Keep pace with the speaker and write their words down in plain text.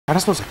That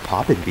smells like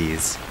poppin'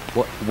 bees.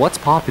 What's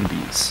poppin'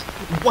 bees?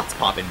 What's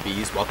poppin'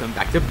 bees? Welcome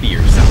back to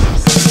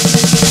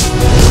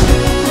BeerSos.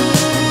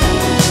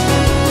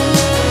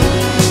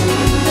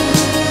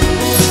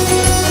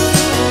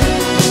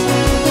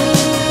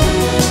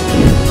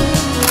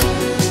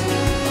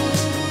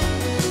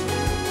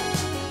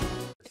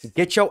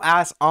 Get your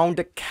ass on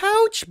the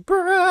couch,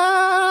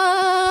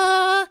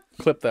 bruh.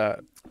 Clip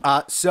that.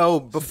 So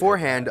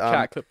beforehand,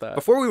 Chat, clip that.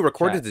 before we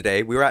recorded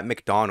today, we were at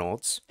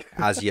McDonald's,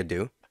 as you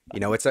do. You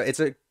know, it's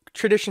a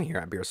tradition here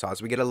at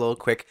BeerSos. We get a little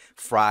quick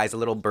fries, a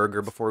little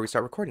burger before we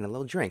start recording, a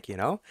little drink, you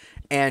know?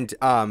 And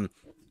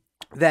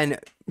then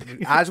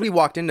as we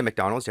walked into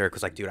McDonald's, Derek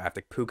was like, dude, I have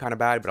to poo kind of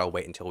bad, but I'll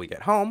wait until we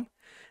get home.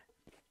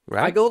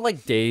 Right? I go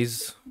like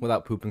days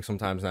without pooping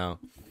sometimes now.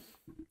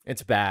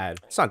 It's bad.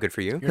 It's not good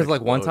for you. Because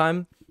like one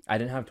time I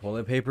didn't have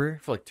toilet paper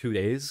for like 2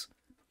 days.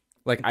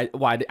 Like I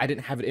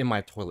didn't have it in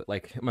my toilet,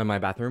 like in my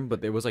bathroom,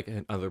 but it was like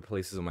in other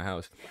places in my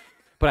house.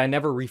 But I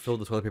never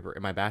refilled the toilet paper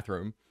in my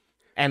bathroom.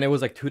 And it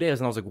was like 2 days,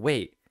 and I was like,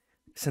 wait,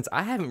 since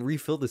I haven't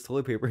refilled this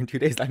toilet paper in 2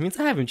 days, that means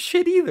I haven't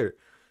shit either.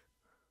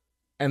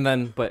 And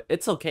then, but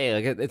it's okay.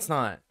 Like it's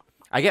not.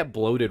 I get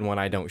bloated when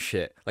I don't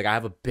shit. Like I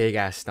have a big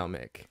ass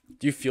stomach.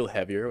 Do you feel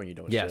heavier when you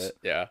don't shit?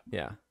 Yeah.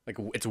 Yeah. Like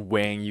it's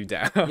weighing you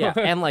down. Yeah.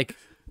 And like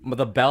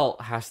the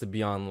belt has to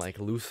be on like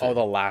loose. Oh,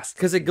 the last.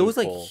 Because it goes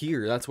loophole. like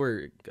here. That's where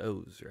it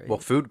goes, right? Well,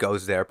 food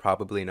goes there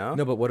probably, no?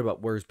 No, but what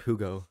about where's poo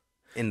go?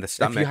 In the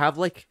stomach. If you have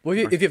like, Well,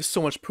 if you have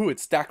so much poo, it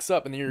stacks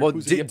up, and then your Well,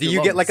 poo's do gonna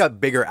you get like a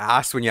bigger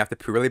ass when you have to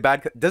poo really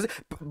bad? Does it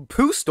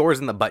poo stores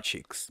in the butt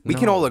cheeks? We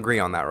can No. all agree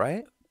on that,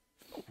 right?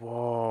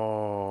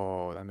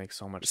 Whoa, that makes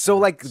so much sense. So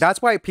like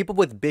that's why people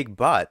with big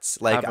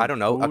butts, like Haven't I don't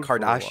know, a pooed for a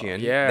while. Kardashian,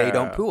 they Yeah.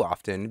 don't poo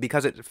often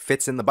because it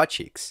fits in the butt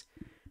cheeks.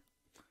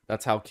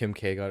 that's how Kim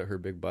K got her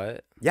big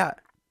butt. Yeah.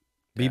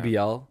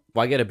 BBL.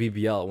 Why get a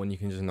BBL when you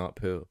can just not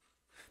poo?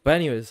 But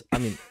anyways, I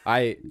mean,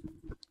 I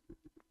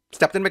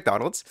Stepped in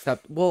McDonald's.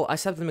 stepped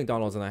in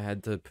McDonald's and I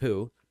had to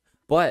poo,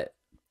 but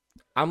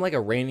I'm like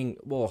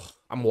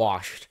I'm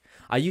washed.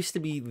 I used to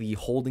be the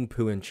holding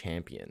poo in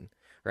champion,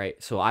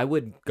 right? So I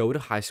would go to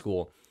high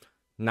school,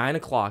 9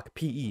 o'clock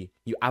PE.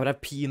 I would have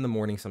PE in the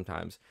morning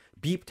sometimes.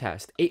 Beep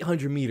test,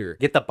 800 meter,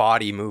 Get the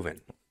body moving.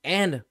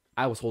 and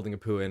I was holding a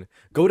poo in.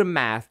 Go to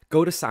math,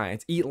 go to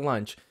science, eat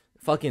lunch,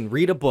 fucking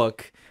read a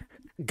book,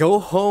 go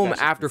home That's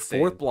just after insane.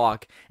 fourth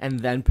block,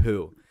 and then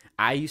poo.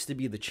 I used to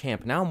be the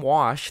champ. Now I'm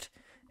washed,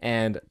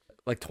 and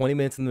like 20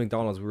 minutes in the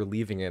McDonald's, we were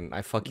leaving, and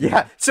I fucking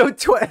Yeah. So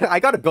I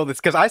gotta build this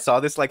because I saw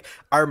this. Like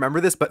I remember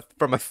this, but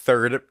from a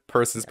third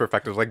person's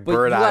perspective, like But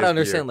bird you eye gotta view.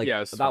 understand, like,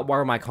 Yeah, it's that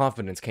where my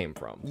confidence came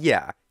from.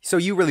 Yeah. So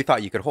you really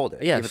thought you could hold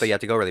it, Yes. even though you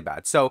had to go really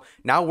bad. So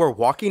now we're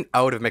walking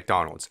out of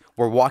McDonald's.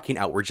 We're walking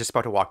out. We're just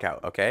about to walk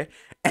out, okay?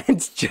 And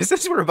just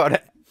as we're about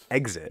to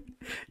exit,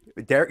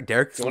 Derek's Do you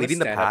want to leading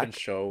the stand up and pack.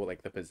 show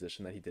like the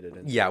position that he did it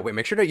in? Yeah, wait,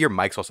 make sure that your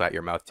mic's also at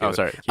your mouth too. Oh,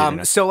 sorry.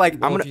 Yeah, So like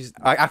Well, I'm if gonna you-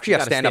 I actually you have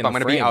gotta stand up. stay in I'm the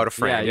gonna be frame. out of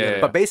frame. Yeah, yeah.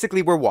 But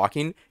basically we're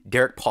walking.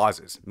 Derek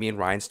pauses. Me and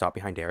Ryan stop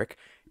behind Derek.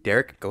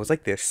 Derek goes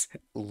like this,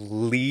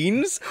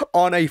 leans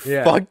on a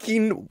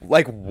fucking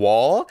like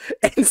wall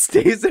and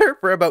stays there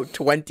for about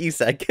 20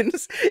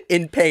 seconds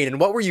in pain. And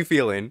what were you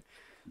feeling?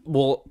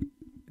 Well,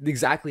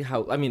 exactly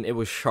how, I mean, it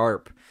was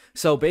sharp.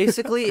 So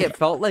basically, it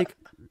felt like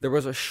there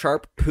was a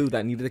sharp poo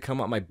that needed to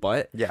come out my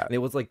butt. Yeah. And it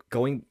was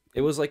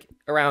like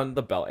around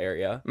the belt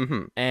area.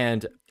 Mm-hmm.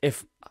 And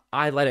if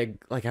I let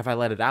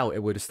it out,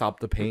 it would stop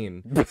the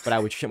pain, but I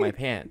would shit my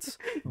pants.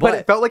 But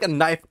it felt like a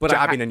knife I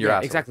jabbing had- in your yeah,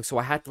 ass. exactly. So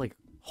I had to like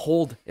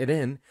hold it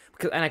in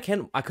because, and I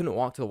couldn't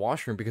walk to the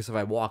washroom because if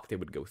I walked, it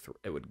would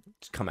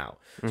just come out.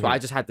 So I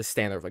just had to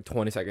stand there for like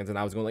 20 seconds, and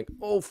I was going like,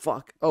 oh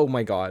fuck, oh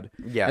my god.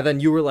 Yeah. And then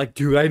you were like,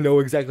 dude, I know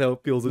exactly how it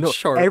feels. It's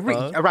sharp.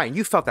 huh? Ryan,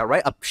 you felt that,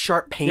 right? A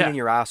sharp pain Yeah. in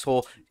your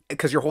asshole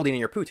because you're holding in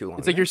your poo too long.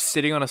 It's like you're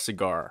sitting on a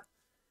cigar.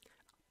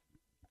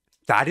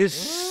 That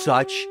is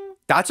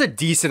that's a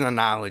decent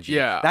analogy.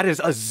 Yeah. That is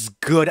a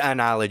good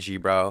analogy,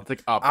 bro. It's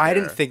like up I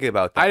there. didn't think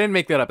about that. I didn't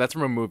make that up. That's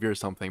from a movie or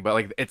something. But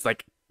like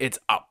it's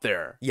up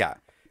there. Yeah.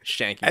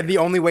 Shanky. And the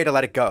only way to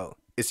let it go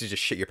is to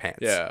just shit your pants.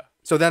 Yeah.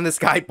 So then this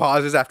guy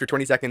pauses after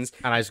 20 seconds.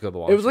 And I just go to the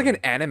washroom. It was like an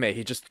anime.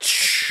 He just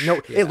No,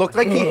 it looked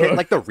like he hit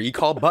like the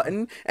recall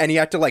button and he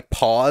had to like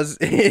pause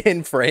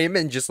in frame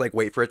and just like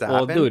wait for it to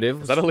well, happen. dude, it Was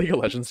was that a League of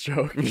Legends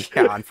joke?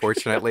 Yeah,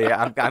 unfortunately.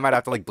 I might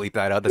have to like bleep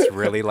that out. That's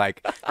really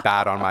like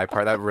bad on my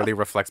part. That really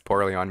reflects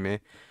poorly on me.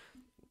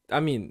 I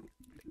mean,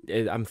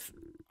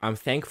 I'm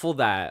thankful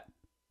that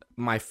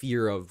my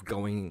fear of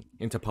going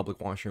into public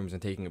washrooms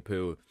and taking a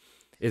poo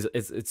is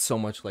it's so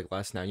much like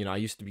less now. You know, I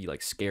used to be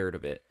like scared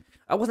of it.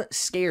 I wasn't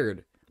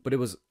scared, but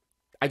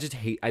I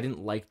didn't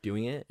like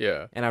doing it.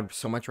 Yeah. And I'd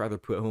so much rather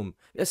put home,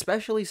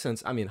 especially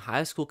since, I mean,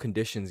 high school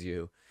conditions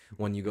you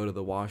when you go to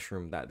the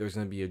washroom that there's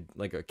gonna be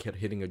a kid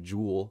hitting a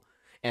jewel.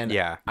 And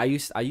Yeah. I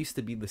used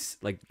to be this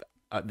like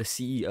the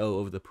CEO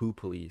of the poo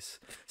police.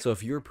 So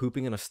if you were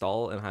pooping in a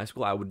stall in high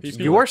school, I would.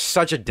 You are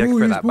such a dick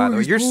for that, by the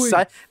way. You're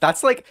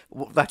that's like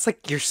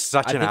you're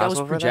such I an think I was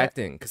asshole for that.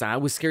 projecting because I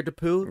was scared to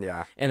poo.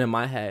 Yeah. And in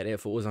my head,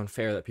 if it was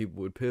unfair that people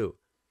would poo.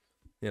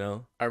 You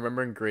know? I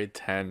remember in grade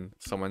 10,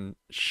 someone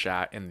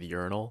shat in the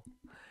urinal,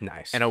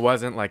 Nice. and it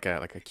wasn't like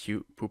a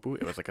cute poo poo.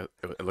 It was like it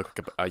looked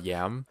like a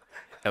yam.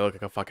 It looked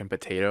like a fucking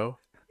potato.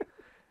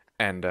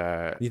 And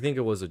You think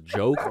it was a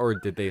joke, or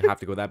did they have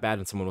to go that bad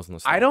and someone was in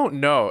the stall? I don't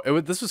know.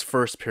 This was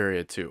first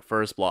period too,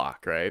 first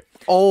block, right?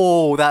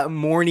 Oh, that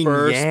morning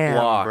First yam,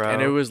 block, bro.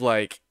 and it was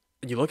like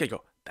you look at it, you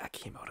go, that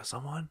came out of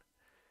someone.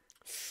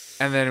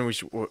 And then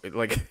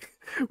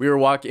we were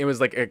walking. It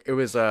was a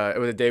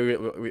day.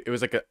 It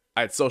was like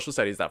I had social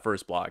studies that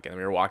first block, and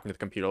we were walking to the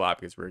computer lab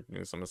because we were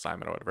doing some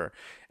assignment or whatever.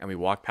 And we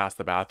walked past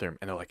the bathroom,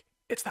 and they're like,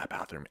 "It's that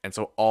bathroom." And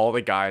so all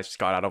the guys just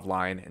got out of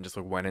line and just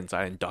like went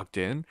inside and ducked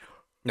in.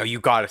 No, you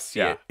gotta see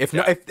Yeah, it. If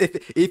yeah. no,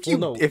 if you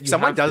Well, no, if you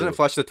someone have doesn't to.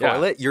 flush the Yeah.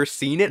 toilet, you're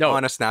seeing it No,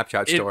 on a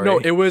Snapchat story.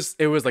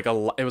 It was like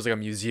a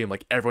museum.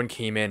 Like everyone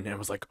came in and it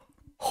was like,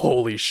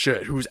 "Holy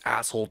shit, whose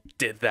asshole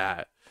did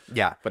that?"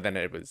 yeah. But then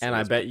it was. And it I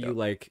was bet fucked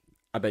you up.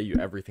 I bet you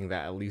everything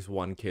that at least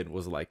one kid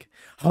was like,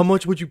 "How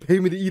much would you pay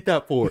me to eat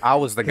that for?" I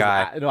was the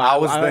guy.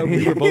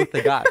 We were both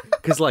the guy.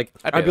 Cause like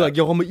I'd I'd pay be like,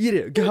 "Yo, I'm gonna eat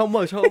it. How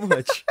much? How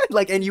much?"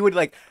 like, and you would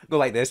like go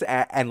like this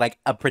and like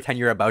pretend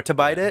you're about to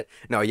bite it.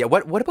 No, yeah.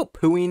 What about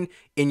pooing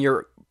in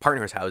your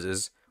partner's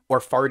houses or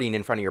farting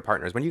in front of your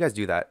partners? When you guys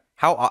do that,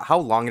 how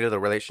long into the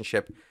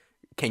relationship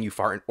can you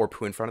fart or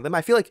poo in front of them?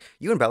 I feel like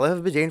you and Bella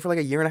have been dating for like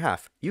a year and a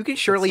half. You can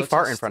surely Such a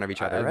fart in front of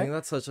each other, I right? think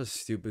that's such a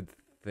stupid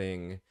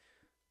thing.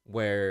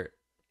 Where,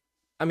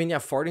 I mean, yeah,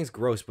 farting's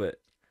gross, but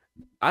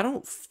I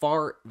don't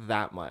fart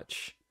that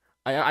much.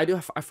 I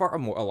fart a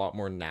lot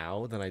more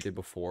now than I did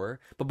before.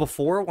 But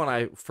before, when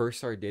I first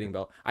started dating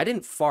Belle, I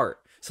didn't fart.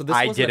 So this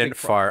I wasn't a didn't big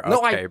fart.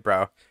 No, Okay,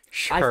 bro.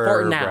 Sure, I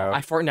fart now. bro.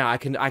 I fart now. I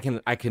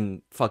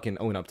can fucking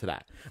own up to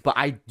that. But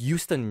I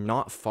used to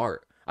not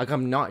fart. Like,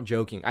 I'm not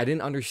joking. I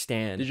didn't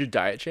understand. Did your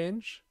diet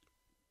change?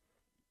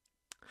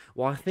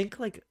 Well, I think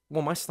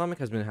my stomach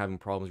has been having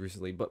problems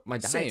recently, but my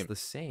diet's Same. the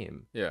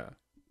same. Yeah.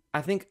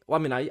 I think. Well,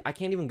 I mean, I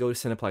can't even go to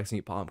Cineplex and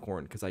eat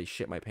popcorn because I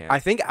shit my pants. I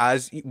think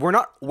as we're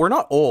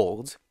not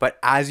old, but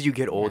as you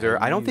get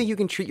older, I don't you- think you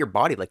can treat your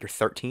body like you're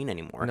 13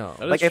 anymore. No.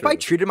 That Like is if I true.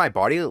 treated my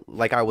body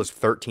like I was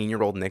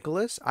 13-year-old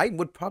Nicolas, I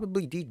would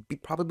probably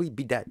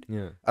be dead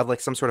Yeah. of like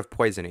some sort of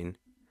poisoning.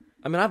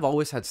 I mean, I've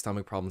always had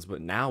stomach problems, but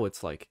now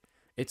it's like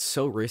it's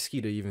so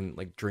risky to even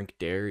like drink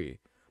dairy.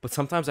 But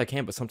sometimes I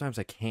can, but sometimes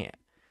I can't.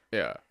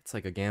 Yeah. It's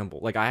like a gamble.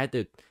 Like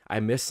I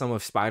missed some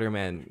of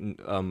Spider-Man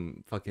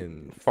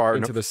fucking Far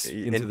into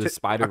enough- the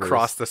Spider-Verse.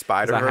 across the 'cause I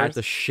had Spider-Verse.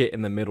 to shit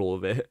in the middle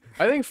of it.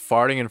 I think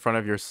farting in front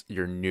of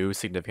your new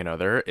significant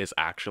other is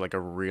actually like a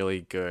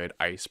really good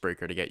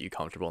icebreaker to get you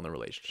comfortable in the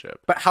relationship.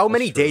 But how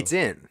many true. dates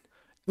in?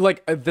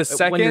 Like the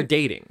second When you're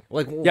dating,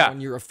 like Yeah.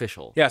 when you're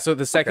official. Yeah, so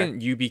the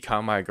second you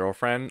become my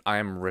girlfriend, I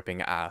am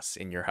ripping ass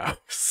in your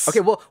house. Okay,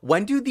 well,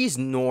 when do these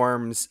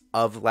norms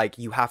of like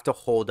you have to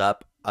hold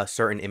up a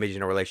certain image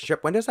in a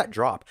relationship, when does that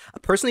drop?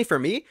 Personally, for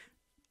me,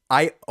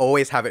 I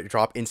always have it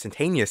drop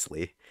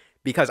instantaneously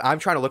because I'm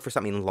trying to look for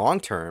something long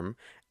term,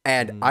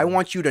 and I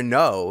want you to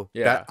know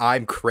Yeah. that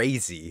I'm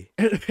crazy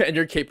and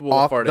you're capable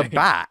off of the farting.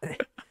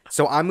 bat.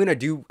 So I'm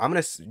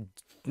gonna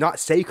not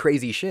say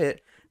crazy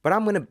shit, but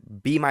I'm gonna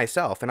be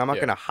myself, and I'm not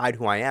Yeah. gonna hide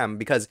who I am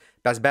because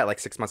best bet, like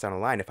 6 months down the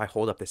line, if I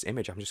hold up this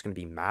image, I'm just gonna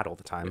be mad all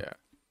the time. Yeah.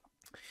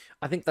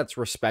 I think that's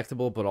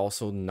respectable, but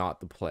also not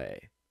the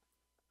play.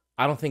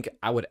 I don't think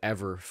I would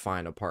ever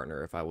find a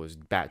partner if I was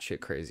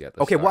batshit crazy at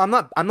the Okay, start.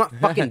 well, I'm not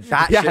fucking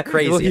batshit Yeah,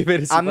 crazy. well,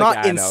 even it's I'm like,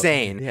 not I know.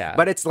 insane. Yeah.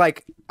 But it's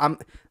like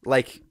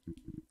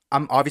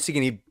I'm obviously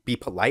gonna be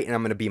polite and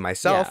I'm gonna be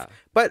myself, Yeah.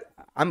 but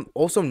I'm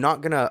also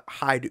not gonna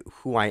hide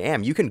who I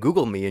am. You can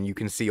Google me and you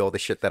can see all the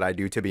shit that I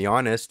do. To be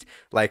honest,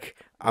 like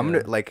I'm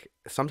gonna like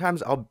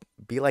sometimes I'll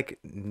be like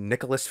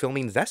Nicolas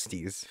filming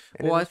Zesties.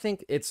 And Well, I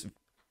it's-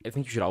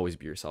 think you should always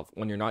be yourself.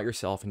 When you're not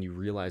yourself and you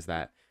realize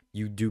that,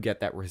 you do get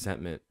that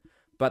resentment.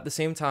 But at the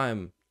same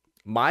time,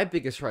 my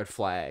biggest red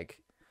flag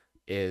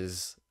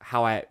is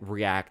how I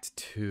react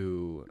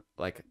to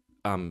like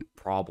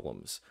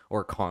problems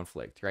or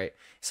conflict, right?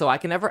 So I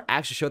can never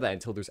actually show that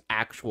until there's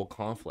actual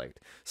conflict.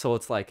 So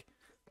it's like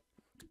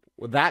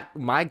that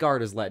my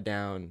guard is let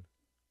down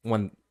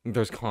when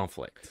there's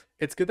conflict.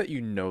 It's good that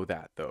you know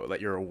that though, that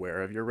you're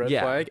aware of your red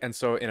Yeah. flag. And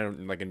so in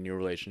a new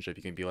relationship,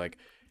 you can be like,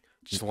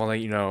 just want to let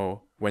you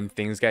know when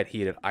things get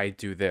heated, I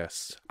do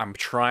this. I'm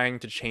trying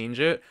to change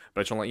it,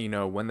 but I just want to let you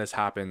know when this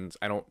happens,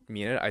 I don't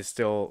mean it. I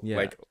still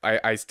Yeah.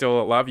 I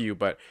still love you,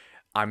 but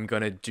I'm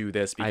gonna do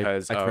this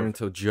because I turn of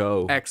into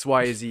Joe. X,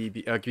 Y,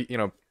 Z,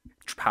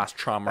 past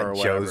trauma or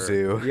whatever.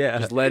 Jozu. Yeah.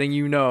 Just letting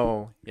you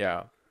know.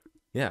 Yeah.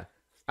 Yeah.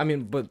 I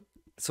mean, but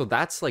so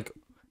that's like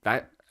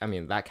that. I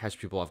mean, that catches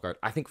people off guard.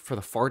 I think for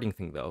the farting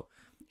thing, though,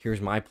 here's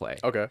my play.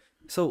 Okay.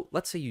 So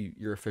let's say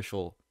you're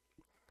official.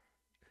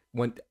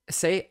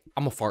 Say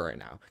I'm a fart right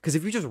now, because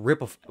if you just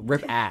rip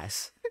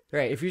ass,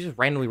 right? If you just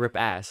randomly rip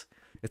ass,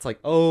 it's like,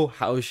 oh,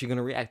 how is she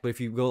gonna react? But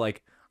if you go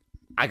like,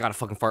 I gotta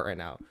fucking fart right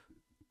now,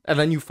 and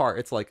then you fart,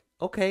 it's like,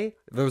 okay,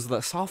 there's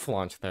the soft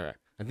launch there.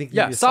 I think you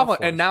Yeah, need a soft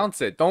launch.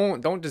 announce it.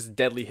 Don't just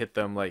deadly hit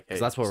them like. Hey,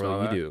 'Cause that's what saw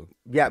really you that? do.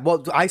 Yeah,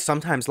 well,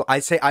 sometimes I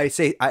say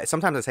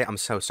I'm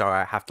so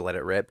sorry, I have to let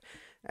it rip.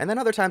 And then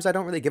other times I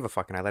don't really give a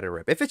fuck and I let it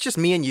rip. If it's just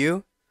me and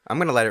you, I'm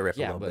gonna let it rip a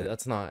Yeah, little but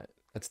bit.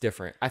 that's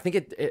different. I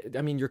think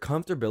I mean, your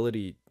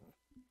comfortability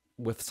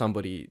with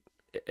somebody,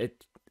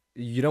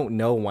 you don't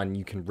know when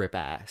you can rip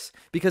ass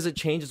because it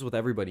changes with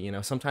everybody. You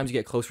know, sometimes you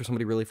get close for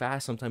somebody really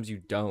fast, sometimes you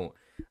don't.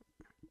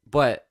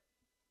 But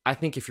I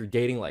think if you're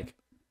dating, like,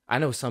 I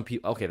know some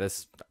people. Okay,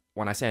 this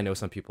when I say I know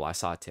some people, I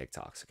saw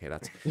TikToks. Okay,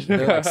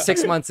 they're like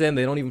 6 months in,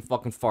 they don't even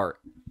fucking fart.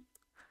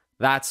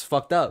 That's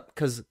fucked up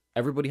because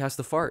everybody has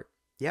to fart.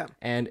 Yeah.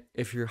 And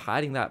if you're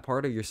hiding that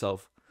part of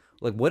yourself,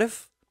 like, what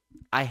if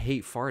I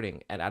hate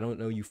farting and I don't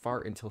know you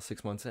fart until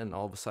 6 months in, and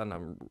all of a sudden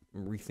I'm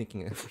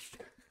rethinking it.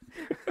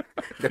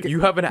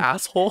 You have an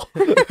asshole.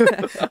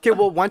 Okay,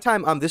 well, one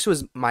time, this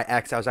was my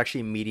ex. I was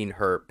actually meeting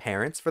her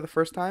parents for the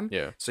first time.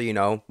 Yeah. So, you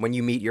know, when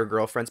you meet your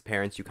girlfriend's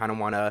parents, you kind of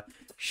want to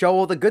show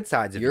all the good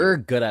sides of You're you.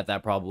 good at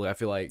that, probably. I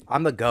feel like.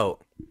 I'm the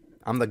goat.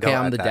 I'm the goat. Okay,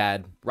 I'm at the that.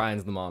 dad.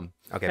 Ryan's the mom.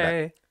 Okay.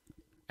 Hey.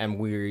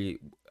 And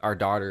our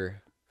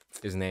daughter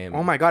is named.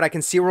 Oh my god, I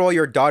can see where all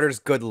your daughter's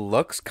good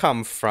looks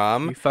come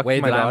from. You fucked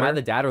Wait, my am daughter. I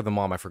the dad or the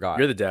mom? I forgot.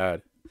 You're the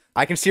dad.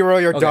 I can see where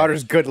all your Okay.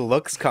 daughter's good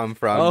looks come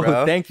from, Oh,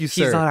 bro. thank you,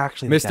 sir. He's not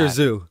actually the Mr. dad.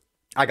 Zoo.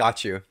 I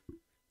got you.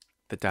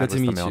 The dad Good to was the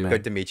meet you. mailman.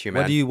 Good to meet you,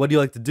 man. What do you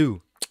like to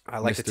do? I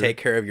like to mister? take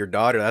care of your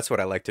daughter. That's what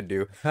I like to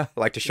do. I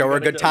like to show her a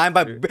good time,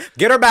 but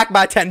get her back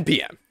by 10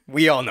 p.m.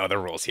 We all know the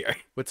rules here.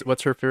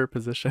 What's her favorite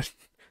position?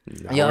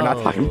 No, we're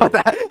not talking about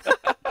that.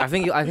 I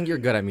think you're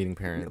good at meeting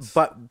parents.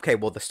 But okay,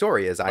 well, the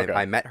story is Okay.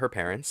 I met her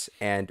parents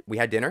and we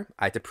had dinner.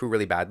 I had to poo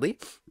really badly.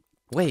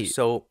 Wait,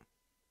 So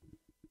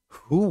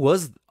who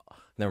was?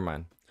 Never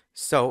mind.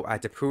 I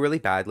had to poo really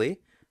badly.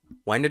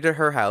 Went into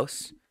her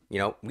house. You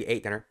know, we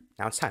ate dinner.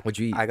 Now it's time. What'd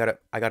you eat? I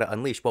gotta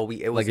unleash. Well,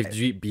 it was Like, did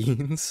you eat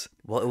beans?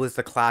 well, it was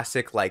the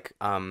classic like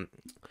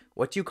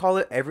what do you call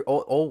it? Every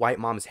all white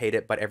moms hate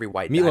it, but every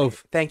white dad-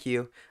 Meatloaf. Thank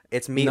you.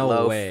 It's meatloaf.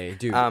 No way,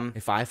 dude. Um,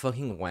 If I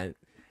fucking went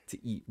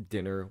to eat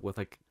dinner with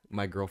like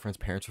my girlfriend's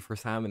parents for the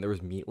first time and there was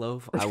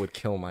meatloaf, I would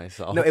kill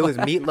myself. No, it was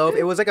meatloaf.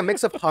 It was like a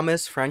mix of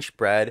hummus, French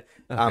bread,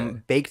 Okay.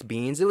 baked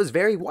beans. It was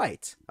very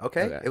white.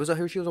 Okay, Okay. it was a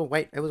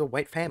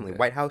white family, Okay.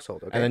 white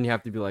household. Okay, And then you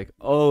have to be like,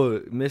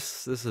 "Oh,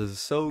 miss, this is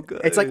so good."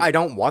 it's like I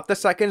don't want the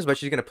seconds, but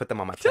she's gonna put them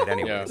on my plate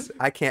anyways.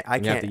 I can't.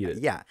 You have to eat it.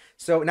 Yeah.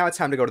 So now it's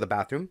time to go to the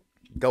bathroom.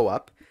 Go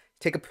up,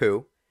 take a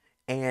poo,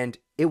 and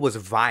it was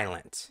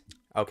violent.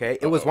 Okay,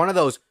 it was one of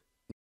those.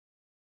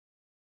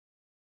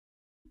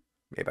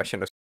 Maybe I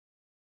shouldn't have.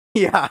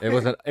 Yeah.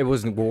 It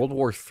was World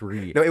War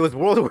III. No, it was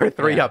World War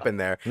III Yeah. up in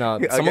there. No,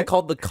 Okay. someone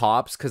called the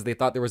cops because they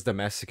thought there was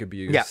domestic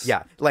abuse. Yeah,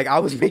 yeah. Like I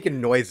was making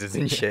noises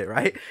and shit,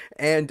 right?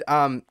 And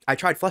I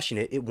tried flushing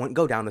it. It wouldn't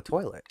go down the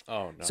toilet.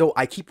 Oh no. So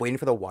I keep waiting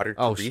for the water to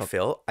Oh, shut-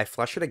 refill. I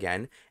flush it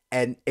again,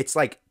 and it's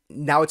like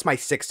now it's my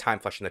 6th time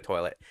flushing the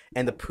toilet.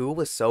 And the poo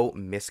was so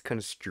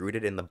misconstrued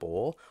in the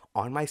bowl.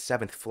 On my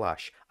 7th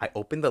flush, I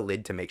opened the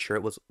lid to make sure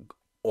it was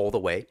all the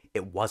way.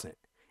 It wasn't.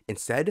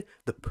 Instead,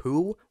 the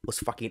poo was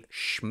fucking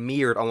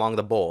smeared along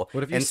the bowl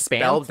What if you and spam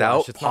spelled flush?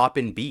 out It's not-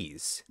 poppin'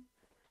 bees.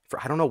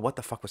 I don't know what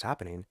the fuck was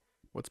happening.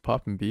 What's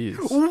poppin' bees?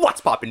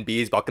 What's poppin'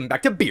 bees? Welcome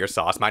back to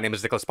BeerSos. My name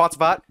is Nicolas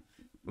Phonsavath,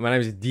 My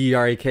name is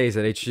DREK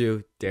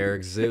ZHU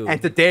Derek Zoo.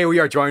 and today we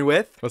are joined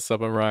with What's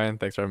up, I'm Ryan.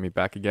 Thanks for having me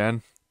back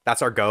again.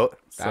 that's our goat.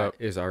 That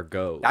is our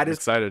go. That is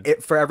Excited.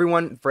 it for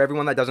everyone. For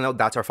everyone that doesn't know,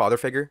 that's our father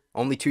figure.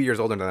 Only 2 years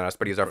older than us,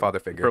 but he's our father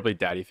figure. Probably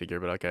daddy figure,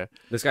 but okay.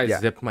 This guy Yeah.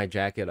 zipped my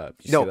jacket up.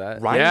 Did you No, see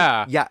that? Ryan.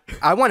 Yeah. Yeah.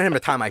 I wanted him to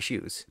tie my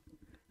shoes.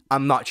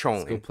 I'm not Let's go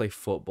trolling. play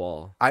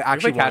football. I Actually,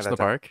 actually catch wanted in the that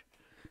to- park.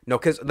 No,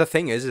 because the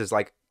thing is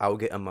like I will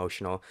get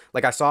emotional.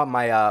 Like I saw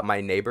my my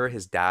neighbor,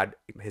 his dad,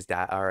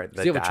 or the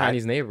Does he have dad. a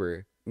Chinese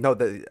neighbor? No, one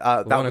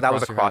that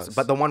was across your across, house.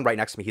 but the one right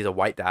next to me, he's a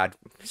white dad,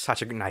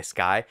 such a nice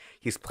guy.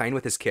 He's playing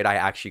with his kid. I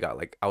actually got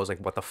like, I was like,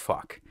 what the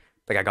fuck?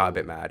 Like I got a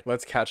bit mad.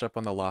 Let's catch up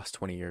on the last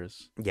 20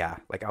 years. Yeah,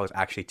 like I was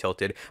actually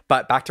tilted.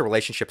 But back to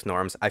relationships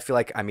norms. I feel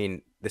like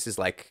this is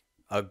like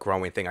a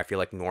growing thing. I feel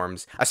like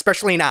norms,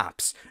 especially in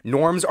apps,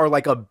 norms are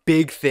like a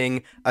big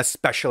thing,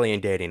 especially in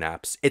dating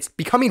apps. It's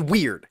becoming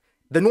weird.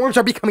 The norms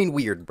are becoming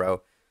weird,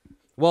 bro.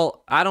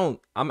 Well,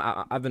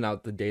 I've been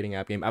out the dating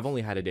app game. I've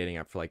only had a dating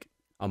app for like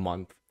a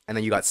month. And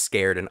then you got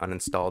scared and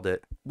uninstalled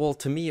it. Well,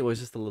 to me, it was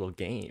just a little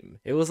game.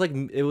 It was like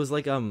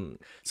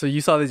So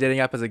you saw the dating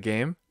app as a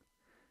game?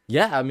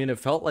 yeah. I mean, it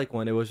felt like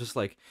one. It was just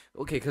like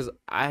okay, because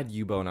I had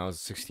Yubo when I was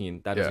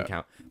 16. That doesn't Yeah.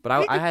 count. But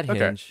I had Okay.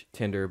 Hinge,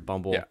 Tinder,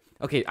 Bumble. Yeah.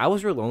 Okay, I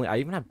was real lonely. I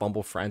even had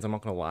Bumble friends. I'm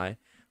not gonna lie.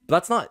 But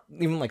that's not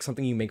even like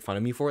something you make fun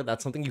of me for.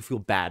 That's something you feel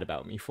bad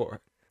about me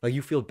for. Like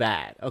you feel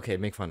bad. Okay,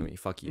 make fun of me.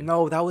 Fuck you.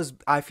 No,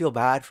 I feel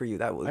bad for you.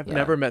 That was I've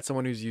never met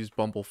someone who's used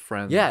Bumble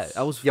Friends. Yeah,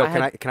 I was. Yo,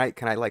 I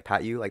can had, I like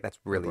pat you? Like that's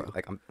really Bro.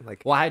 like I'm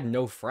like Well, I had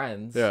no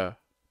friends. Yeah.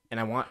 And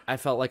I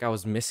felt like I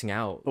was missing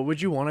out. But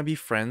would you want to be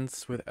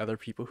friends with other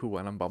people who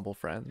went on Bumble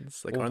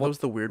Friends? Like, Well, aren't what- those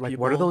the weird like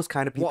people? what are those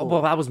kind of people?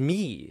 Well, that was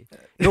me.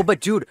 No,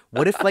 but dude,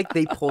 what if like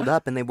they pulled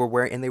up and they were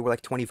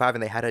like 25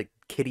 and they had a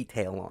kitty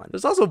tail on?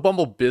 There's also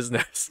Bumble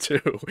Business too.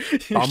 You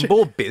should-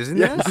 Bumble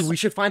business? Dude, we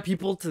should find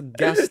people to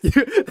guest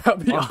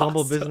That'd be on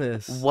Bumble awesome.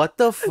 Business. What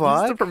the Just to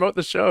fuck? promote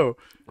the show.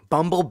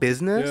 Bumble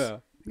business? Yeah.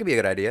 That could be a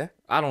good idea.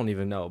 I don't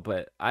even know,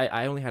 but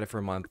I only had it for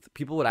a month.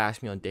 People would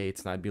ask me on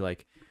dates, and I'd be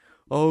like,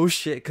 "Oh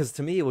shit," because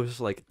to me it was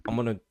just like I'm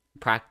gonna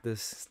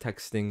practice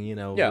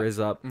texting, Yeah. riz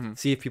up,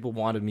 see if people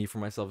wanted me for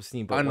my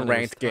self-esteem. But when it was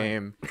Unranked time-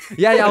 game.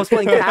 Yeah, I was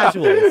playing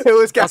casuals. It was I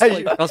was playing,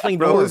 casual. I was playing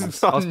Bro, it was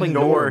norms. I was playing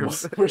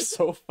norms. norms. We're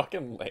so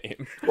fucking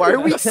lame. Why are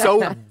we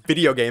so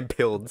video game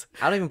pilled?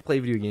 I don't even play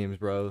video games,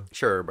 bro.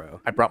 Sure,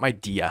 bro. I brought my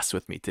DS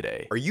with me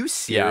today. Are you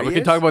serious? Yeah, we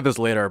can talk about this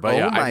later, but Oh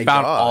yeah, my I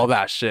found God. all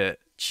that shit.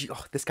 Gee,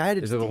 oh, this guy had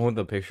Is it the one with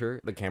the picture,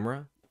 the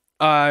camera?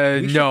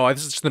 No,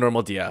 this is just the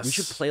normal DS. We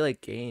should play like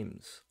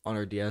games on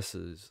our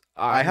DSs.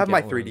 I have get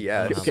my one. 3DS.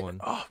 I don't have Okay. one.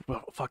 Oh,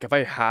 well, fuck. If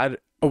I had.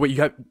 Oh wait,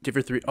 you have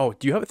different three. Oh,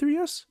 do you have a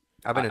 3DS?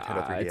 I have a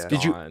Nintendo 3DS. It's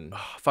Did you- gone.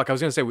 Oh, fuck, I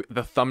was gonna say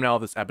the thumbnail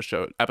of this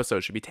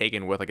episode should be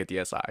taken with like a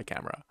DSi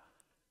camera.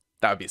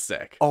 That would be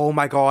sick. Oh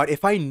my god!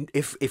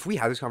 If we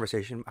had this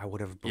conversation, I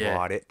would have Yeah,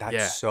 brought it. That's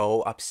yeah.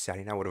 so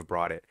upsetting. I would have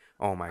brought it.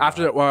 Oh my god.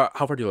 After that, well,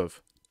 how far do you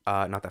live?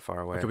 not that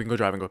far away. Okay, we can go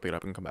drive and go pick it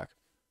up and come back.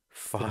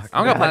 Fuck. I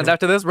don't got plans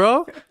after this,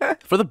 bro.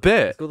 For the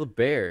bit. Let's go to the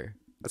bear.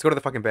 Let's go to the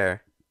fucking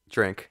bear.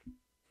 Drink.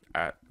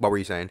 At What were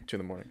you saying? 2 in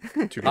the morning.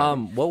 2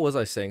 p.m. What was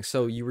I saying?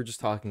 So you were just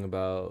talking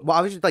about Well,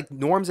 I was just like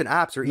norms and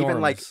apps, or even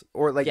like, Norms.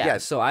 or like, yeah.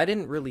 yes. So I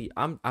didn't really.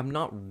 I'm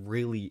not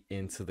really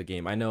into the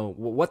game. I know.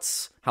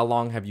 How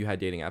long have you had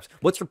dating apps?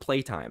 What's your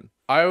playtime?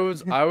 I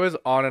was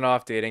on and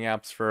off dating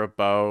apps for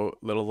about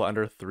little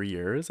under 3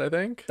 years, I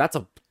think. That's.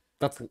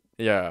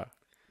 Yeah.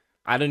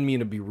 I didn't mean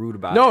to be rude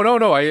about No, it. no,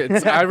 no.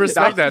 I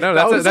respect that. No,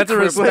 that was that's a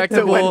equivalent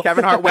to when respectable.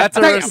 Kevin Hart went, That's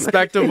a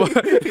 "Damn." respectable.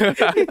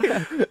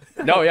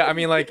 No, yeah. I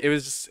mean, like it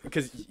was just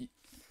because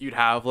you'd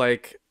have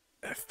like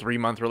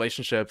 3-month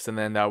relationships, and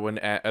then that would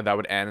end,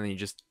 and you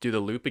just do the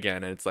loop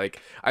again. And it's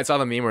like I saw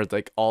the meme where it's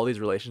like all these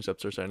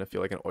relationships are starting to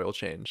feel like an oil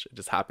change. It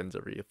just happens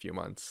every few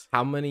months.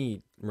 How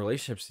many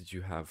relationships did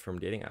you have from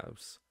dating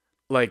apps?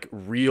 Like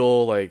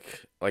real,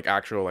 like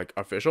actual, like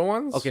official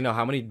ones. Okay, no.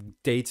 How many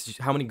dates?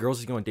 How many girls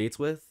did you go on dates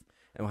with?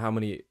 And how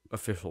many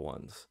official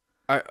ones?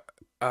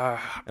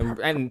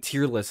 And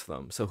tier list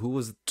them. So who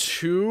was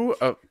two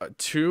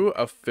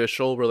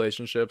official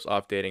relationships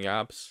off dating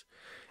apps,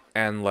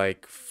 and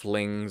like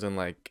flings and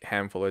like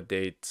handful of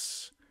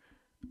dates.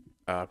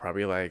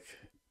 Probably like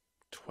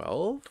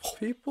 12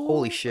 people.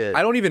 Holy shit.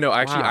 I don't even know. Wow.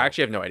 I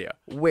actually have no idea.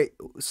 Wait.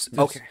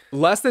 Okay.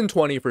 Less than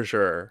 20 for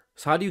sure.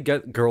 So how do you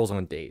get girls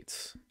on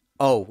dates?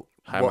 Oh.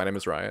 Hi, well, my name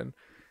is Ryan.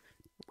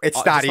 It's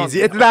Oh, that it's not-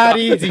 easy. It's that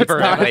easy for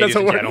It him, ladies doesn't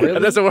and work. gentlemen. It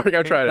doesn't work.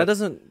 I've tried That it.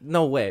 doesn't.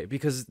 No way.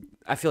 Because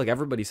I feel like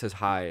everybody says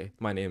hi.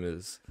 My name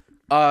is.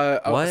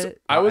 What? What?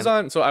 I was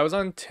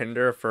on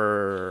Tinder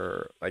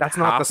for like That's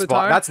not half the the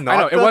spot. time. That's I not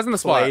know, it the wasn't the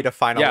spot. play to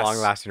find a Yes.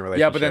 long-lasting Yeah, but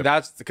relationship. then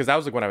that's because that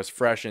was like when I was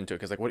fresh into it.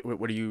 Because like,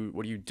 what do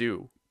you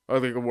do? Or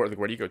like,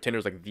 where do you go?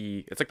 Tinder's like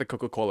it's like the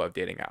Coca-Cola of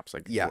dating apps.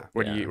 Like, Yeah.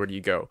 where do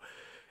you go?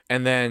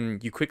 And then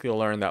you quickly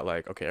learn that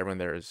like, okay, everyone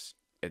there it's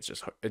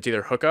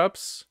either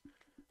hookups,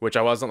 which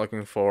I wasn't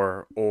looking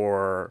for,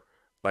 or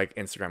like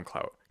Instagram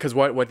clout. Because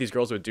what these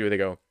girls would do,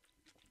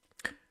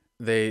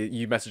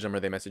 you message them or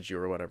they message you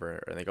or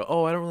whatever, and they go,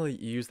 oh, I don't really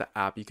use the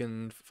app. You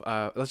can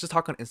let's just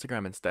talk on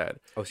Instagram instead.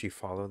 Oh, so you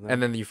follow them?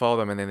 And then you follow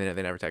them, and then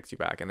they never text you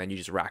back, and then you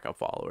just rack up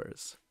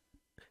followers.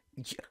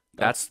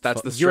 That's the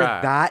strat. You're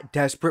that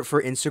desperate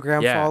for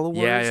Instagram Yeah, followers?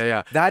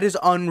 yeah. That is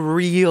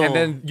unreal. And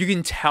then you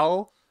can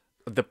tell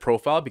the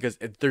profile because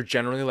they're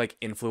generally like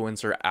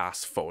influencer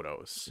ass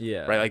photos.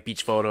 Yeah. Right, like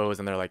beach photos,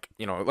 and they're like,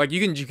 like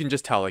you can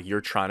just tell like you're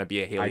trying to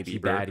be a Hailey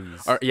IG Bieber.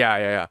 baddies. Or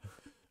yeah.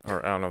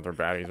 Or I don't know if they're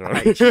baddies or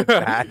IG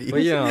baddies.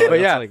 But yeah, but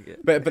that's yeah, like-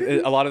 but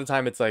a lot of the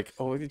time it's like,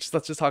 oh, let's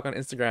just talk on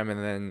Instagram,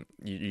 and then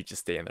you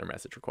just stay in their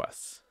message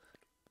requests.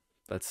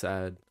 That's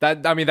sad. I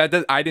didn't it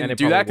do that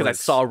probably because I works.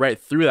 saw right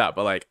through that,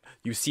 but like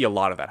you see a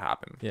lot of that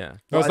happen. Yeah.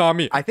 That's not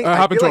me. I think it I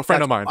happened feel to a like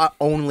friend of that's, mine.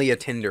 Only a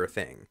Tinder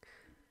thing.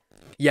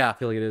 Yeah, I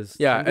feel like it is.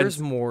 Yeah, and- There's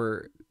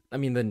more. I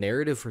mean, the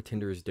narrative for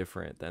Tinder is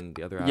different than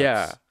the other apps.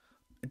 yeah.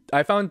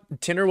 I found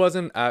Tinder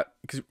wasn't at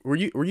because were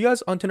you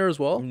guys on Tinder as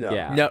well? No.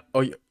 Yeah. No.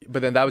 Oh,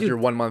 but then that was Dude, your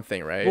 1 month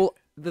thing, right? Well,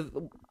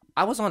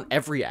 I was on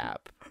every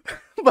app.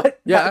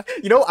 But Yeah,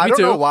 you know, I me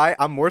don't know too. why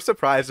I'm more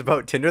surprised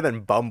about Tinder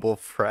than Bumble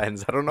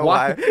Friends. I don't know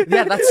why.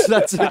 Yeah,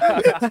 that's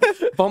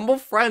Bumble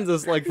Friends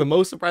is like the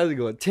most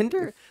surprising one.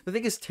 Tinder. The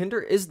thing is,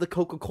 Tinder is the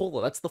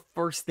Coca-Cola. That's the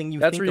first thing you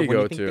That's think where of you when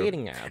go you think to.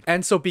 dating app.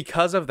 And so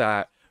because of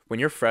that, when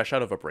you're fresh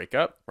out of a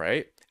breakup,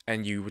 right,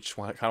 and you just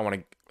want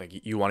to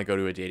like you want to go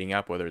to a dating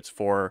app, whether it's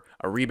for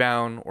a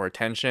rebound or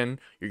attention,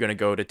 you're gonna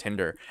go to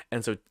Tinder.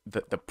 And so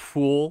the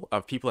pool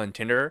of people in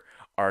Tinder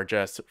are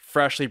just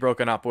freshly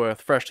broken up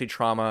with, freshly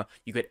trauma.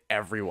 You get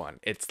everyone.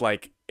 It's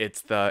like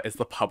it's the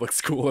public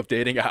school of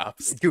dating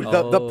apps. Dude,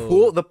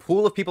 the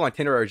pool of people on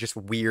Tinder are just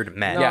weird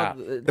men. No, Yeah.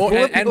 the Well, pool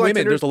of and people on women.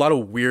 Tinder- There's a lot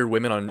of weird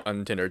women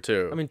on Tinder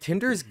too. I mean,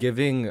 Tinder's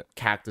giving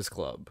Cactus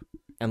Club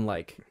and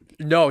like,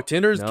 no,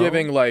 Tinder's No?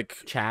 giving like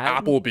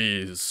Chad?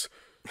 Applebee's.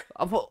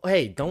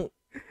 hey, don't.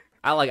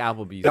 I like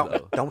Applebee's Don't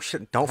though.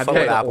 don't Have fuck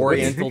you with had Applebee's.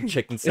 Oriental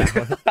chicken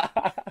salad?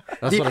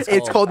 That's what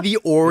It's called the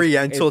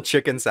Oriental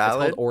chicken It's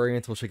salad. called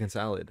Oriental chicken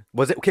salad.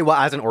 Was it okay? Well,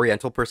 as an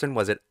Oriental person,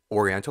 was it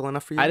Oriental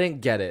enough for you? I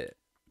didn't get it,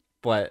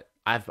 but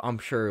I'm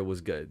sure it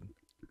was good.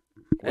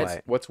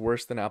 What? What's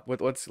worse than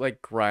what's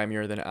like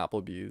grimier than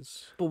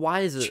Applebee's? But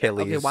why is it? Okay,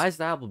 Chili's. why is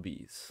the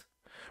Applebee's?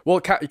 Well,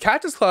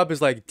 Cactus Club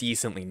is like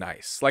decently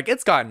nice. Like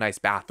it's got nice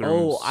bathrooms.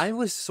 Oh, I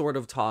was sort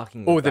of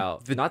talking Oh,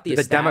 about not the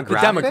the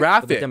establishment, demographic?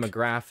 but the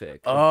demographic.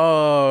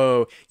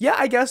 Oh, yeah,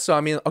 I guess so.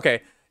 I mean,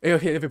 okay,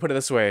 if we put it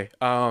this way,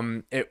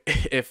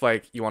 if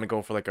like you want to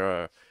go for like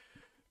a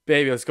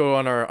baby, let's go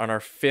on our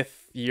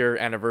 5th year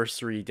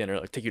anniversary dinner,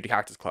 like take you to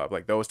Cactus Club,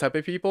 like those type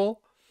of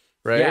people,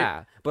 right?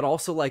 Yeah, but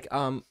also like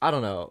I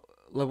don't know,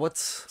 like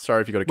what's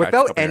Sorry if you go to Cactus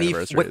Without Club on any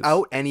anniversaries.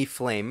 without any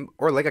flame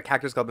or like a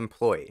Cactus Club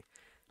employee.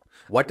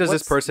 What does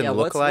this person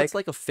look like? What's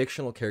like a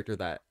fictional character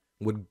that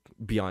would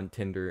be on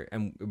Tinder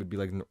and it would be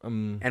like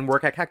And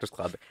work at Cactus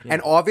Club.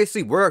 And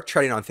obviously we're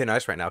treading on thin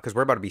ice right now because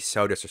we're about to be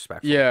so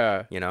disrespectful.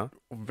 Yeah, You know?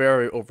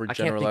 very overgeneralizing. I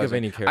can't think of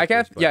any I characters.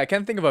 can't. but- Yeah, I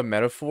can't think of a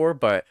metaphor,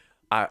 but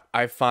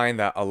I find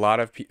that a lot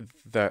of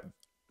the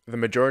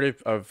majority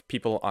of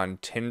people on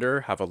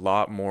Tinder have a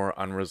lot more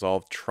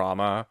unresolved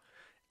trauma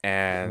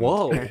and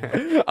Whoa.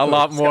 a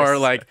lot more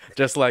like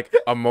just like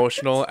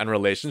emotional and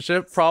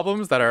relationship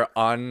problems that are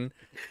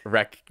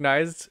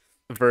unrecognized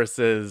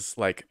versus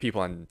like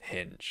people on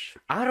Hinge.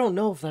 I don't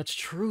know if that's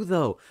true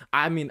though.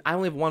 I mean, I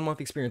only have 1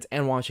 month experience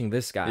and watching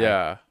this guy.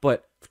 Yeah.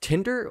 But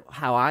Tinder,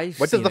 how I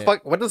What does the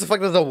fuck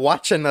does the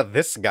watching of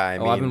this guy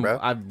mean, bro?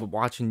 I've been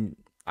watching.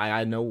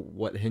 I know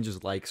what Hinge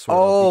is like. Sort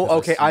of, Oh, because I've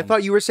okay. I seen-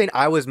 thought you were saying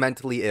I was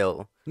mentally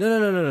ill,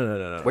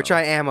 No. which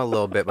I am a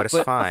little bit, but it's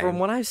But fine. from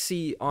what I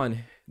see on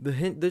the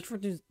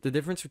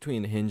difference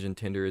between Hinge and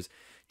Tinder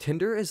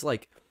is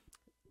like,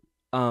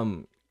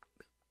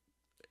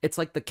 it's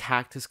like the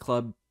Cactus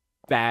Club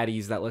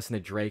baddies that listen to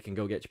Drake and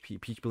go get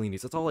peach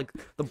bellinis. It's all like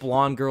the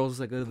blonde girls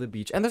that go to the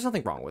beach, and there's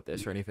nothing wrong with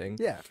this or anything.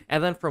 Yeah.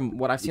 And then from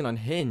what I've seen on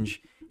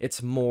Hinge,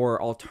 it's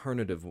more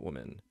alternative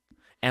women,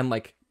 and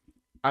like,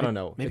 I don't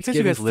know. Maybe it's because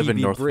you giving guys live in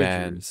Phoebe North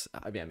Bridgers.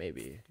 Yeah,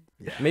 maybe.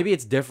 Maybe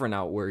it's different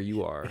out where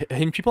you are.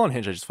 People on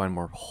Hinge I just find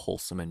more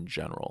wholesome in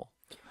general.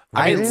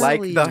 I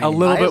like Really? the A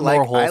little bit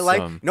more I like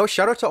wholesome. no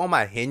shout out to all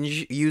my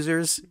Hinge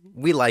users.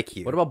 We like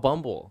you. What about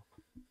Bumble?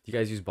 Do you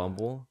guys use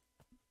Bumble?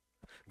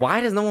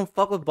 Why does no one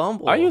fuck with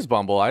Bumble? I use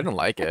Bumble. I didn't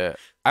like it.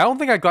 I don't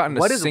think I gotten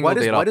a single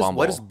date off Bumble.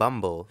 what is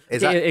Bumble?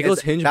 Is Okay, that it goes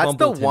is- Hinge, That's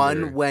Bumble, the one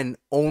Tinder. when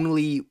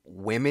only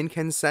women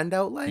can send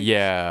out like.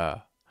 Yeah.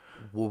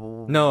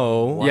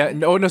 No. Yeah.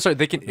 No. Sorry.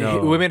 They can. No.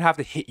 Women have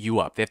to hit you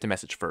up. They have to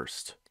message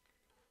first.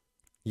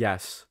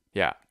 Yes.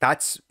 Yeah.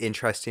 That's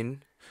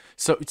interesting.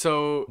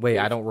 So Wait,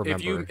 I don't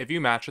If you remember. if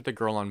you match with a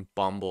girl on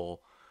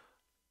Bumble,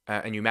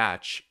 and you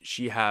match,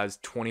 she has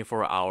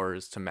 24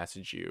 hours to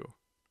message you,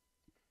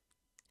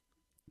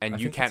 and I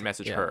you think can't it's-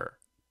 message yeah. her.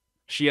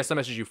 She has to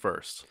message you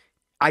first.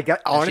 I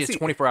get And she honestly. has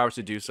 24 hours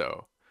to do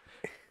so.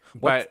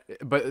 But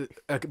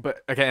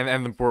okay,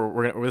 and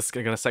we're just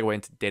gonna segue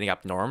into dating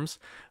app norms.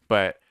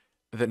 But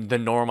the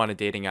norm on a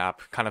dating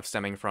app, kind of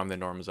stemming from the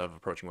norms of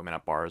approaching women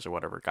at bars or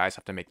whatever, guys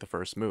have to make the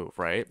first move,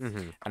 right?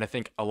 And I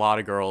think a lot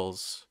of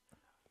girls,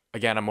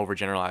 again, I'm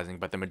overgeneralizing,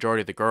 but the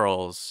majority of the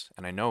girls,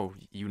 and I know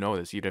you know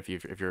this, even if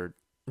you're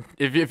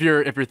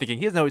thinking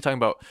he doesn't know what he's talking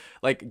about,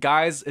 like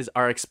guys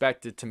are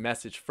expected to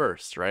message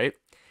first, right?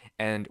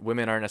 And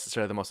women aren't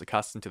necessarily the most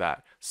accustomed to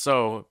that.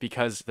 So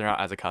because they're not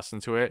as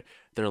accustomed to it,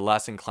 they're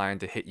less inclined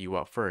to hit you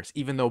up first,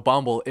 even though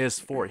Bumble is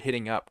for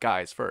hitting up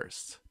guys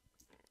first.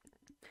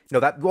 No,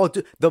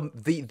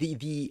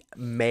 the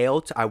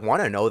male to I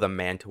want to know the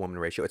man to woman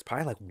ratio. It's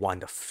probably like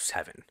 1 to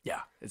 7.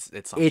 Yeah, it's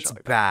It's like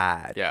that.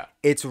 bad. Yeah.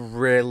 It's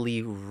really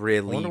I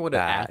really wonder what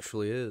bad. it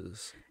actually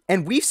is.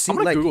 And we've I'm seen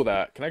gonna like Google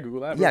that. Can I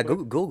Google that? yeah, real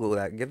quick? Google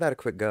that. Give that a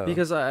quick go.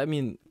 Because I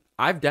mean,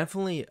 I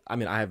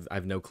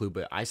have no clue,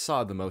 but I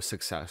saw the most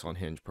success on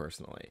Hinge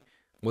personally.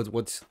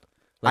 What's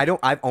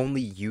I've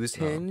only used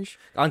Hinge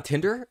on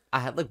Tinder? I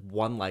had like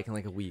 1 like in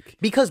like a week.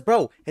 because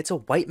bro, it's a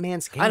white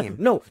man's I game. don't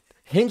no.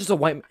 Hinge is a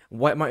white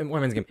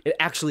man's game. It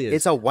actually is.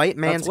 It's a white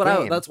man's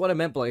game. That's what I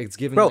meant. But like, it's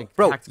given. Bro, like,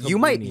 bro, tactical you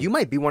might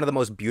booty. be one of the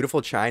most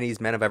beautiful Chinese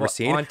men I've ever Well,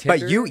 seen. on But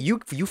Tinder-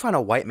 you find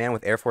a white man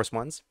with Air Force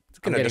Ones, it's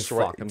I'm gonna getting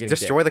destroy fucked. I'm getting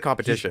destroy dicked. the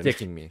competition. He's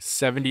dicking me.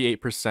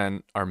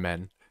 78% are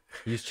men.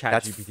 Use chat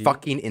That's GPT.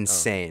 fucking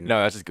insane. No,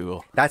 that's just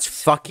Google. That's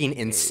fucking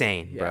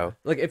insane, Yeah. bro.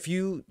 Like if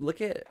you look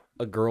at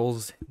a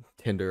girl's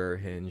Tinder or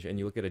Hinge and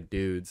you look at a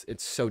dude's,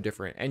 it's so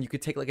different. And you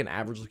could take like an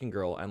average looking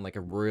girl and like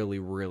a really,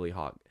 really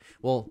hot.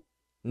 Well,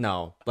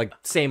 no, like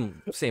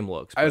same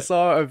looks. I but-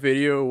 saw a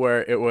video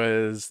where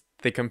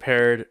they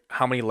compared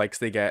how many likes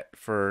they get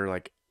for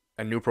like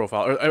a new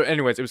profile. Or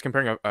anyways, it was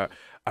comparing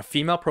a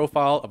female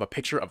profile of a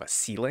picture of a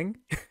ceiling.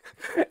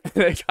 And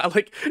they got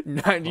like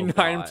 99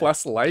 God.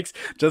 plus likes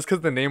just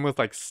because the name was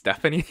like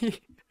Stephanie.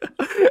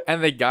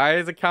 And the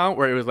guy's account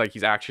where it was like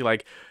he's actually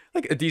like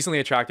a decently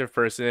attractive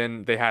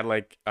person. They had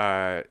like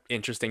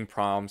interesting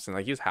prompts and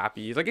like he was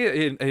happy. He's like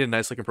he had a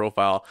nice looking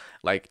profile,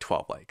 like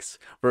 12 likes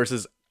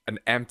versus an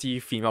empty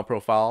female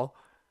profile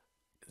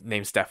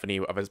named Stephanie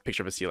of a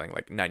picture of a ceiling,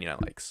 like 99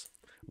 likes.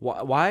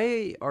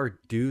 Why are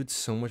dudes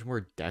so much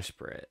more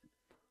desperate?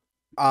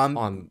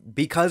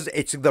 Because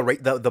it's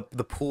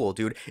the pool,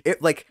 dude.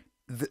 It like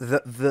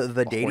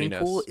the dating Horniness.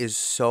 pool is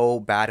so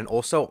bad, and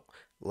also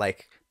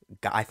like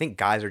I think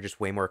guys are just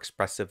way more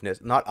expressiveness.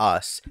 Not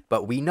us,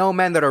 but we know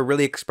men that are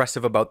really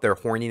expressive about their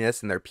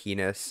horniness and their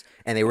penis,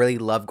 and they really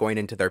love going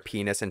into their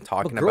penis and But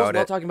talking girls about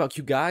love it. talking about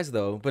cute guys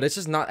though, but it's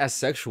just not as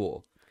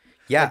sexual.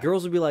 Yeah, Like,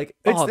 girls would be like,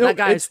 "Oh, that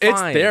guy is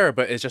it's fine." there,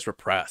 but it's just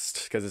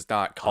repressed because it's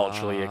not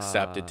culturally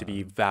accepted to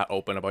be that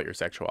open about your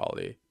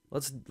sexuality.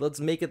 Let's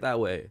make it that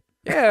way.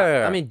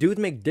 Yeah, I mean, dudes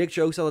make dick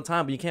jokes all the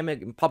time, but you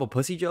can't pop a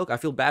pussy joke. I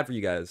feel bad for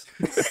you guys.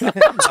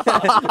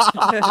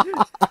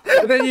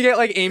 but then you get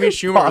like Amy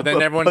Schumer,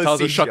 then everyone tells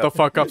her, pussy "Shut the joke.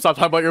 fuck up, stop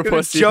talking about your the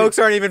pussy." jokes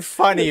aren't even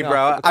funny, No,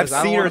 bro. I've because I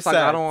don't seen her wanna talk-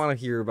 set. I don't want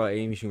to hear about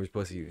Amy Schumer's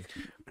pussy.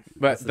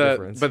 But the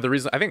difference. the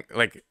reason I think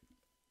like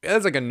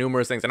there's like a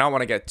numerous things, and I don't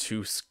want to get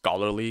too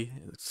scholarly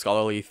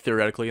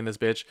theoretically in this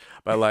bitch,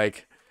 but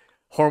like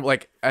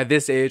like at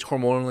this age,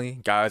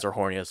 hormonally, guys are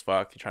horny as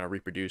fuck. They're trying to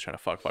reproduce, trying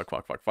to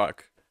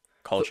fuck.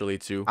 Culturally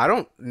too. I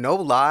don't no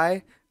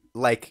lie.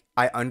 Like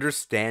I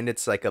understand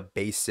it's like a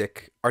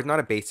basic or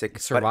not a basic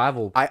but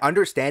Survival. I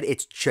understand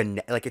it's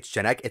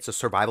genetic. It's a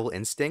survival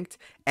instinct,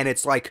 and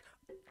it's like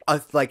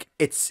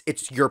it's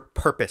your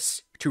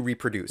purpose to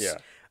reproduce. Yeah.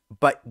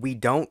 But we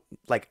don't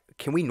like.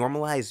 Can we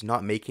normalize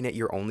not making it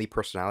your only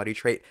personality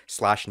trait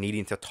 /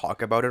 needing to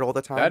talk about it all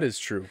the time? That is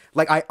true.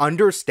 Like I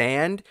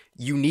understand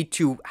you need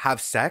to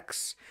have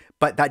sex,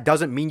 but that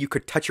doesn't mean you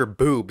could touch your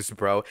boobs,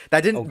 bro.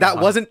 That didn't. That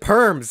God. wasn't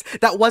perms.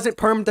 That wasn't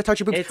perm to touch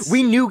your boobs. It's-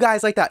 We knew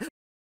guys like that.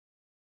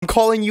 I'm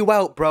calling you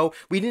out, bro.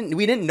 We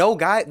didn't know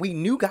we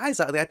knew guys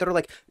like that that are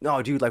like, no,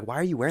 dude, like, why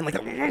are you wearing like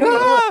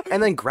that?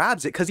 And then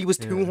grabs it because he was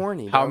too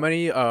horny. How bro.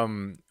 many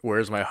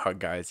where's my hug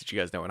guys did you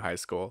guys know in high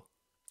school?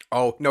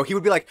 Oh no, he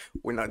would be like,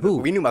 we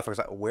Who? knew motherfuckers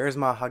like, where's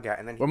my hug at?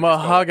 And then he Where would my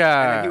just go- hug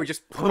And then at? he would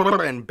just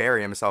and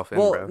bury himself in,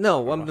 Well, bro. no,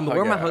 Where my the hug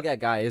where my at? hug at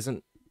guy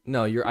isn't.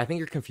 No, I think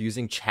you're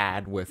confusing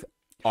Chad with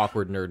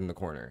awkward nerd in the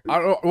corner. I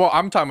don't, well,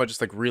 I'm talking about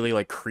just like really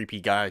like creepy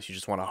guys who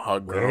just want to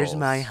hug girls. Where's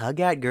my hug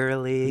at,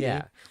 girly?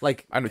 Yeah,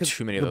 like I know 'cause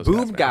too many of the those guys,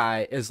 boob man.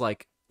 guy is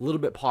like a little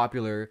bit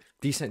popular,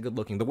 decent, good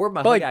looking. The word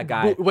my But hug like, at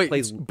guy wait,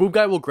 plays. boob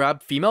guy will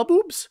grab female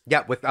boobs?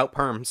 Yeah, without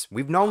perms.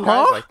 We've known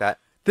guys Huh? like that.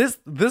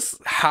 This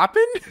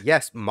happened?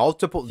 Yes,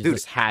 multiple You dude.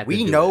 just had to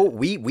We do know it.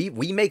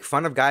 we make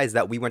fun of guys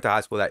that we went to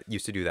high school that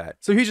used to do that.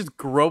 So he just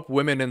grope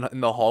women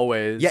in the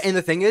hallways. Yeah, and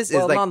the thing is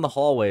Well, like not in the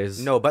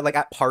hallways. no, but like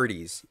at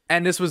parties,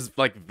 and this was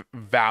like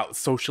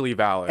socially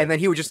valid. and then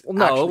he would just Well,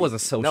 no, actually- it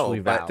wasn't socially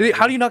but valid.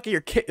 How do you not get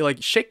your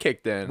like shit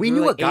kicked in? We We were,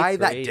 knew like, a guy eighth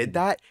that grade. did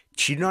that,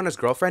 cheated on his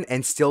girlfriend,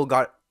 and still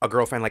got a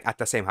girlfriend like at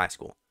the same high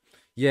school.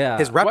 Yeah,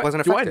 His rep What?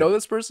 wasn't Do I affected. know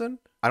this person?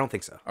 I don't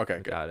think so. Okay,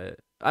 good. got it.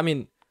 I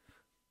mean,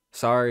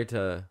 sorry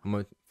to I'm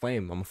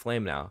a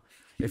flame now.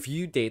 If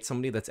you date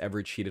somebody that's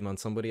ever cheated on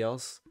somebody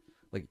else,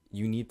 like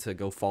you need to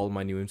go follow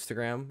my new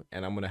Instagram,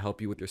 and I'm gonna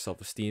help you with your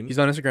self-esteem. He's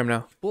on Instagram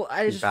now. Well,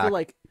 I just back. feel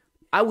like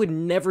I would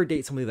never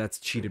date somebody that's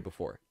cheated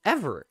before,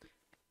 ever.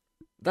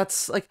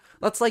 That's like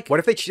What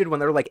if they cheated when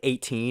they were like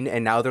 18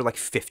 and now they're like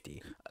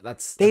 50?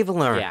 that's They've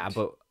learned. Yeah,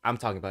 but I'm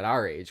talking about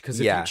our age because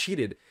if Yeah. you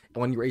cheated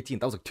when you were 18,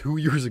 that was like 2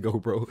 years ago,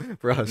 bro,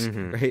 for us,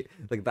 Mhm. right?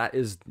 Like that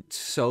is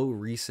so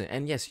recent.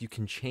 And yes, you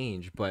can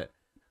change, but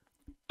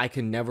I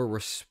can never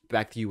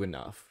respect you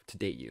enough to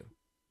date you.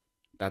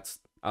 That's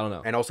I don't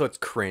know. And also, it's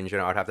cringe.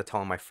 I'd have to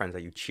tell my friends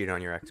that you cheated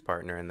on your ex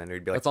partner, and then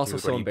it'd be like, That's also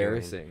 "Dude, so what are you doing?"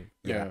 embarrassing.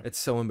 Yeah, It's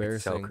so it's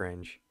embarrassing. so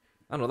cringe.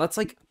 I don't know. That's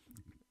like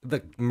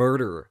the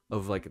murder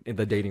of like in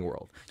the dating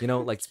world. You know,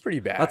 like It's pretty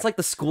bad. that's like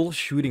the school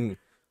shooting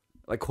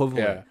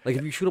equivalent. Yeah. Like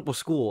if you shoot up a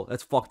school,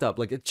 that's fucked up.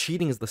 Like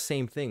cheating is the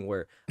same thing.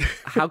 Where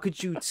how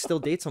could you still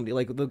date somebody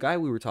like the guy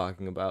we were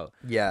talking about?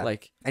 Yeah,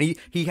 Like and he's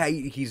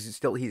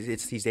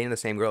dating the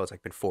same girl. It's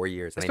like been 4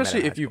 years. And they met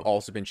especially at if high you've school.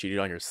 also been cheated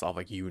on yourself,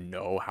 like you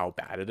know how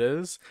bad it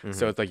is. Mm-hmm.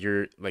 So it's like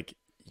your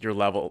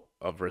level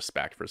of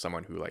respect for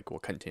someone who like will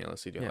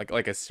continuously do it. Yeah.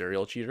 like a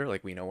serial cheater.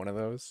 Like we know one of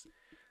those.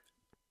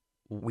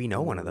 We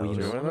know one of We those.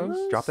 know one of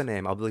those? Drop the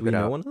name. I'll believe we it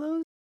know out. one of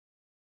those.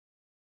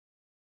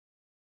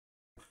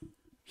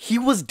 He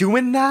was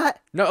doing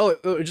that, No,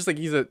 just like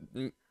he's a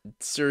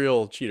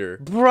serial cheater.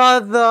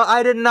 brother.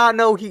 I did not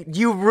know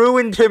you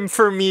ruined him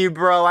for me,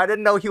 bro. I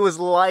didn't know he was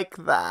like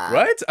that.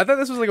 Right? I thought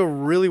this was like a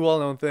really well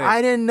known thing.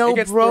 I didn't know It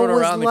gets bro thrown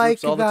was around the like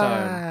groups all the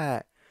time.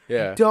 that.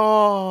 Yeah.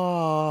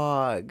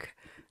 Dog.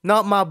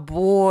 Not my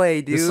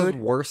boy, This is dude.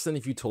 worse than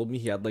if you told me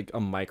he had like a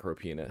micro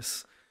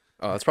penis.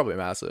 Oh, that's probably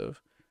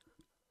massive.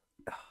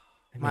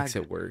 It My makes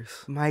it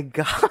worse. My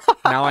God.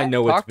 Now I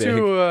know it's Talk big.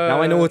 to, Now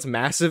I know it's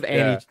massive,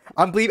 and yeah.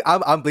 I'm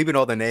bleeping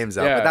all the names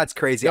out, Yeah. but that's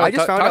crazy. No, I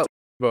just found talk out. to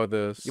me about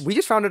this. We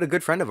just found out a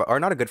good friend of,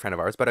 or not a good friend of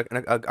ours, but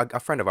a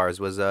friend of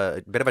ours was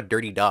a bit of a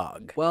dirty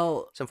dog.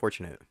 well, It's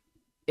unfortunate.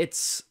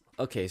 it's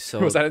okay. So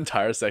Was that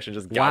entire section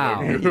just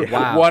Wow. gabbagoo?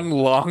 Wow. One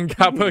long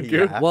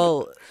gabbagoo. Yeah.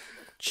 well,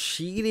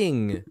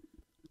 cheating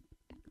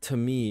to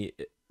me,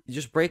 you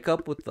just break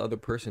up with the other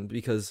person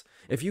because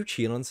if you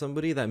cheat on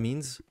somebody, that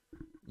means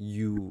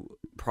you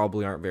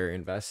probably aren't very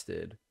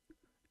invested.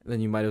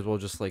 Then you might as well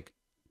just like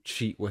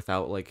cheat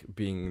without like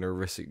being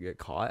nervous to get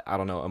caught. I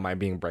don't know. Am I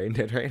being brain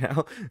dead right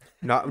now?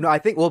 No, I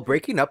think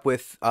breaking up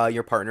with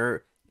your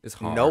partner, It's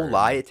hard. no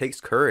lie, it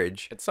takes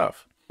courage. It's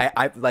tough.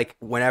 I like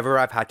whenever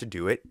I've had to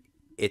do it,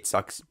 it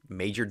sucks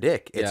major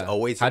dick. It's Yeah.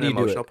 always How an do you do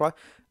emotional it?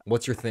 problem.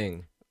 What's your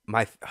thing?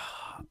 My,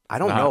 I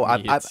don't Not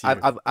know. me, it's you.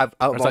 I've Or it's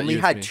not only you,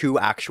 it's had me. 2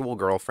 actual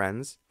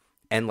girlfriends,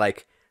 and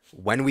like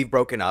when we've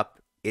broken up,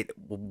 it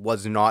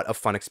was not a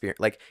fun experience.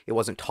 Like it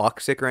wasn't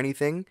toxic or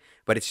anything,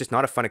 but it's just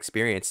not a fun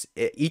experience.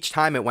 Each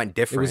time it went It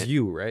different. was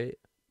you, right?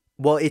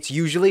 Well, it's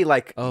usually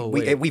like Oh,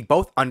 wait. we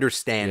both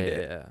understand Yeah,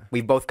 it. yeah.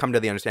 We both come to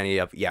the understanding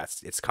of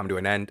yes, it's come to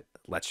an end.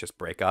 Let's just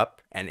break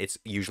up, and it's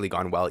usually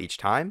gone well each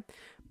time.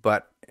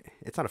 But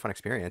it's not a fun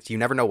experience. You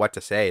never know what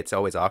to say. It's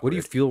always awkward. What do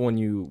you feel when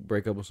you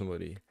break up with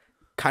somebody?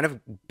 Kind of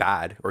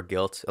bad or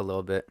guilt a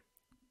little bit.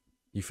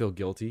 You feel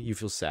guilty? You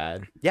feel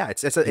sad? Yeah,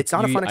 it's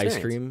not a You fun eat experience.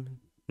 ice cream?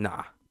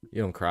 Nah,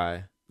 You don't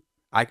cry.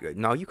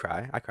 no, you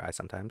cry. I cry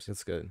sometimes,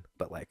 That's good.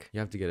 but like You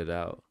have to get it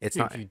out. it's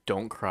Dude, not if you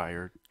don't cry,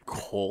 you're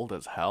cold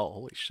as hell.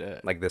 Holy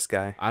shit. like this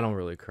guy. I don't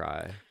really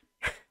cry.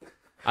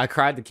 I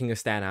cried to King of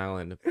Staten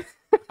Island.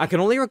 I can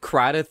only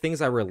cry to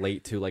things I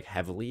relate to like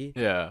heavily.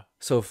 Yeah.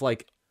 So if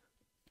like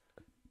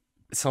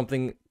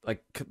something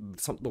like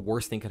the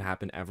worst thing could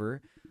happen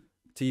ever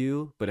to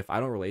you, but if I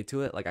don't relate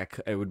to it, like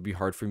it would be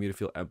hard for me to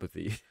feel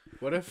empathy.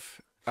 What if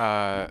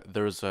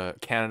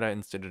Canada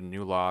instituted a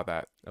new law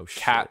that Oh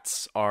shit.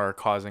 cats are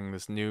causing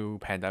this new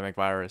pandemic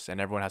virus and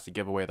everyone has to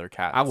give away their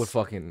cats? I would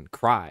fucking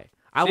cry.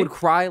 I See? would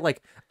cry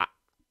like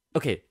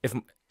okay,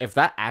 if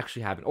that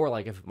actually happened or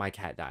like if my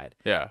cat died,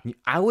 Yeah.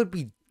 I would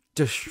be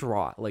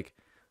distraught. Like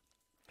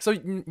So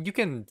you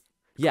can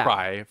yeah.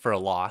 cry for a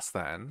loss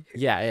then.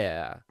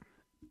 Yeah.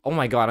 Oh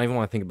my god, I don't even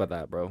want to think about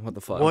that, bro. What the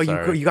fuck? Well,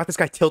 sorry. you got this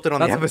guy tilted on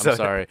the That's- I'm episode.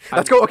 sorry.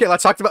 Let's go. Okay,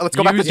 let's go back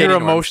to Use your dating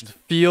norms. emotions.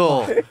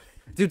 Feel.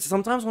 Dude,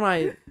 sometimes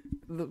when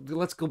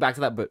let's go back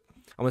to that, but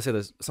I'm gonna say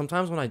this.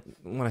 Sometimes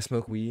when I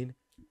smoke weed,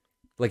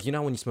 like you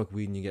know when you smoke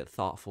weed and you get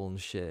thoughtful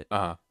and shit,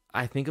 Uh-huh.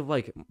 I think of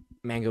like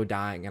Mango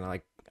dying and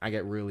I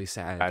get really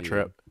sad. Bad dude.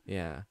 trip.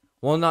 Yeah.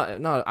 Well, I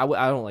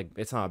don't like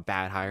it's not a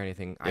bad high or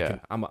anything. Yeah.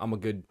 I'm a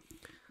good,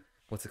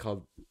 what's it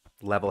called?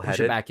 Push it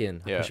Level-headed. back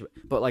in. Yeah.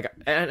 But like,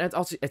 and it's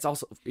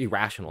also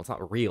irrational. It's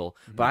not real.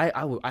 But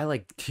I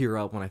like tear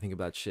up when I think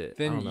about shit.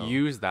 I don't Then know.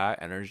 use that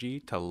energy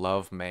to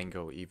love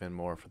Mango even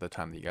more for the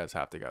time that you guys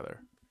have together.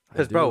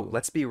 Because bro, do.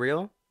 let's be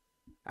real.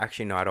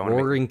 Actually, no, I don't want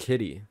to. Roaring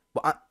Kitty.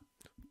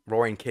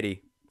 Roaring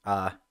Kitty.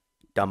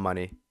 Dumb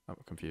Money. I'm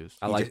confused.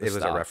 I like It was a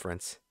stop.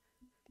 reference.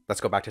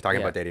 Let's go back to talking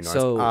Yeah, about dating norms.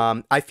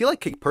 so- I feel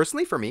like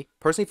personally for me,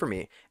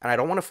 and I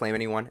don't want to flame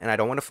anyone, and I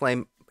don't want to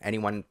flame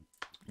anyone,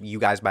 you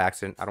guys by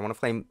accident. I don't want to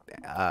flame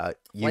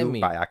you Flame me.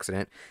 by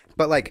accident.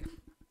 But like,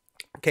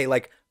 okay,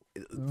 like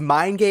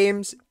mind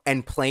games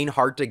and playing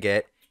hard to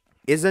get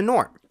is a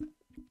norm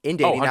in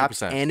dating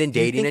apps 100%. and in Do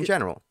you dating think in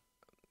general.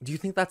 Do you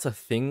think that's a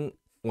thing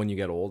when you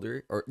get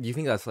older, or do you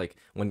think that's like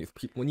when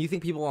you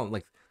think people on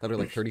like that are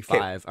like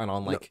 35 and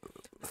on like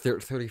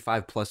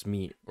 35 plus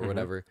meet or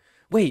whatever?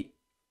 Wait,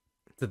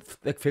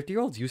 like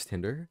 50-year-olds use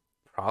Tinder?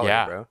 Probably,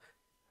 Yeah. bro.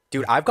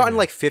 Dude, I've gotten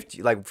like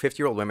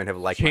 50-year-old women have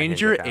liked my Change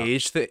Hinge your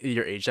account.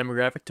 your age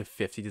demographic to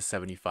 50 to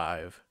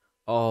 75.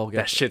 Oh,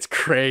 That shit's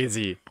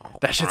crazy.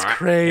 That shit's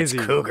crazy.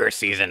 Cougar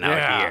season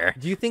Yeah.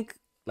 Do you think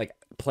like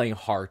playing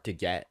hard to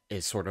get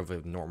is sort of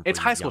a norm? For It's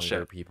high school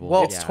younger shit. People.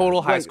 Well, It's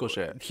total high school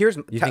shit. Here's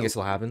You think it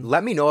still happens?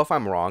 Let me know if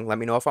I'm wrong. Let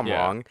me know if I'm Yeah.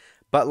 wrong.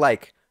 But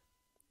like,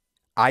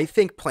 I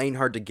think playing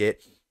hard to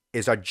get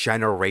is a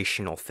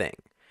generational thing.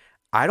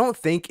 I don't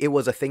think it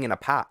was a thing in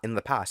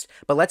the past.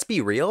 But let's be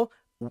real.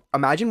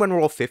 Imagine when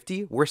we're all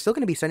 50, we're still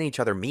going to be sending each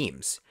other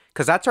memes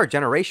because that's our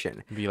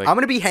generation. Be like, I'm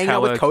going to be hanging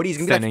out with Cody. He's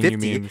going to be like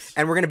sending you 50, memes.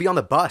 and we're going to be on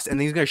the bus, and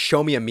then he's going to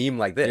show me a meme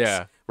like this.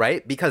 Yeah.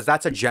 Right? Because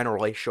that's a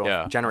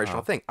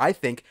generational thing. I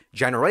think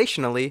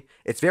generationally,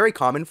 it's very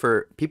common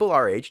for people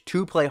our age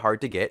to play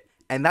hard to get,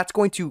 and that's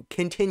going to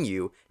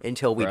continue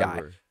until we die.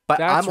 Forever. But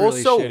That's I'm really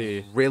also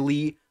shitty.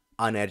 really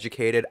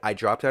uneducated. I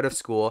dropped out of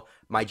school.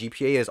 My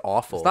GPA is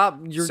awful. Stop,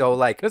 you're- So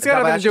like That's got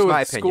nothing to just do my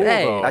with opinion. school,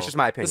 Hey. though. That's just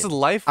my opinion. This is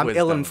life I'm wisdom.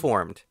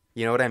 ill-informed.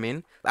 You know what I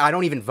mean? I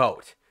don't even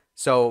vote.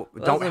 So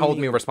don't doesn't hold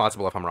me mean-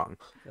 responsible if I'm wrong.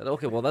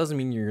 Okay, well that doesn't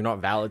mean you're not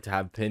valid to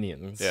have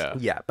opinions. Yeah.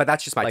 Yeah, but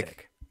that's just my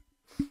Like-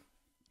 take.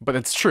 But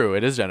it's true.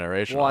 It is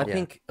generational. Well, I Yeah.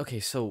 think okay.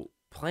 So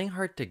playing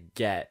hard to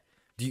get.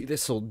 Do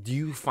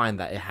you find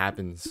that it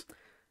happens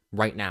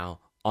right now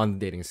on the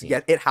dating scene?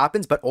 Yeah, it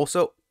happens, but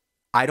also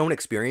I don't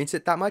experience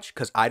it that much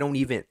because I don't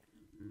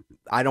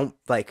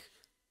like.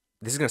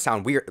 This is gonna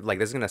sound weird. Like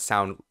this is gonna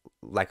sound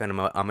like I'm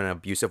an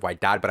abusive white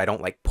dad, but I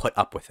don't like put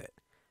up with it.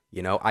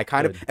 You know, I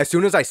kind of as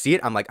soon as I see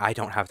it, I'm like, I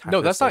don't have time. No,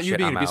 for this that's not you bullshit.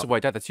 being I'm an abusive out.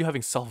 white dad. That's you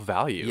having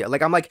self-value. Yeah,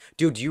 like I'm like,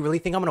 dude, do you really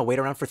think I'm gonna wait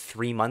around for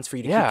 3 months for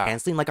you to Yeah. keep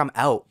canceling? Like I'm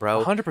out,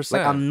 bro. 100%.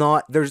 Like I'm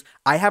not.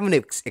 I haven't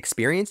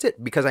experienced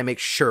it because I make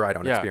sure I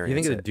don't Yeah. experience You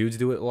think it. the dudes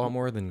do it a lot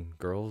more than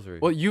girls, or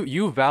Well,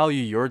 you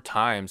value your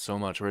time so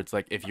much where it's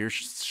like if you're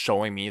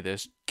showing me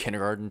this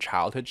kindergarten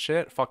childhood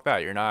shit, fuck that.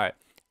 You're not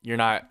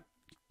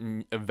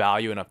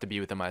value enough to be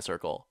within my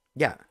circle.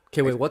 Yeah.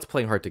 okay, wait, what's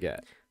playing hard to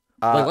get?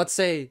 Like, let's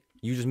say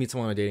you just meet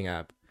someone on a dating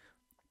app,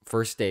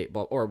 first date,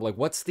 or like,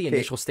 what's the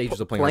initial stages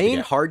of playing hard to Playing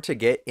get? hard to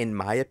get, in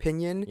my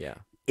opinion, Yeah.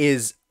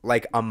 is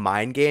like a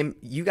mind game.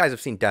 You guys have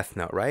seen Death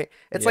Note, right?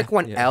 It's like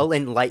when yeah. L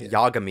and Light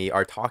Yagami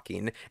are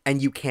talking,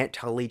 and you can't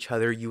tell each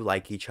other you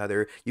like each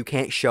other. You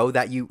can't show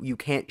that you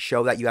can't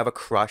show that you have a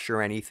crush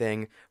or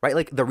anything, right?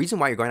 Like the reason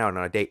why you're going out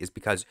on a date is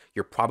because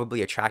you're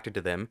probably attracted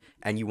to them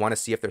and you want to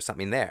see if there's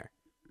something there,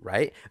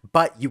 right?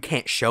 But you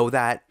can't show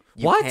that.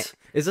 You What can't-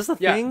 is this a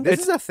Yeah, thing? This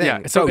is a thing.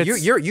 yeah, so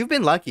so you've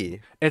been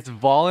lucky. It's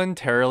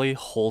voluntarily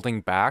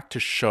holding back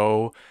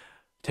to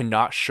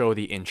not show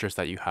the interest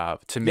that you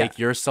have, to make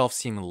yourself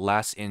seem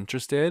less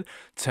interested,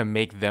 to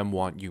make them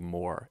want you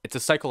more. It's a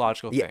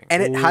psychological thing.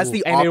 And it has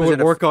the and it opposite.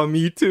 would work on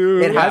me too.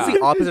 It has Yeah.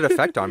 the opposite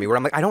effect on me, where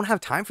I'm like, I don't have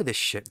time for this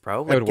shit,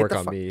 bro. Like, It would get work the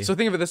on fuck- me. So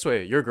think of it this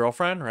way: your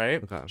girlfriend,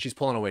 right? Okay. She's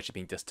pulling away. She's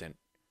being distant.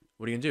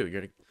 What are you gonna do?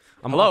 You're gonna,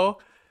 I'm hello.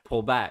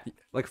 Pull back,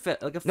 like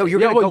fit, like a. No, fit. you're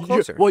Yeah, gonna well, go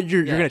closer.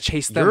 you're Yeah. gonna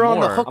chase them You're on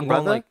more. the hook, I'm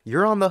going, brother. like-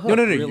 You're on the hook. No,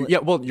 no, no. Really? Yeah,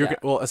 well, Yeah.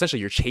 essentially,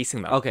 you're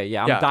chasing them. Okay,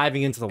 yeah, I'm Yeah.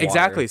 diving into the water.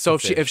 Exactly. So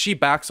to if fish. she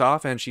backs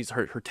off and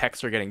her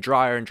texts are getting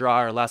drier and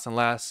drier, less and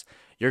less,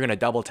 you're gonna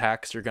double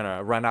text. You're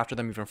gonna run after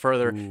them even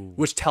further,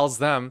 which tells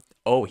them,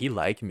 oh, he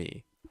liked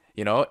me,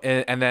 you know.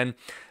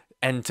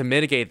 And to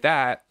mitigate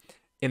that,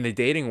 in the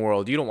dating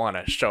world, you don't want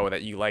to show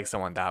that you like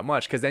someone that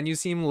much, because then you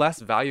seem less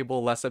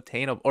valuable, less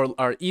obtainable,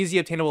 or easy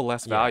obtainable,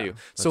 less value.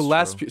 So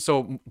that's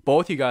so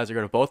both you guys are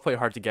gonna both play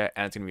hard to get,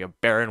 and it's gonna be a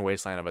barren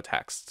wasteland of a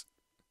text.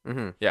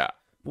 Yeah.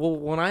 Well,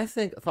 when I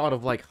thought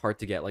of like hard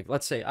to get, like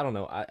let's say I don't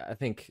know, I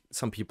think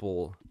some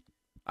people.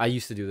 I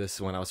used to do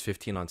this when I was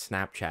 15 on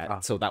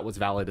Snapchat, so that was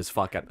valid as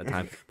fuck at the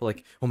time. But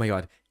like, oh my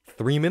god,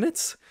 3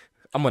 minutes?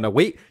 I'm gonna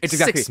wait. It's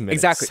 6 minutes.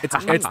 exactly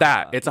it's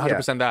that. It's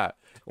 100% that.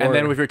 And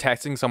then Or- if you're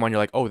texting someone, you're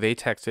like, oh, they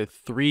texted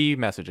 3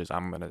 messages.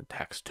 I'm gonna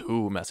text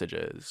 2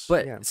 messages.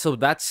 But so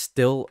that's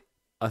still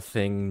a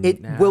thing.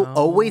 It will now?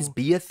 always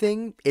be a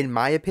thing, in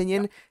my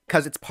opinion,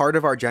 because it's part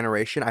of our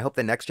generation. I hope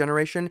the next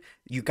generation,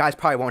 you guys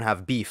probably won't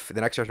have beef.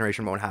 The next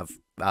generation won't have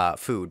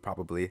food,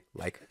 probably,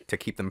 like to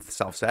keep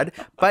themselves fed.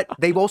 But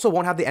they also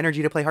won't have the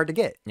energy to play hard to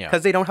get Yeah.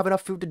 because they don't have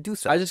enough food to do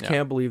so. I just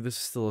can't believe this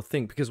is still a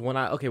thing, because when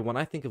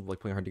I think of like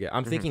playing hard to get,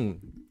 I'm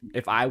thinking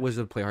if I was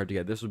to play hard to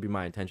get, this would be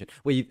my intention.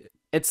 Wait,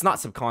 it's not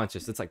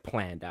subconscious; it's like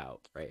planned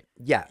out, right?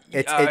 Yeah,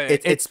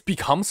 it's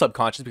become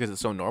subconscious because it's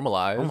so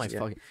normalized. Oh my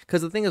fucking!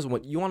 Because the thing is,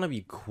 when you want to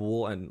be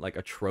cool and like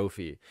a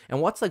trophy,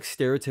 and what's like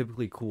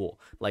stereotypically cool,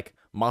 like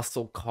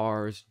muscle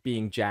cars,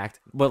 being jacked,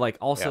 but like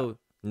also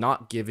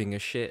not giving a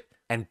shit.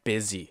 And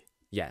busy.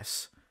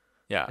 Yes,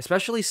 Yeah.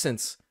 especially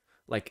since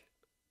like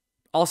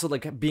also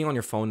like being on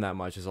your phone that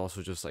much is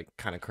also just like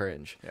kind of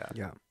cringe.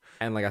 yeah.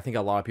 And like I think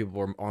a lot of people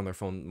are on their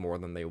phone more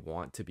than they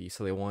want to be,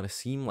 so they want to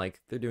seem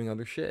like they're doing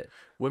other shit.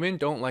 Women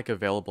don't like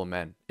available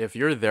men. If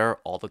you're there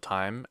all the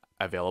time,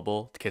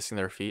 available, kissing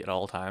their feet at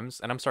all times,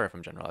 and I'm sorry if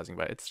I'm generalizing,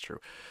 but it's true.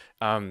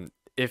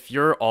 If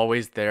you're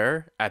always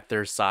there at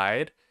their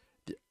side,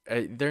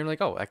 they're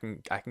like, oh, I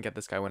can get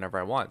this guy whenever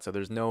I want. So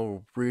there's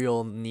no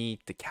real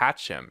need to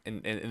catch him.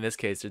 In this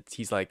case,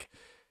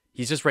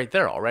 he's just right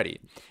there already.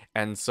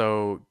 And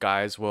so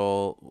guys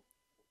will,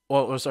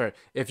 well, sorry,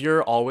 if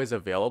you're always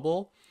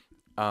available,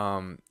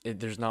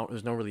 there's no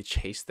really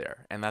chase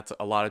there, and that's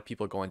a lot of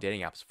people go on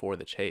dating apps for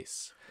the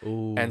chase.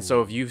 Ooh. And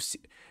so if you see,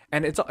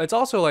 and it's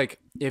also like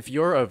if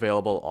you're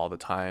available all the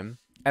time,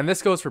 and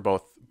this goes for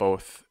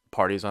both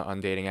parties on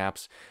dating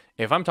apps.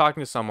 If I'm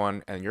talking to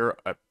someone and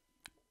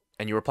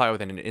and you reply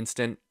within an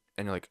instant,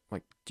 and you're like,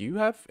 do you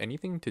have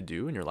anything to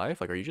do in your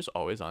life? Like, are you just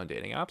always on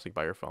dating apps, like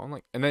by your phone?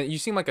 Like, and then you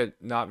seem like a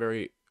not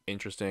very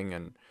interesting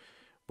and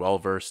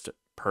well-versed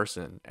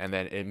person, and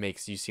then it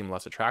makes you seem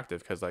less attractive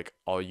because like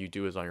all you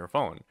do is on your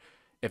phone.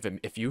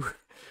 If you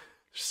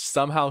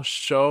somehow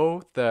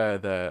show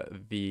the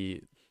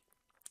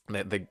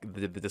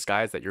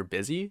disguise that you're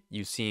busy,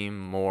 you seem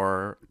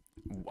more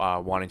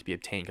wanting to be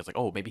obtained, because like,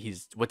 oh, maybe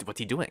what's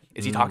he doing?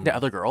 Is he talking to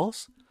other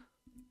girls?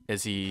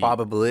 Is he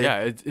Probably.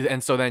 Yeah,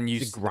 and so then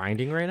Is he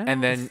grinding right now?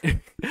 and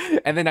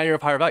then now you're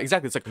of higher value.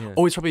 Exactly. It's like,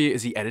 oh,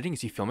 is he editing?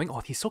 Is he filming? Oh,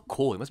 he's so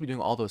cool. He must be doing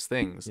all those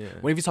things. Yeah.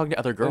 What if he's talking to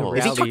other girls?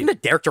 Is he talking to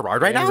Derek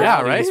Gerard right now?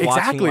 Yeah, right? He's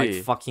watching, Exactly.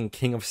 like fucking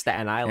King of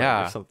Staten Island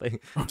Yeah. or something.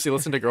 So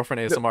listen to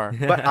girlfriend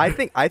ASMR. But I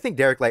think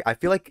Derek, like I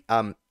feel like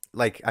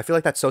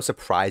that's so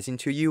surprising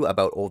to you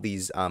about all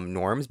these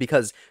norms,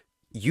 because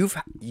you've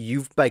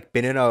like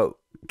been in a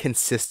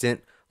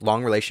consistent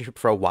long relationship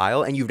for a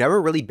while, and you've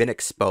never really been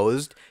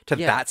exposed to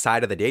Yeah. that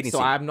side of the dating So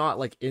scene. I'm not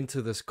like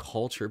into this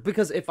culture,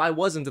 because if I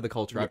was into the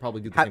culture, I'd probably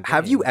do the same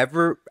Have thing. you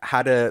ever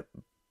had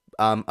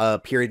a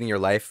period in your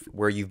life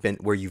where you've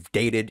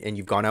dated and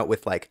you've gone out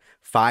with like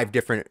 5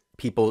 different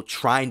people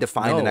trying to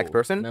find the next No,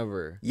 person?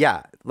 Never.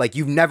 Yeah, like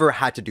you've never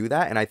had to do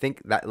that, and I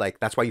think that like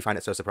that's why you find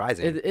it so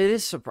surprising. It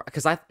is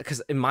surprising,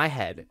 because in my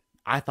head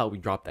I thought we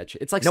dropped that shit.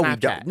 It's like No, we Snapchat.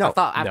 don't. No. I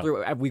thought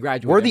after we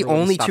graduated, We're the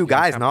everyone only stopped 2 using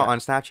guys not Snapchat. on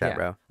Snapchat, Yeah.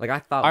 bro. Like I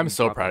thought. I'm we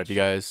so dropped proud that of you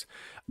shit. guys.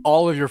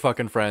 All of your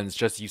fucking friends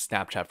just use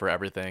Snapchat for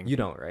everything. You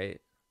don't, right?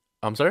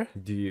 I'm sorry?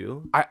 Do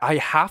you? I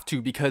have to,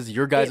 because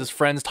your guys'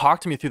 friends talk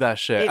to me through that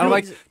shit. it And I'm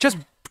like, makes- just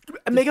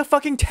make a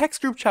fucking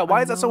text group chat.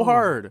 Why is that so know.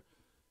 hard?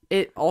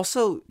 It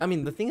also, I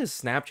mean, the thing is,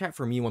 Snapchat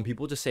for me, when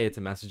people just say it's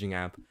a messaging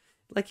app,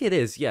 like it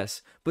is,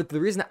 yes. But the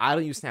reason I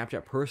don't use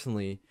Snapchat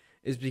personally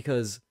is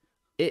because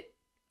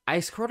I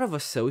sort of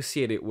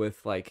associate it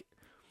with like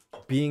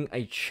being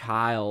a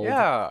child.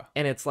 Yeah.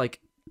 And it's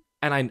like,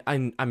 and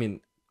I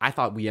mean, I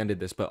thought we ended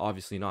this, but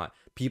obviously not.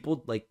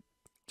 People like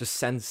just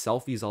send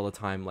selfies all the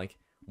time, like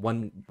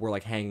when we're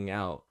like hanging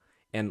out,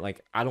 and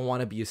like I don't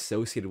want to be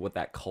associated with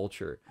that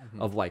culture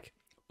of like,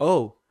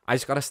 oh, I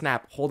just got a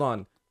snap. Hold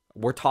on,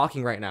 we're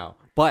talking right now,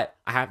 but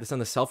I have to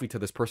send a selfie to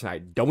this person I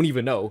don't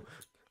even know.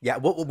 Yeah,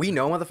 what we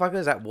know, motherfuckers,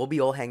 is that we'll be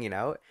all hanging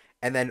out,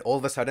 and then all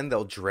of a sudden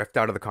they'll drift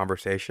out of the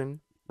conversation,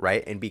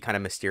 right, and be kind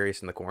of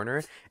mysterious in the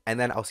corner, and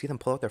then I'll see them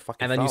pull out their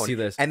fucking And then phone, you see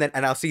this. and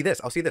I'll see this,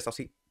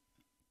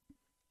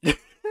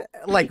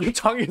 like Your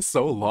tongue is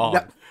so long.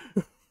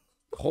 Yeah.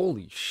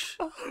 Holy sh!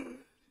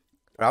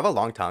 I have a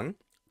long tongue.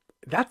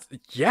 That's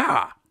It's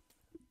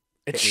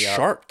Hit me up.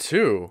 sharp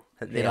too.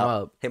 Hit me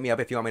up. Hit me up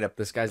if you want me to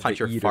This guy's punch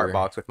the your fart eater.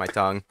 box with my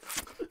tongue.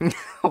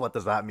 What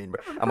does that mean,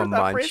 bro? I'm a That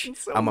munch. phrase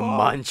is so I'm a long.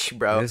 munch,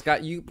 bro. This guy,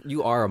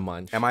 you are a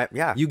munch. Am I?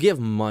 Yeah. You give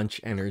munch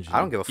energy. I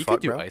don't give a You fuck,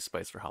 could do bro. Ice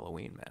Spice for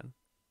Halloween, man.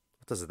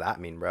 What does that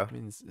mean, bro? It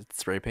means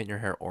spray paint your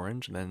hair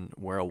orange and then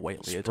wear a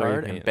white Spray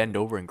leotard and paint. bend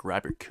over and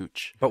grab your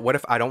cooch. But what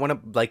if I don't want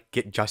to like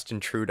get Justin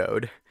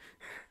Trudeau'd?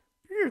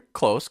 You're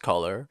close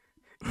color.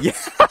 Yeah.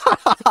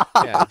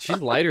 Yeah, she's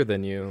lighter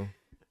than you.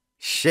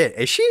 Shit,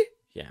 is she?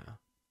 Yeah.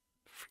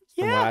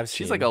 Yeah, what I've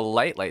she's seen. like a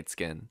light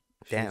skin.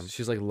 Damn.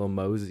 She's like Lil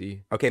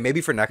Mosey. Okay, maybe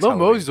for next. Lil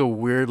Halloween. Mosey's a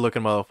weird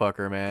looking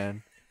motherfucker,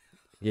 man.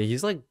 Yeah,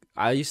 he's like,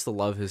 I used to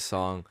love his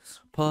song.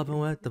 Poppin'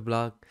 with the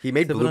block. He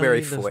made The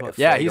Blueberry Blind Fuego. is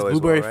Yeah, he's as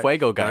Blueberry well, right?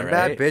 Fuego guy, One right?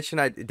 bad bitch,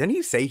 and didn't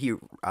he say he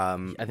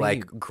think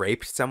like he-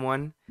 graped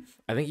someone?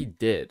 I think he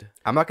did.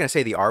 I'm not gonna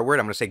say the R word.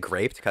 I'm gonna say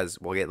graped because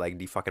we'll get like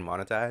fucking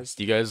monetized.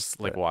 Do you guys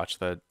like watch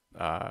the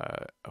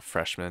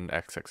freshman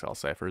XXL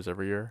ciphers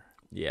every year?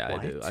 Yeah,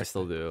 I do. What? I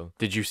still do.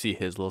 Did you see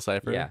his little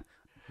cipher? Yeah.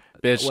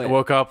 Bitch, Wait.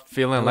 woke up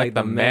feeling like Like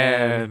the the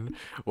man. man.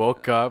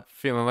 Woke up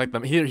feeling like the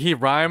he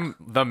rhymed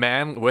the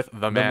man with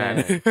the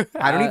man. man.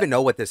 I don't even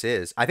know what this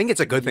is. I think it's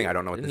a good thing I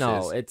don't know what this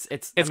No, is. it's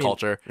It's I mean,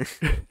 culture.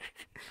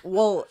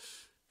 Well,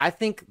 I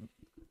think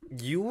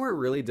you were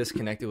really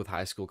disconnected with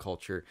high school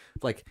culture.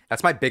 Like,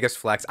 That's my biggest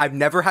flex. I've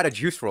never had a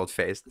Juice WRLD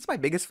face. That's my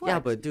biggest flex. yeah,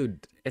 but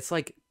dude, it's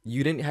like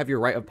you didn't have your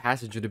rite of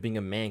passage into being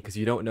a man because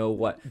you don't know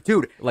what,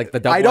 dude, like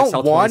the I don't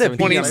XL want to be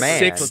a 2017 man.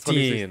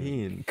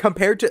 2016.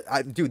 Compared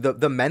to dude,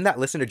 the men that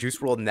listen to Juice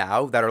WRLD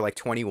now that are like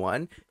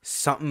 21,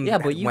 something Yeah,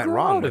 but you went grew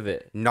wrong out of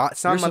it. Not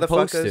some You're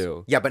supposed motherfuckers.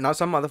 to. Yeah, but not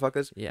some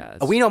motherfuckers. Yeah,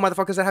 We know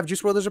motherfuckers that have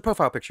Juice WRLD as a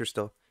profile picture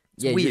still.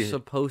 It's yeah, weird. you're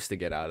supposed to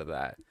get out of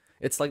that.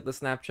 It's like the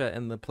Snapchat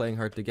and the playing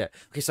hard to get.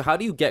 Okay, so how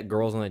do you get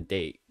girls on a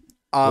date?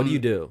 What do you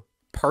do?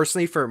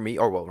 Personally, for me,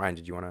 or well, Ryan,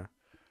 did you wanna?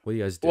 What do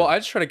you guys do? Well, I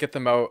just try to get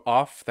them out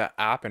off the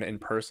app and in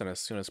person as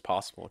soon as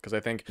possible because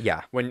I think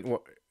Yeah.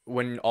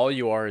 when all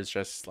you are is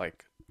just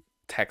like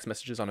text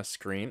messages on a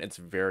screen, it's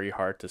very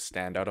hard to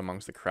stand out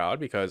amongst the crowd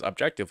because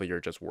objectively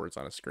you're just words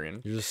on a screen.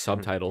 You're just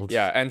subtitled.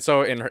 Yeah, and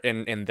so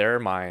in their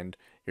mind,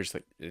 you're just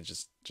like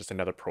it's just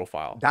another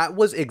profile. That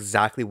was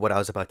exactly what I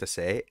was about to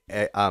say.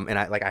 And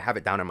I have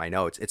it down in my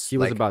notes. It's He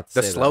was like about to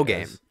the say slow that,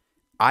 game.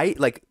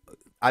 yes.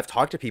 I've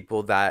talked to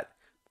people that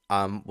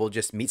will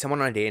just meet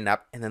someone on a dating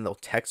app and then they'll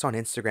text on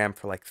Instagram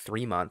for like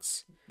 3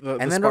 months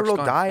and then spark's it'll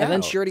gone. die And then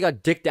out. she already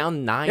got dicked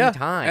down 9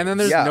 times. and then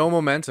there's Yeah. no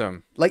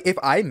momentum. Like if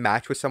I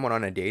match with someone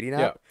on a dating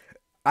app,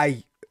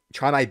 I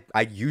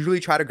usually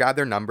try to grab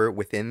their number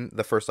within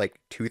the first like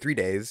 2-3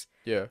 days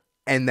Yeah,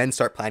 and then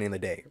start planning the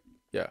day.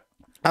 yeah.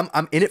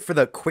 I'm in it for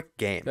the quick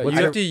game. You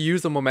have to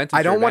use the momentum.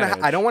 I to your don't want to.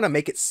 advantage. I don't want to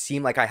make it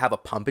seem like I have a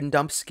pump and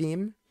dump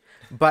scheme,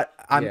 but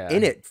I'm Yeah.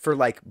 in it for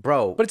like,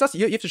 bro. But it's also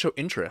you have to show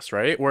interest,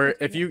 right? Where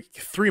if you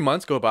 3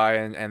 months go by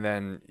and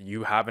then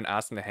you haven't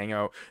asked him to hang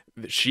out,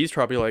 she's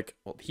probably like,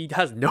 well, he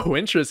has no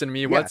interest in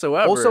me Yeah.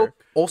 whatsoever.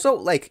 Also,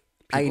 like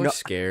I People are know,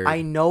 scared.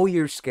 I know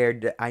you're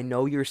scared. I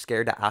know you're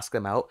scared to ask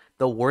them out.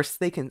 The worst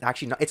they can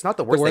actually, not, it's not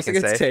the the worst, worst they they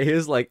can can say. say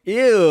is like,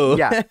 ew.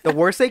 Yeah, the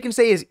worst they can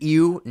say is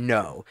 "you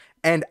no."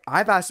 And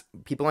I've asked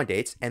people on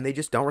dates, and they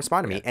just don't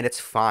respond to me, and it's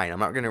fine. I'm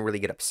not gonna really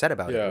get upset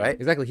about Yeah. it, right?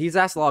 Exactly. He's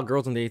asked a lot of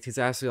girls on dates. He's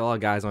asked a lot of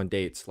guys on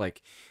dates.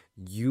 Like,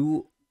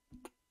 you.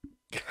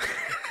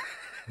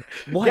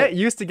 What? Get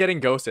used to getting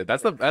ghosted.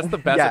 That's the best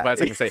Yeah.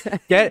 advice I can say.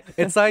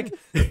 It's like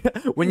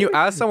when you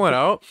ask someone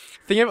out,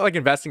 think of it like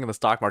investing in the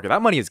stock market.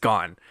 That money is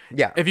gone.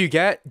 Yeah. If you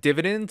get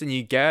dividends and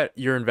you get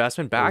your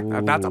investment back,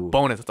 that's a Ooh.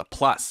 bonus. That's a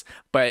plus.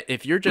 But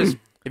if you're just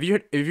if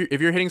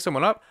you're hitting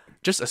someone up,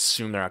 just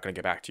assume they're not gonna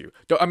get back to you.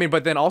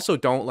 But then also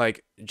don't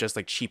like just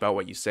like cheap out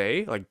what you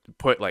say. Like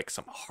put like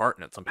some heart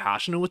in it, some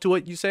passion into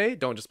what you say.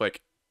 Don't just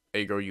like,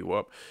 hey girl, you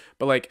up.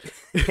 But like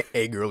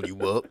Hey, girl, you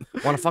up?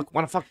 Wanna fuck?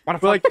 Wanna fuck? Wanna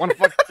But like, fuck? Wanna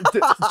fuck?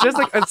 just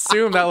like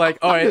assume that like,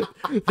 all right,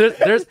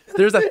 there's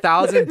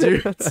 1,000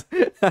 dudes.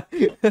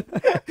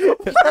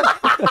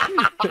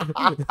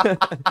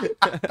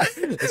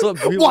 That's what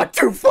people- What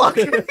to fuck?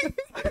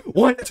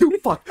 What to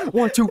fuck?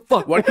 What to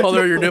fuck? What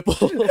color are your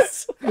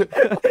nipples?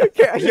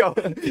 Okay, yo,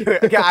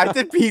 okay, I have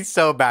to pee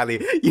so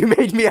badly. You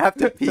made me have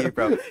to pee,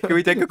 bro. Can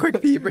we take a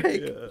quick pee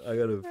break? I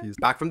gotta pee.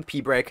 Back from the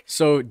pee break.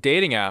 So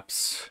dating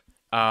apps,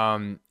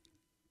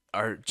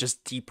 are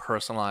just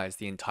depersonalize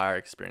the entire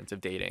experience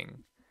of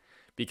dating,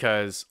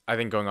 because I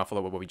think going off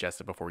of what we just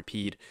said before we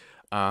peed,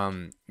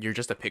 you're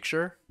just a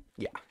picture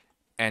Yeah.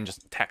 and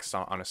just text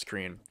on a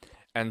screen.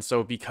 And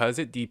so because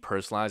it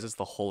depersonalizes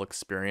the whole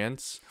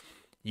experience,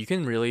 you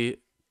can really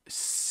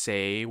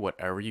say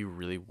whatever you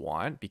really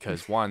want,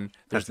 because one,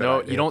 there's That's what I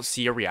no, do. you don't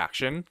see a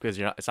reaction because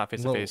it's not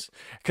face to Well- face,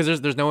 because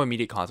there's no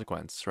immediate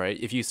consequence, right?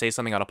 If you say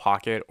something out of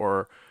pocket,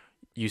 or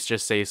you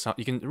just say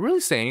something, you can really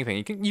say anything.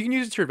 You can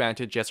use it to your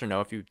advantage, yes or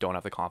no, if you don't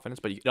have the confidence.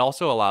 But it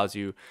also allows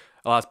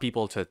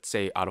people to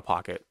say out of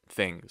pocket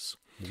things,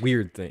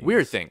 Weird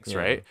things. Yeah.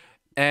 right?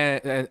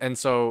 And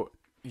so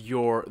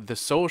the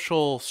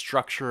social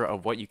structure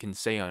of what you can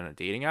say on a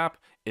dating app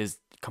is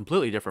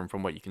completely different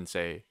from what you can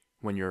say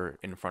when you're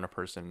in front of a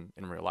person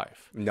in real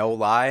life. No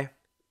lie,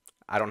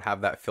 I don't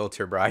have that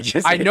filter, bro. I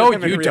I know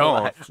them in you real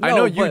don't. life. I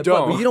know you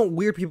don't. But you don't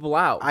weird people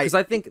out. I- Because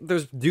I think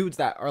there's dudes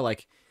that are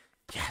like,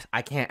 yes,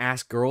 I can't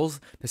ask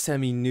girls to send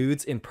me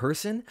nudes in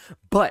person,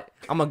 but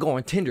I'm gonna go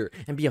on Tinder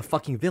and be a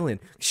fucking villain.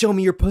 Show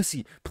me your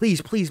pussy,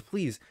 please, please,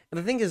 please. And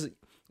the thing is,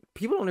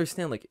 people don't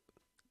understand, like,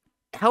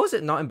 how is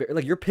it not embarrassing?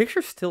 Like, your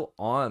picture's still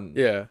on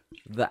Yeah.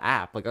 the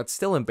app. Like, that's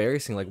still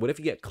embarrassing. Like, what if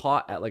you get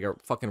caught at like a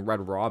fucking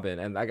Red Robin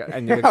and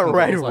A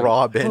Red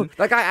Robin. "Oh,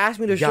 that guy asked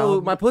me to show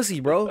Yum. my pussy,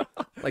 bro.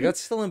 Like, that's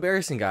still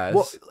embarrassing, guys.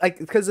 Well, like,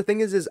 because the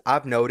thing is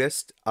I've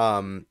noticed,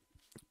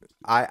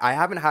 I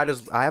haven't had a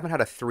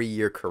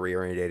 3-year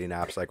career in dating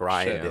apps like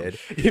Ryan did.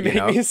 You make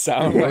know? me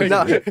sound like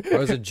No. I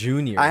was a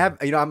junior. I have,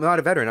 I'm not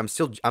a veteran. I'm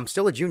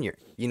still a junior.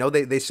 You know,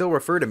 they still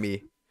refer to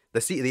me. The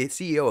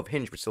CEO of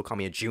Hinge would still call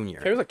me a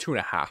junior. it was like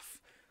 2.5.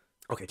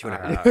 Okay,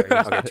 2.5.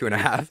 Okay,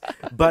 2.5.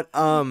 But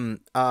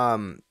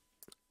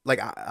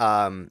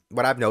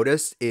what I've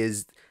noticed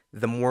is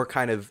the more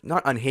kind of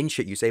not unhinged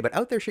shit you say, but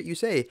out there shit you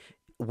say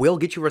will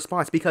get you a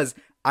response. Because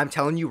I'm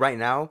telling you right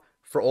now,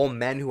 for all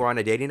men who are on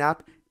a dating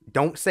app,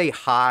 don't say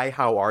hi,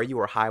 how are you,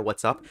 or hi,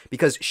 what's up,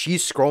 because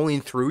she's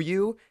scrolling through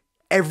you.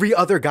 Every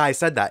other guy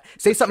said that.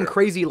 Say something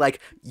crazy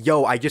like,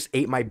 yo, I just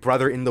ate my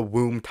brother in the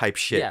womb type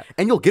shit. Yeah.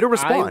 And you'll get a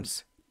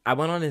response. I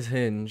went on his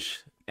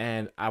Hinge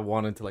and I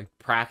wanted to like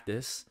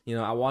practice. You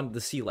know, I wanted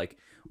to see like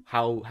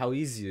how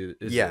easy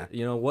is Yeah. it?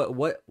 You know,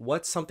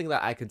 what's something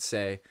that I could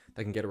say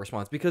that can get a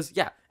response? Because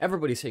yeah,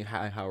 everybody's saying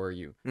hi, how are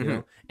you? You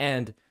know,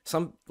 and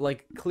some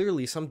like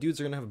clearly some dudes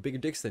are gonna have bigger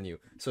dicks than you.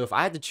 So if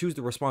I had to choose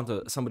to respond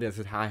to somebody that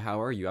said hi,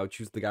 how are you, I would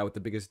choose the guy with the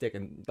biggest dick,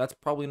 and that's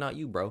probably not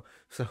you, bro.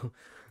 So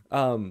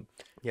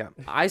Yeah.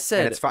 I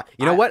said it's fine.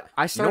 You know what?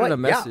 I You know started what? a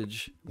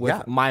message with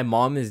Yeah. my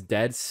mom is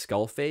dead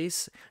skull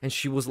face, and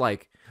she was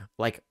like,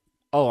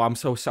 oh, I'm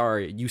so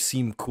sorry. You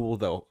seem cool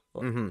though.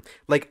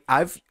 Like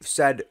I've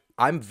said,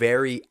 I'm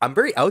very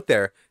out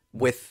there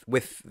with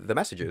the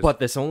messages. But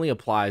this only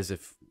applies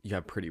if you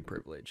have pretty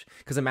privilege.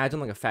 Because imagine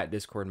like a fat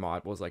Discord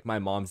mod was like, my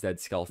mom's dead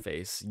skull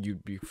face.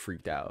 You'd be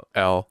freaked out.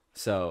 L.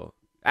 So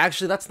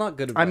actually, that's not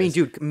good advice. I mean,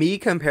 dude, me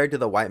compared to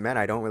the white men,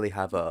 I don't really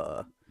have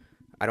a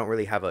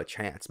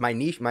chance. My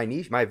niche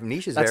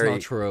is that's very.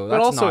 not true. But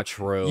That's also, not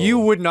true. you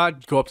would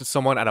not go up to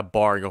someone at a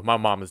bar and go, "My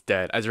mom is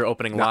dead," as your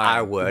opening No, line.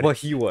 I would, Well,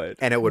 he would.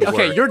 and it would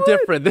Okay, work. you're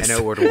different. This, and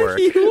it would work.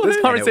 this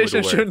And conversation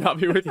it would should work. not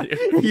be with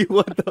you. He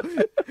would.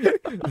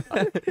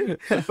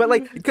 But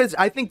like, because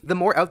I think the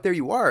more out there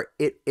you are,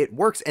 it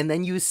works, and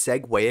then you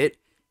segue it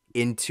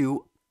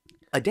into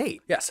a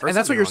date. Yes, or and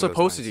that's what something you're along those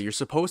supposed to lines. do. You're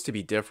supposed to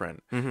be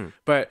different.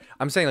 But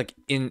I'm saying, like,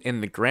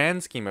 in the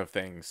grand scheme of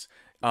things,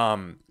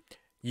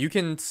 you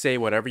can say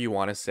whatever you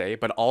want to say,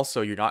 but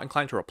also you're not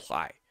inclined to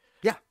reply,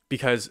 Yeah.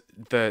 because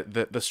the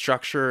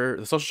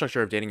social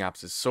structure of dating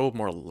apps is so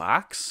more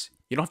lax.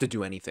 You don't have to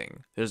do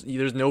anything. There's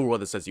no rule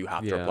that says you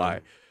have to Yeah.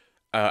 reply.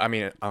 I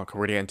mean, we're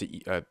gonna get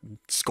into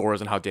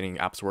scores on how dating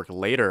apps work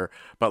later,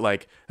 but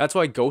like that's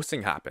why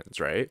ghosting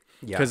happens, right?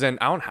 Yeah. Because then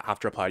I don't have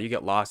to reply. You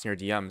get lost in your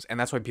DMs, and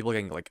that's why people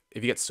getting like,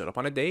 if you get stood up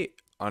on a date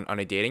on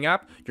a dating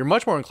app, you're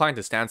much more inclined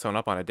to stand someone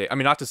up on a date. I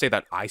mean, not to say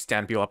that I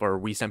stand people up or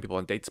we stand people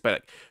on dates,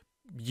 but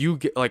you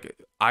get like,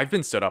 I've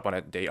been stood up on a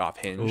date off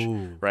Hinge,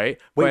 Ooh. right?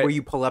 Wait, But- where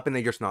you pull up and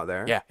they're just not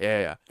there? yeah.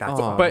 That's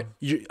Aw. But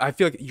I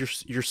feel like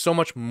you're so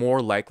much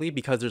more likely,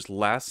 because there's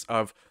less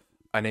of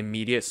an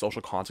immediate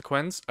social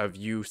consequence of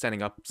you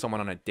sending up someone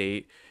on a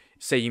date.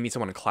 Say you meet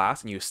someone in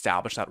class and you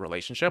establish that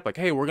relationship, like,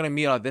 hey, we're gonna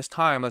meet at this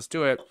time, let's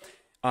do it.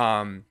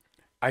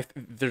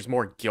 There's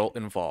more guilt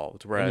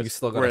involved, whereas And you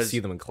still gotta see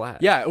them in class.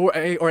 yeah,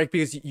 or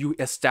because you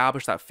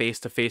establish that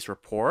face-to-face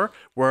rapport,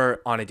 where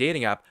on a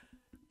dating app,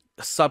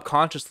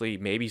 subconsciously,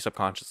 maybe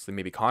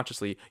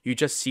consciously, you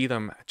just see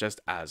them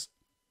just as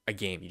a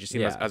game. You just see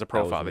them Yeah, as a that was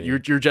profile. That me.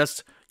 you're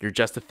just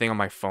a thing on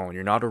my phone.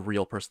 You're not a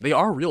real person. They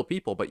are real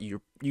people, but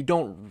you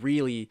don't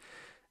really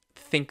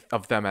think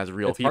of them as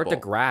real It's people. hard to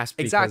grasp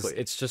because Exactly.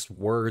 it's just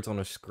words on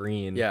a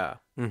screen. Yeah.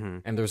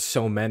 and there's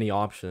so many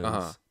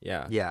options.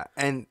 Yeah. Yeah,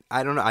 and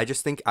I don't know. I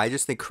just think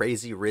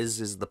Crazy Riz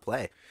is the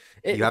play.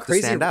 You have to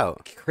Crazy- stand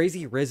out.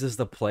 Crazy Riz is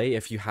the play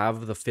if you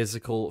have the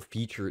physical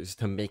features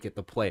to make it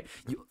the play.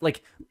 You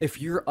like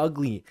if you're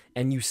ugly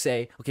and you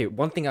say, okay,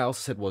 one thing I also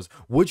said was,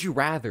 would you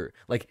rather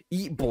like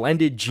eat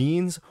blended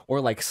jeans or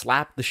like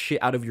slap the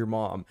shit out of your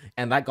mom?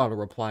 And that got a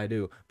reply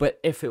too. But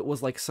if it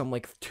was like some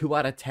like 2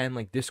 out of 10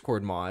 like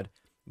Discord mod,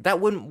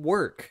 that wouldn't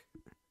work,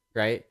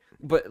 right?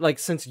 But like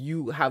since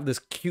you have this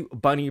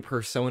cute bunny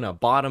persona,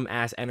 bottom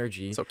ass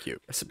energy, So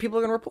cute. so people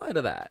are gonna reply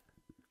to that,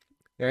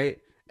 right?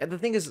 And the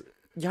thing is,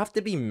 you have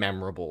to be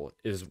memorable.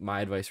 Is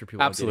my advice for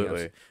people. on dating apps.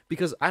 Absolutely.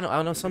 Because I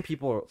know some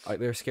people are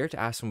they're scared to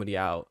ask somebody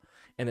out,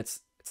 and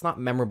it's not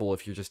memorable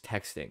if you're just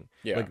texting.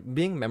 Yeah. Like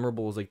being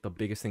memorable is like the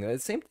biggest thing.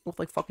 It's the same thing with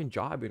like fucking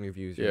job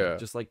interviews. Yeah.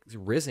 Just like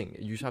rizzing.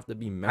 You just have to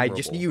be memorable.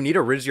 You need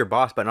to Riz your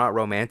boss, but not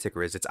romantic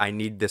Riz. It's I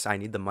need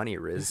the money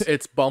Riz.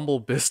 It's Bumble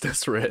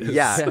business Riz.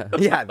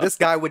 Yeah. This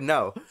guy would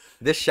know.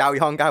 This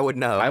Xiaoyong guy would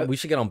know. We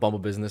should get on Bumble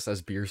Business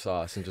as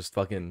BeerSos and just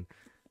fucking.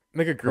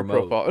 Make a group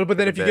Promote profile. But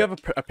then if you bit. have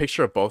a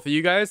picture of both of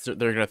you guys, they're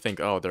gonna think,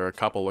 oh, they're a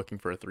couple looking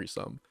for a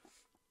threesome.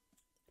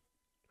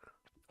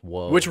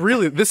 Whoa. Which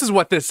really, this is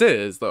what this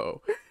is,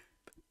 though.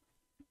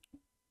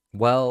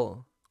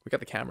 Well, We got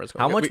the cameras.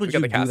 how much We would got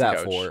you the do casting that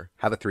couch. for?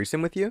 Have a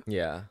threesome with you?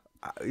 Yeah.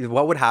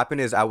 What would happen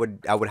is I would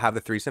have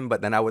the threesome,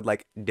 but then I would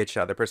like ditch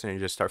the other person and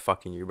just start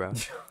fucking you, bro.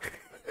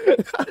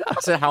 I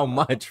said how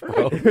much,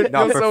 bro? Not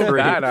Feels for so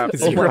free. bad after.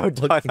 Oh my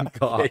 $0 fucking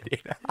god.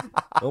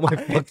 Oh my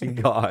fucking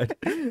god.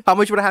 How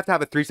much would I have to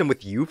have a threesome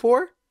with you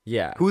for?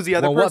 Yeah. Who's the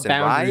other What person?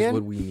 boundaries Ryan?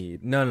 would we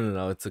need?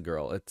 No. It's a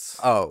girl. It's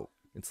Oh,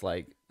 it's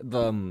like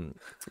the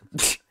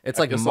it's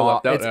like feel so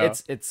left out now.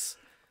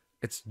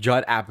 it's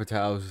Judd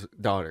Apatow's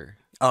daughter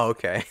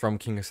okay. from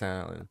King of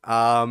Staten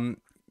Island.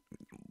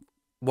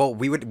 Well,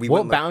 we What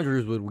would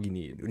boundaries would we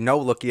need? no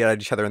looking at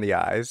each other in the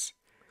eyes.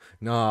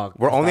 No,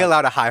 We're only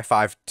allowed a high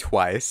five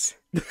twice.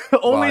 while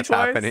Only it's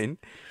twice. happening.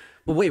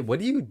 But wait, what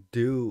do you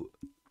do?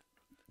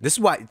 This is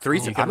why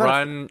threesome. You can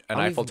run an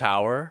Eiffel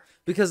Tower.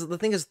 Because the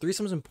thing is,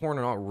 threesomes in porn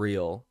are not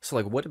real. So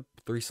like, what do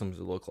threesomes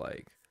look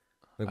like?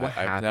 Like what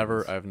I've happens?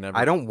 never.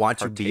 I don't want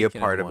to be a partaken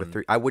in part of a one.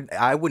 three. I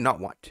would not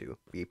want to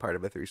be part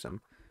of a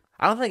threesome.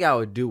 I don't think I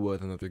would do it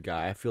with another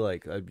guy. I feel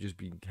like I'd just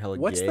be hella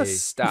What's gay. the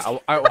stat?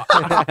 I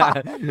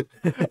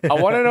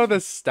want to know the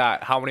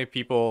stat. How many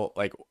people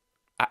like?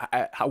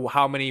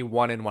 How many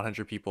 1 in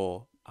 100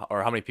 people,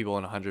 or how many people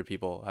in 100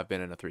 people have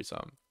been in a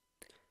threesome?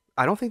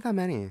 I don't think that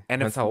many. And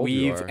Depends if how old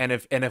you we've are.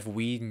 and if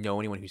we know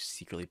anyone who's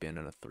secretly been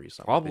in a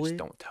threesome, they Probably. just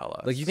don't tell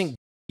us. Like, you think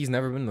he's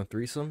never been in a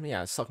threesome?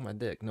 Yeah, suck my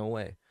dick. No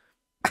way.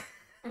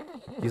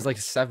 He's like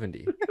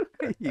 70.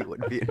 He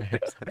would be.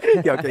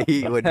 Yeah, okay,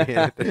 he would be.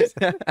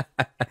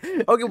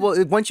 Okay,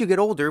 well, once you get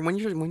older, when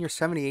you're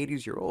 70,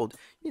 80s year old,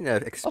 you know,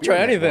 I'll try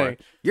anything. More.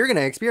 You're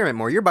gonna experiment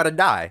more. You're about to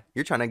die.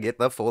 You're trying to get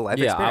the full life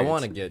Yeah, experience. I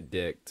want to get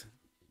dicked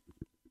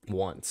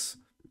once.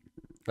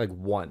 Like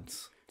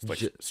once. like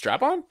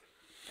strap on?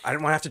 I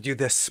don't want to have to do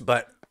this,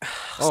 but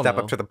Oh, step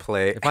no. up to the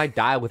plate. If I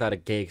die without a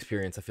gay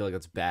experience, I feel like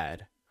that's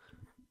bad.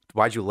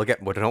 Why'd you look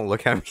at? Well, don't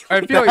look at me.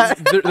 I feel like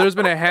there's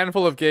been a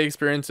handful of gay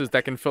experiences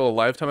that can fill a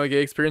lifetime of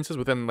gay experiences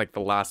within like the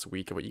last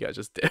week of what you guys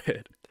just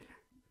did.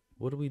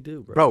 What do we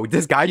do, bro? Bro,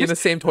 this guy You in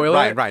just the same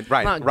toilet? Not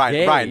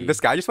gay. Ryan. This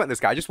guy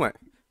just went.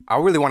 I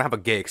really want to have a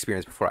gay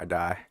experience before I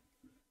die.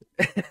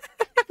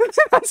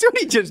 That's what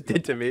he just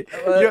did to me.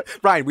 You know,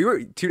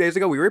 Ryan, 2 days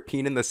ago, we were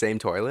peeing in the same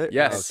toilet.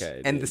 Yes.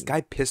 Okay. And this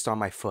guy pissed on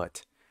my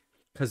foot.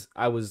 Because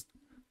I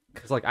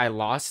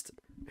lost.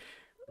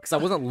 Because I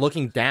wasn't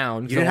looking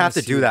down. You didn't have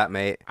to do that,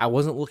 mate. I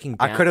wasn't looking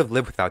down. I could have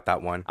lived without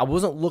that one. I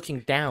wasn't looking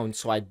down,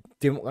 so I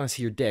didn't want to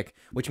see your dick,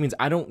 which means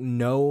I don't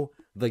know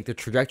like the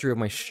trajectory of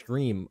my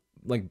stream,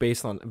 like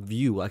based on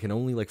view. I can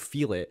only like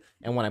feel it,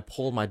 and when I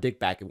pulled my dick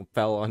back, it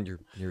fell on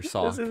your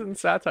saw. This isn't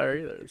satire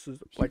either. This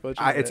is like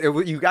legit.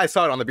 You guys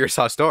saw it on the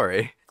BeerSos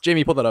story.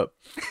 Jamie, pull that up.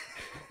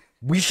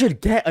 We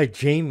should get a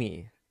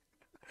Jamie.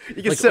 You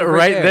can Like, sit over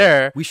right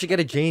there. We should get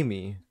a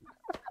Jamie.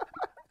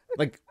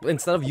 Like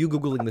instead of you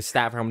googling the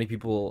stat for how many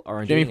people are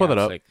on Jamie, dating pull that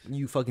apps, up. like,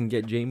 you fucking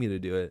get Jamie to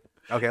do it.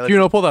 Okay, let's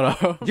Juno, pull that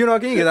up. Juno,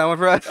 can you get that one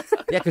for us?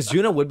 Yeah, because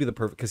Juno would be the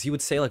perfect. Because he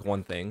would say like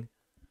one thing,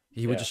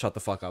 he would Yeah. just shut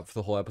the fuck up for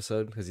the whole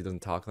episode because he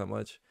doesn't talk that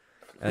much,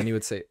 and then he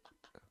would say,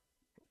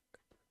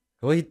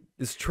 "Well,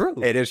 it's true."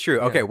 It is true.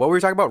 Okay, what were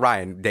we talking about,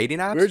 Ryan? Dating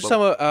apps? We were just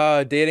talking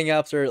about dating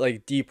apps are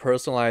like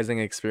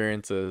depersonalizing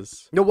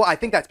experiences. No, well, I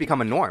think that's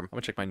become a norm. I'm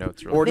gonna check my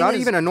notes real Or quick. not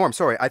is- even a norm.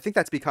 Sorry, I think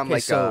that's become Okay,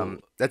 like so-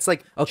 that's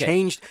like Okay,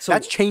 changed. So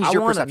That's changed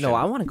your perception. No,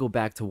 I want to go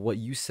back to what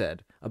you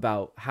said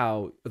about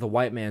how the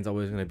white man's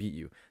always gonna beat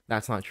you.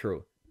 That's not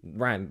true,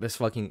 Ryan. This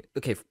fucking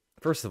okay.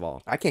 First of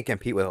all, I can't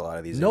compete with a lot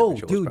of these. no,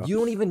 individuals, dude, bro. you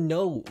don't even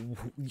know.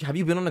 Have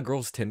you been on a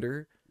girl's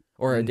Tinder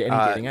or any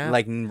dating app?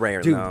 like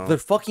rare. Dude, no. the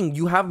fucking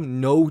you have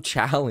no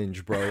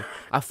challenge, bro.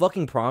 I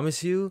fucking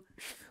promise you.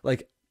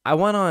 Like I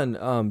went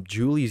on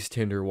Julie's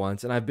Tinder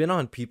once, and I've been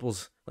on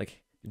people's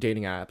like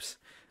dating apps.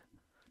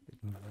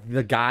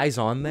 The guys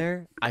on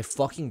there, I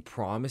fucking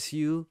promise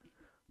you,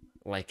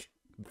 like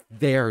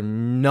they're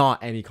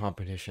not any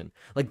competition.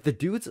 Like the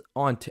dudes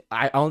on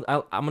I'm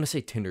gonna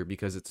say Tinder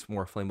because it's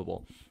more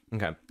flammable.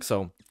 Okay,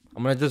 so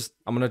I'm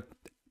gonna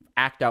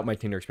act out my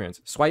Tinder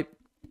experience. Swipe.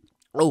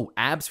 Oh,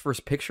 abs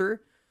first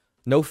picture,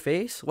 no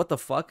face. What the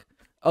fuck?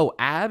 Oh,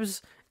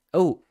 abs.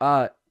 Oh,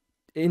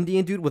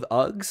 Indian dude with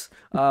Uggs.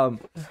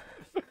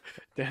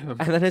 Damn. And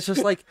then it's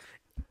just like,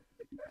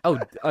 oh,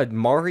 a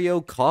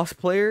Mario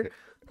cosplayer.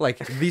 Like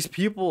these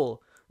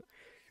people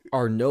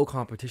are no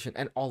competition,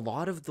 and a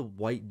lot of the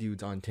white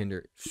dudes on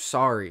Tinder.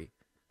 Sorry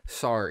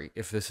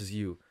if this is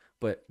you,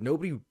 but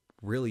nobody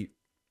really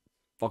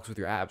fucks with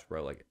your abs,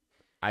 bro. Like,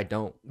 I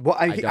don't. Well,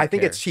 I don't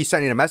think care. it's she's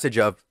sending a message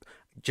of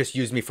just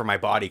use me for my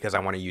body because I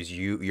want to use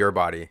your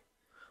body.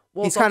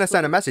 Well, He's it's kind of also-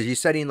 sent a message.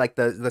 He's setting like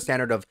the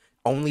standard of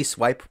only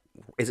swipe.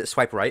 Is it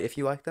swipe right if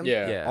you like them?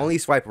 Yeah. Only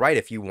swipe right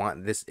if you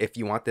want this. If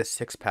you want this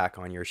 6-pack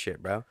on your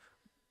shit, bro.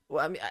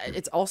 Well, I mean,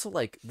 it's also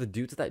like the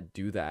dudes that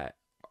do that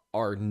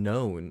are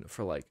known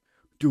for like,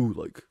 dude,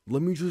 like,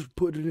 let me just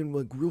put it in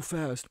like real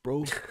fast,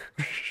 bro.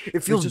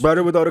 It feels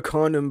better without a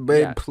condom,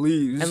 babe. Yeah.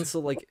 Please. And so,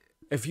 like,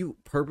 if you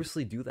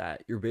purposely do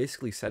that, you're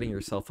basically setting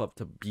yourself up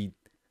to be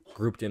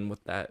grouped in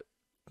with that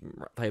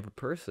type of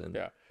person.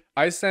 Yeah.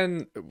 There's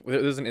an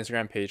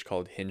Instagram page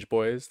called Hinge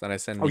Boys. Then I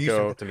send Oh, you sent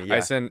Nico. it to me, I yeah.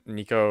 sent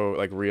Nico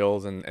like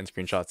reels and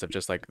screenshots of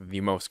just like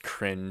the most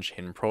cringe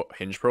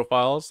Hinge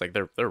profiles. Like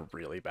they're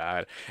really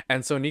bad.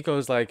 And so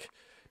Nico's like,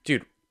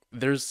 dude,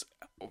 the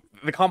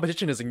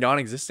competition is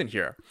non-existent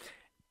here.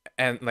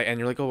 And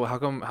you're like, oh, well, how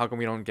come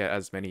we don't get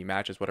as many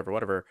matches,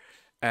 whatever.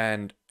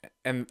 And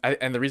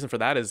the reason for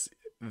that is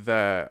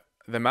the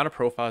amount of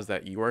profiles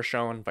that you are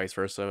shown, vice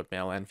versa,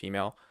 male and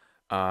female.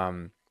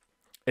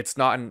 It's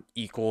not an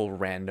equal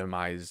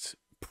randomized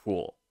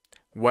pool.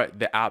 What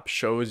the app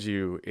shows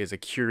you is a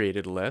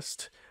curated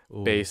list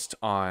based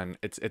on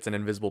it's an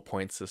invisible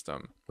point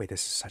system. Wait,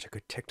 this is such a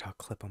good TikTok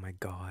clip. Oh my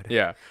god.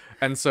 Yeah.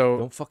 And so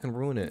Don't fucking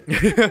ruin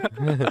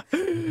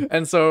it.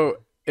 and so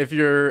if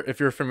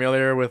you're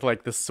familiar with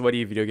like the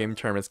sweaty video game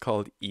term, it's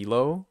called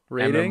ELO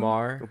rating.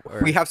 MMR. Or,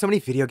 We have so many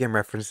video game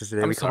references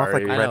today. I'm We come off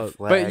like sorry. I red know.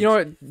 flags. But you know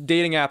what?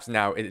 Dating apps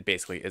now, it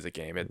basically is a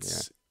game.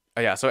 It's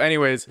yeah. So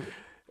anyways,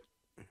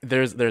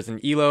 there's an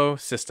ELO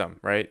system,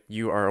 right?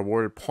 You are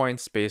awarded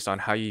points based on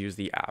how you use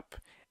the app.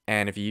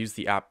 And if you use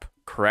the app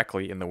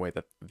correctly in the way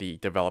that the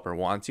developer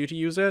wants you to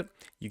use it,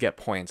 you get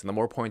points. And the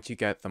more points you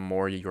get, the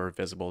more you're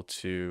visible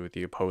to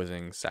the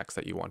opposing sex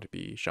that you want to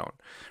be shown,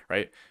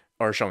 right?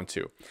 Or shown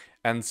to.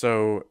 And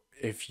so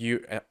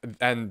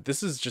and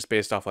this is just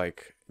based off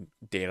like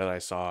data that I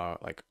saw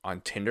like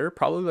on Tinder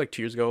probably like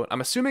 2 years ago.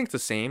 I'm assuming it's the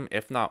same,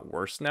 if not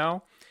worse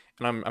now.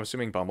 And I'm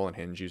assuming Bumble and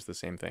Hinge use the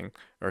same thing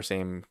or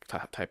same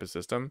type of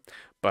system.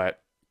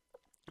 But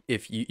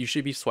if you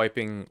should be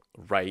swiping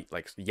right,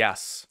 like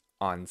yes,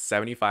 on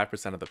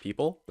 75% of the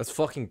people. that's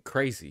fucking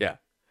crazy. Yeah.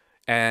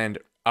 And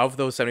of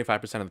those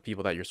 75% of the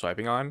people that you're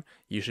swiping on,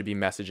 you should be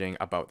messaging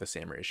about the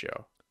same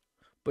ratio.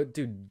 But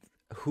dude,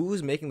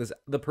 who's making this?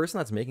 The person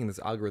that's making this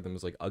algorithm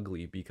is like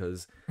ugly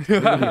because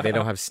literally they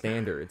don't have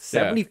standards.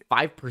 Yeah.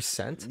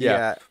 75%.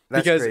 Yeah,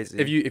 that's because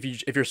crazy.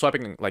 if you're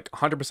swiping like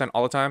 100%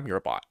 all the time, you're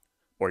a bot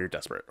or you're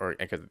desperate, or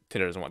because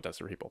Tinder doesn't want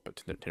desperate people, but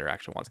Tinder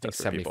actually wants I think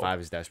desperate people. 75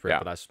 is desperate, Yeah.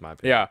 but that's just my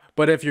opinion. Yeah,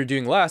 but if you're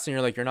doing less and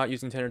you're not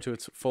using Tinder to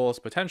its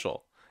fullest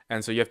potential,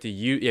 and so you have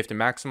to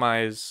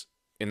maximize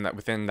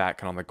within that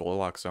kind of like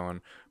Goldilocks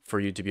zone for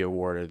you to be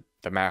awarded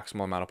the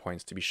maximum amount of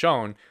points to be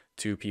shown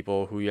to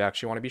people who you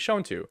actually want to be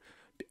shown to.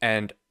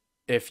 And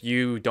if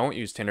you don't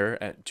use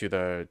Tinder to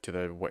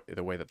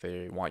the way that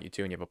they want you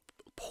to, and you have a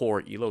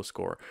poor ELO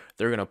score,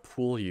 they're gonna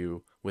pool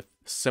you with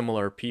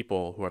similar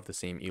people who have the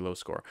same ELO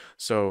score.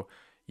 So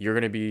you're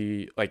gonna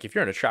be like, if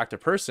you're an attractive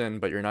person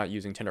but you're not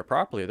using Tinder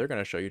properly, they're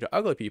gonna show you to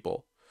ugly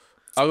people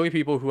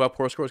who have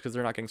poor scores because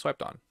they're not getting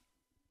swiped on.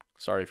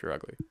 Sorry if you're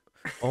ugly.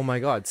 Oh my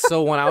god.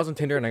 So when I was on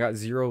Tinder and I got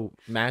 0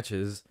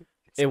 matches,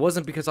 it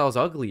wasn't because I was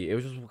ugly. It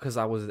was just because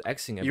I was Xing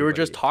everybody. You were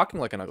just talking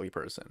like an ugly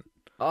person,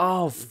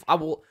 Oh, I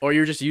will. or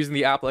you're just using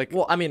the app like.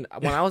 Well, I mean,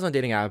 when I was on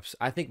dating apps,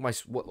 I think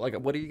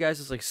what are you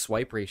guys' like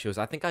swipe ratios?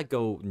 I think I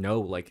go no,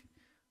 like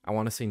I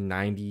want to say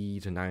 90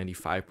 to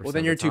 95%. Well,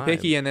 then you're too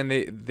picky, and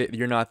then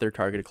you're not their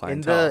targeted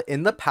clientele.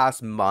 in the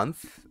past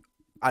month,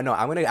 I know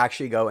I'm gonna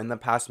actually go in the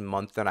past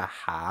month and a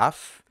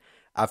half.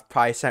 I've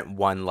probably sent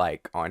 1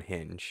 like on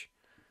Hinge.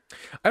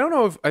 I don't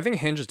know if I think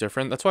Hinge is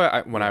different. That's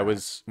why when I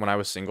was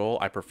single,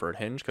 I preferred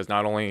Hinge because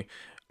not only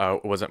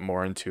was it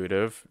more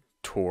intuitive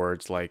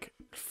towards like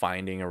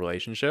finding a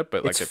relationship,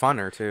 but like It's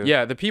funner too.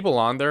 yeah, the people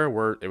on there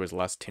it was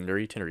less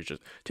Tindery.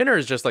 Tinder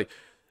is just like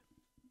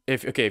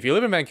if you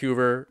live in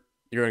Vancouver,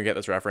 you're gonna get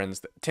this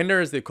reference. Tinder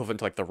is the equivalent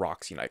to like the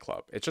Roxy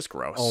nightclub. It's just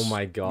gross. Oh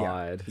my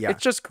god. Yeah.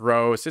 It's just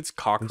gross. It's Did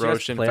you guys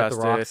cockroach play at the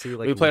infested. Roxy,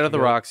 like, We a played week at the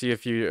ago? Roxy a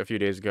few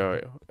days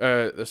ago.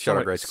 There's Shout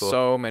out grade school.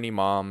 so many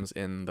moms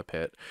in the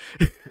pit.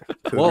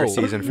 Cougar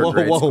season for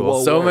grade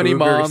school. So many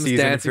Cougar moms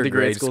season dancing for to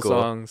grade school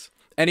songs.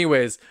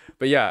 Anyways,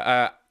 but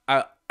yeah,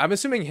 I'm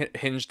assuming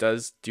Hinge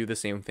does do the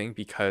same thing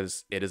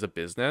because it is a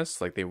business.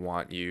 Like they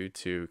want you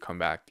to come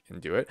back and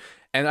do it.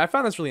 And I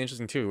found this really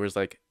interesting too, whereas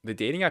like the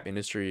dating app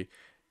industry,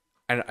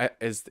 and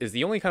is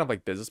the only kind of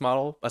like business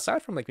model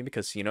aside from like maybe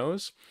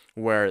casinos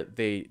where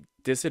they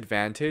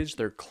disadvantage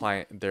their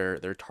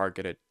their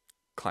targeted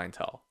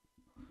clientele.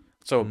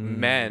 So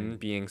men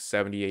being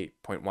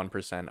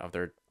 78.1% of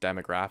their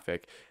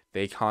demographic,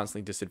 they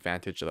constantly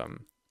disadvantage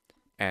them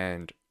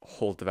and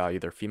hold the value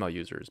of their female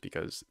users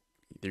because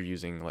they're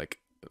using like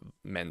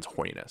men's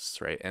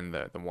horniness, right? And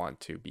the want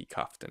to be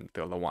cuffed and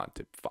the want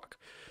to fuck.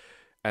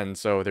 And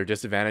so they're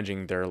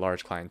disadvantaging their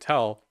large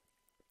clientele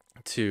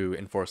to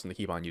enforce them to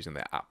keep on using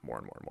the app more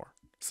and more and more.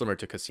 Similar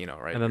to casino,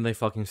 right? And then they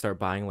fucking start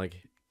buying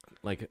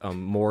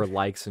more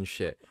likes and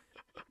shit.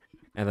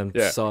 And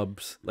then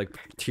subs, like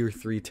tier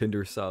 3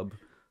 Tinder sub.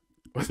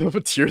 What's up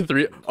with tier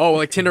 3? Oh,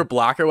 like Tinder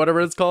Black or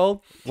whatever it's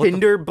called.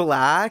 Tinder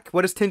Black?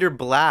 What is Tinder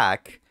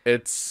Black? I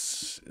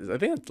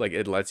think it's like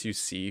it lets you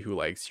see who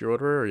likes your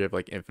order, or you have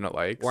like infinite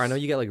likes. Or I know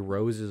you get like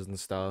roses and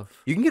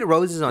stuff. You can get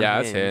roses on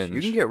Hinge. It's Hinge.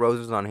 You can get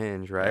roses on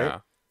Hinge, right? Yeah.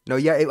 No,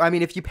 yeah. I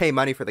mean, if you pay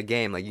money for the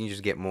game, like you can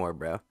just get more,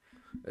 bro.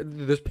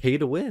 There's pay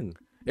to win.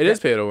 It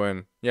is pay to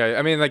win. Yeah,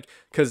 I mean, like,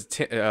 because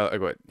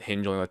like what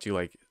Hinge only lets you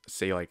like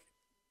say like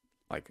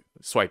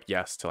swipe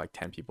yes to like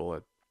 10 people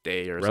a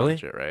day or some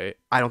shit, right?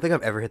 I don't think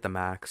I've ever hit the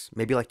max.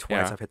 Maybe like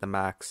twice I've hit the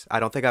max. I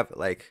don't think I've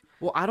like.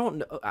 Well, I don't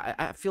know.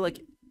 I feel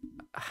like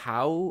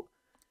how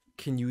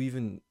can you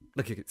even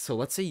like? So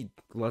let's say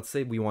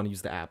we want to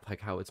use the app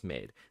like how it's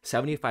made.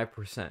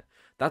 75%.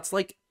 That's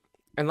like,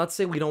 and let's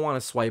say we don't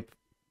want to swipe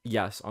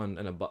yes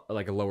on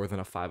like a lower than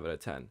a 5 out of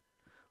 10,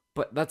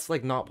 but that's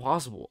like not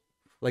possible.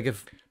 Like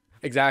if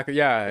exactly,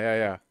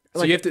 yeah. So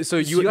like, you have to. So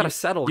you gotta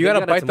settle. You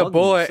gotta bite the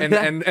bullet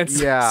and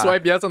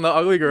swipe yes on the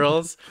ugly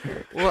girls.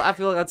 Well, I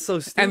feel like that's so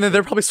stupid. And then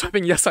they're probably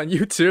swiping yes on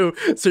you too.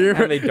 So you're.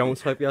 And they don't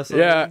swipe yes on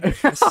you.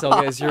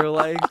 So get 0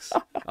 likes.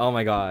 Oh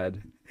my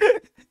god.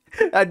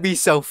 That'd be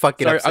so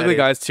fucking upsetting. Ugly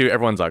guys too.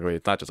 Everyone's ugly.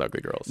 It's not just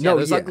ugly girls. No,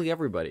 there's ugly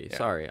everybody. Yeah.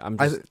 Sorry, I'm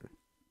just.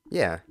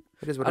 Yeah,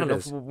 it is what it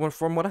is. I don't know.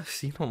 From what I've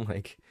seen on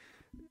like,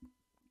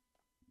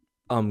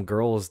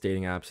 girls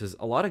dating apps is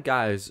a lot of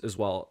guys as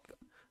well.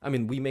 I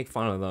mean, we make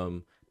fun of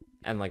them,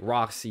 and like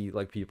Roxy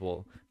like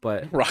people,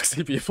 but the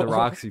Roxy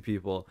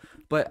people.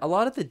 But a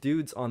lot of the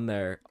dudes on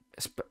there,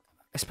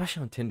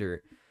 especially on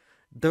Tinder,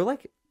 they're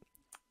like,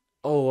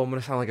 oh, I'm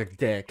gonna sound like a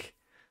dick.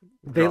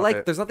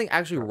 There's nothing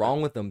actually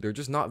wrong with them. They're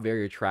just not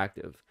very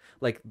attractive.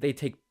 Like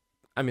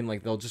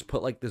they'll just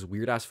put like this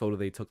weird ass photo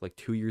they took like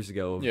 2 years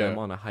ago of them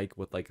on a hike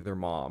with like their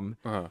mom,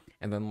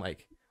 and then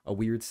like a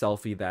weird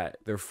selfie that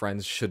their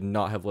friends should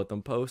not have let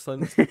them post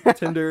on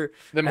Tinder.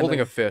 Them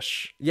holding a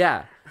fish.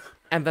 Yeah.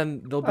 And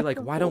then they'll be like,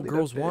 why don't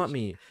girls want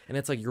me? And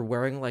it's like you're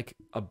wearing like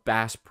a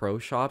Bass Pro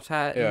Shops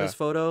hat in this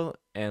photo,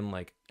 and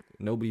like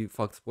nobody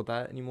fucks with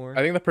that anymore.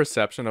 I think the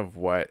perception of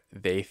what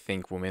they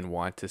think women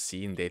want to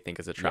see and they think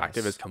is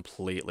attractive is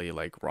completely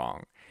like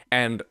wrong.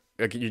 And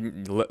like,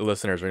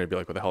 listeners are gonna be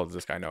like, what the hell does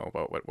this guy know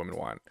about what women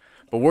want?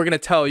 But we're gonna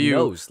tell you. He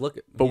knows. Look,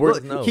 but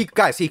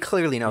he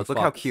clearly knows. Look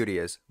how cute he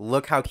is.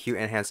 Look how cute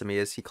and handsome he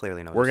is. He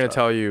clearly knows. We're gonna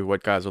tell you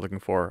what guys are looking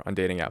for on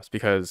dating apps,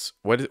 because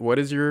what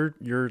is your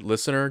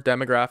listener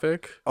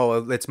demographic?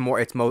 Oh, it's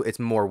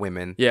more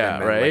women. Yeah,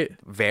 men,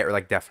 right.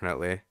 Like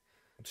definitely.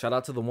 Shout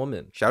out to the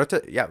woman. Shout out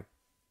to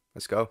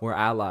Let's go. We're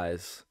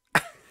allies.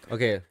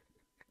 Okay.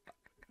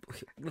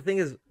 The thing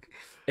is,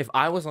 if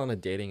I was on a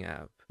dating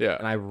app,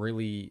 and I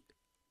really.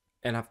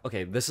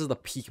 Okay, this is the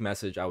peak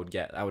message I would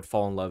get. I would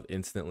fall in love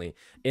instantly.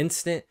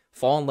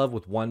 Fall in love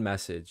with one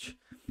message.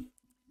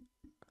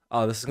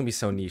 Oh, this is going to be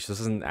so niche. This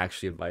isn't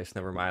actually advice.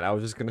 Never mind. I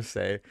was just going to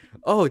say,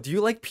 oh, do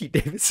you like Pete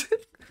Davidson?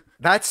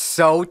 That's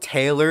so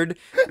tailored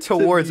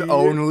towards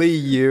only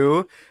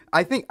you.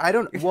 I think, I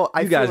don't, well,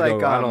 I you feel guys like,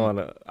 go. I don't want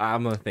to,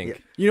 I'm going to think. Yeah.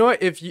 You know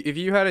what? If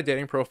you had a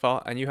dating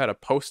profile and you had a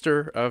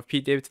poster of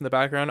Pete Davidson in the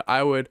background,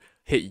 I would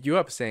hit you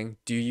up saying,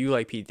 do you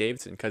like Pete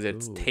Davidson? Because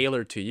it's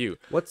tailored to you.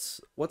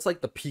 What's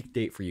like the peak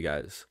date for you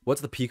guys?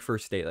 What's the peak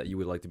first date that you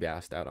would like to be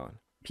asked out on?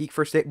 Peak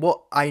first date?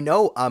 Well, I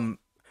know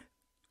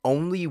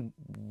only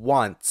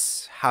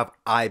once have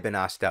I been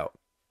asked out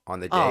on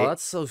the date. Oh,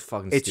 that's so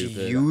fucking it's stupid.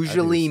 It's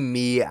usually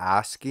me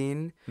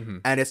asking,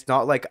 and it's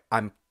not like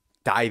I'm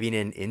diving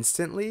in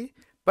instantly,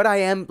 but I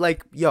am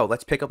like, yo,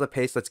 let's pick up the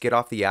pace, let's get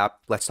off the app,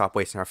 let's stop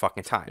wasting our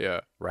fucking time.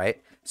 Yeah.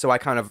 Right? So I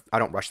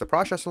don't rush the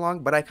process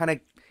along, but I kind of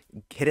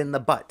hit it in the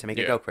butt to make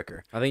it go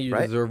quicker. I think you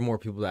deserve more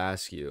people to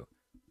ask you.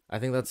 I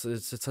think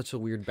it's such a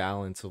weird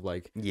balance of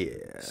like,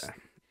 the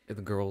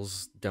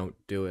girls don't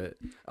do it.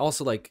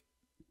 Also, like,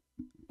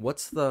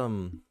 what's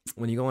the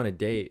when you go on a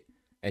date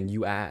and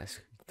you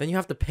ask, then you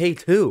have to pay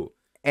too,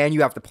 and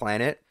you have to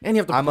plan it,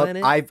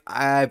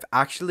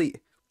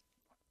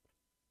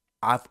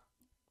 I've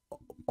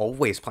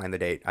always planned the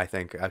date. I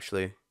think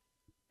actually.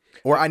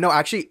 Or I know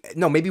actually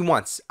no, maybe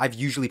once. I've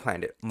usually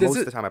planned it. Most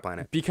of the time I plan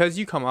it. Because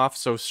you come off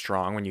so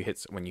strong when you hit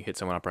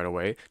someone up right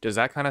away, does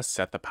that kind of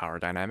set the power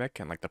dynamic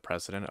and like the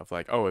precedent of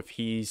like, oh, if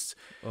he's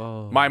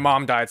my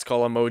mom died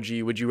skull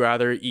emoji, would you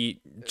rather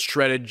eat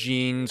shredded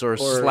jeans or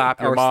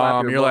slap your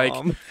mom? You're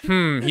mom.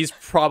 Like, he's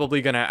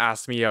probably gonna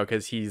ask me out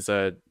because he's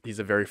a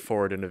very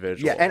forward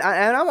individual. Yeah, and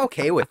I'm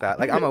okay with that.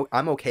 Like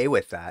I'm okay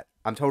with that.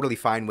 I'm totally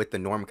fine with the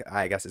norm.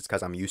 I guess it's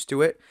because I'm used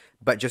to it.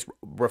 But just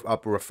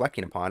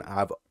reflecting upon,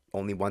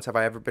 only once have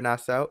I ever been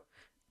asked out,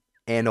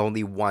 and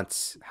only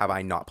once have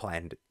I not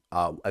planned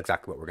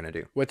exactly what we're gonna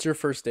do. What's your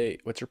first date?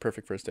 What's your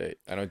perfect first date?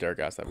 I know Derek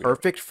asked that.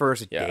 Perfect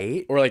first Yeah.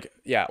 date. Or like,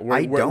 yeah,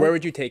 where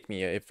would you take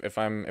me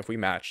if we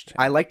matched?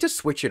 I like to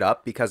switch it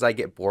up because I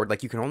get bored.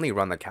 Like you can only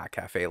run the cat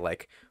cafe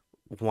like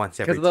once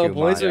every Because the 2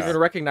 boys months. are gonna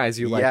recognize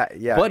you. Like,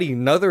 Yeah. buddy,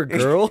 another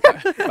girl.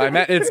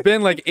 It's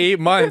been like 8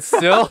 months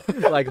still.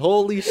 Like,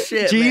 holy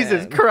shit,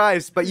 Jesus man.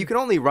 Christ. But you can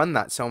only run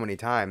that so many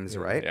times,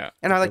 right? Yeah.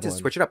 And I like Good to one.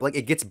 switch it up. Like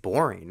it gets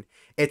boring.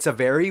 It's a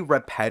very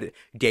repetitive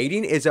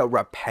dating is a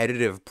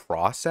repetitive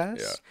process.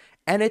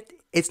 Yeah. And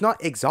it's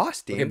not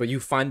exhausting. Okay, but you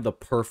find the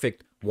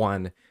perfect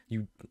one.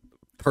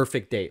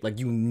 Perfect date. Like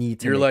you need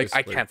to. You're make like, this I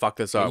work. can't fuck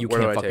this up. You Where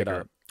do can't I fuck take it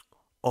her? up.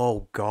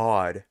 Oh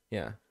God.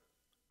 Yeah.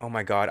 Oh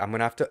my God. I'm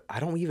gonna have to I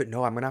don't even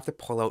know. I'm gonna have to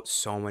pull out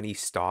so many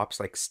stops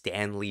like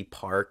Stanley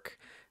Park,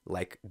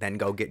 like then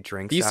go get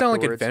drinks. These sound like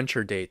afterwards.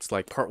 adventure dates,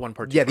 like part 1,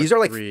 part 2. Yeah, part these are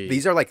like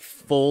 3.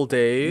 Full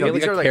day. No, Get,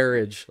 these like are a like-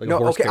 carriage. Like no, a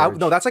horse okay. carriage.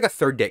 No, that's like a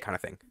third date kind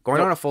of thing. Going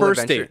No, on a full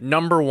first adventure. date,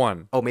 number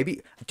 1. Oh,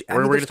 maybe. I Where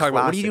mean, we're gonna there's talk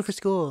about what do you do for classics.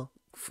 school?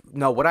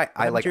 No, what I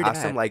happened like to your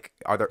ask them dad? like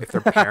if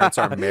their parents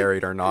are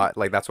married or not.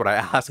 Like that's what I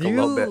ask a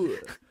little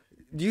bit.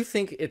 Do you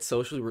think it's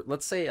socially?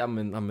 Let's say I'm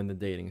in the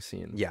dating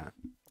scene. Yeah.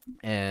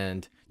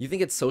 And you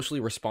think it's socially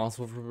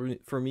responsible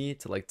for me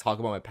to like talk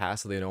about my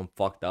past so they know I'm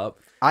fucked up?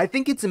 I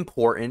think it's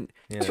important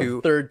Yeah.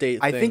 to Third date.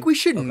 I think we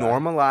should Okay.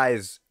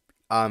 normalize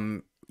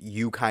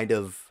you kind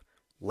of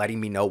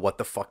letting me know what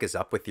the fuck is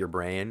up with your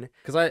brain.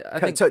 Because I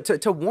think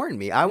To warn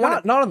me. I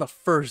want Not on the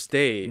first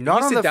date. Not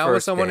you on sit the down with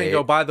first someone and go,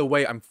 date. by the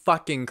way, I'm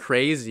fucking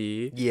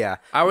crazy. Yeah.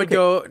 I would Okay.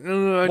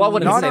 go. Well, I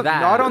wouldn't Not say on,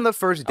 that. not on the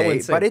first I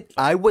wouldn't date, say- but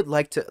I would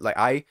like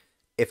to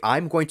if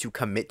I'm going to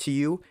commit to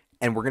you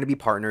and we're going to be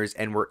partners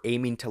and we're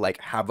aiming to like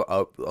have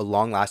a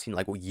long lasting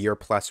like year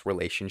plus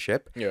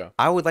relationship. Yeah.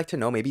 I would like to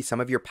know maybe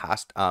some of your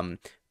past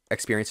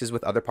experiences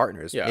with other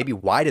partners. Yeah. Maybe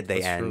why did they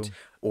That's end true.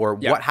 or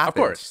Yeah, what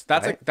happened. Of course.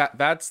 That's right? like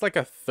that's like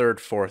a third,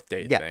 fourth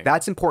date Yeah, thing.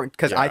 that's important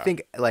because I Yeah.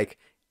 think like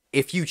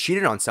if you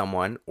cheated on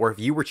someone or if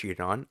you were cheated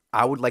on,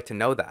 I would like to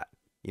know that.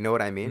 You know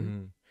what I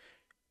mean?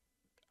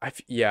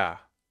 Mhm. Yeah.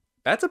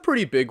 That's a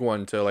pretty big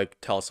one to like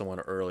tell someone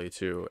early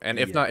too. And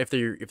if Yeah. not, if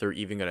they're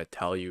even gonna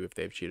tell you if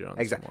they've cheated on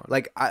Exactly. someone.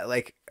 Like I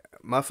like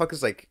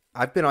motherfuckers like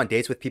I've been on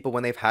dates with people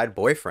when they've had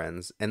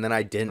boyfriends and then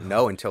I didn't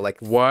know until like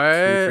What?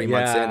 2-3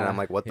 months in and Yeah. I'm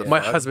like, what the Yeah. My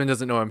fuck? husband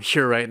doesn't know I'm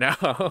here right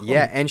now.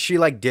 Yeah, and she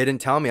like didn't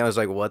tell me. I was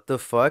like, what the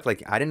fuck?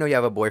 Like I didn't know you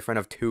have a boyfriend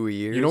of 2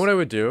 years. You know what I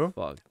would do?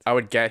 Fucked. I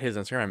would get his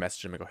Instagram,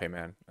 message him, and go, "Hey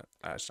man,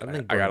 I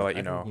gotta let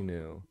you know." He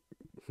knew.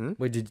 Hmm?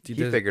 Wait, did He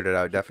figured it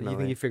out You definitely.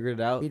 think he figured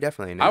it out? He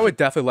definitely knew. I would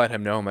definitely let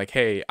him know. I'm like,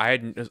 "Hey, I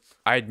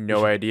had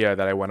no idea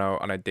that I went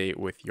out on a date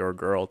with your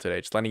girl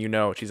today. Just letting you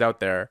know she's out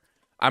there.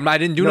 I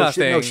didn't do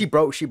nothing." She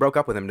broke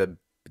up with him to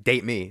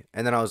date me,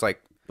 and then I was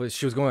like, But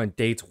she was going on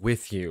dates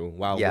with you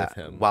while yeah, with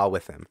him. while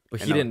with him. But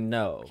And he then- didn't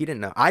know. He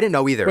didn't know. I didn't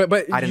know either.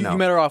 But I didn't know. you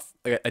met her off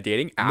like, a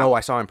dating app. No, I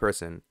saw her in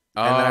person,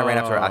 and then I ran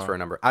up to her, asked Oh. for a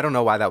number. I don't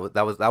know why that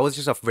was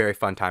just a very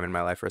fun time in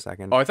my life for a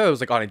second. Oh, I thought it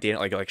was like on a dating,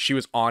 like she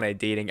was on a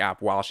dating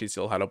app while she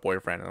still had a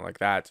boyfriend, and like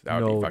that would be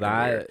No, fucking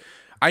that- weird.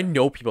 I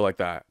know people like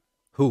that.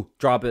 Who?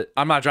 Drop it.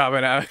 I'm not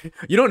dropping out.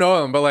 You don't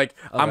know them, but like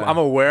Okay. I'm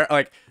aware.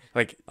 Like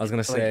I was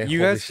gonna say. you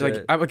holy guys like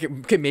shit. I'm like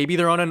okay, maybe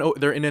they're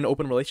they're in an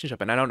open relationship,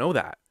 and I don't know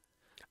that.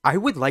 I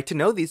would like to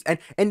know these, and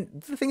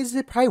the thing is,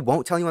 they probably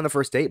won't tell you on the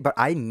first date. But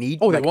I need.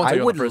 Oh, they like, won't tell I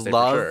you on would the first date for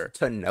love sure.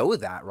 to know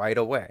that right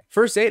away.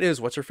 First date is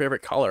what's your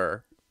favorite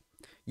color?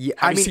 Yeah,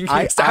 Have I you mean, seen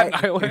I Staten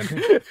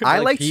Island? I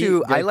Like like Pete?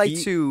 to Yeah, I like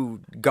Pete?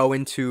 to go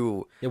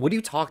into. Yeah. What do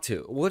you talk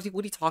to? What do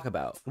you talk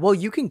about? Well,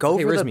 you can go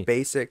Okay, for where's the me?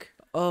 basic.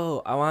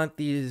 Oh, I want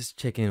these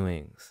chicken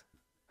wings.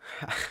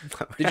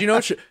 Did you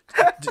know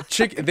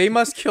they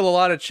must kill a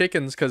lot of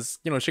chickens because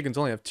chickens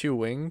only have 2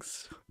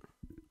 wings.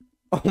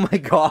 Oh my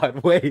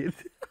god! Wait.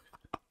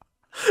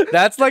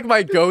 That's like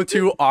my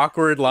go-to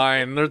awkward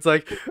line. There's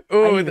like, I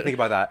oh, didn't even think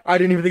about that. I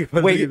didn't even think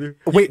about Wait, it either.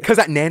 wait, because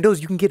at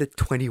Nando's you can get a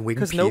 20 wing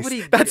piece. 'Cause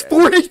nobody- That's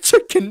 40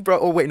 chicken, bro.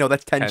 Oh wait, no,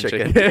 that's 10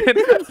 chicken.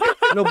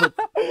 No, but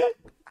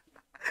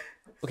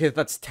okay,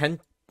 that's 10.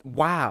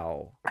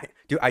 Wow.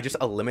 Dude, I just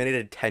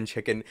eliminated 10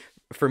 chicken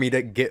for me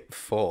to get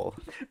full.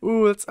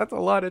 Ooh, that's a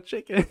lot of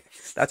chicken.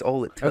 That's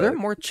all it took. Are there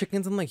more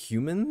chickens than like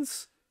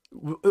humans?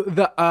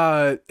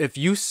 If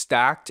you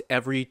stacked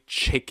every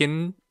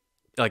chicken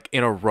like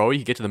in a row,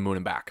 you get to the moon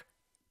and back.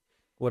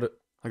 What?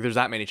 Like there's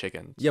that many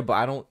chickens. Yeah, but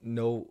I don't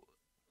know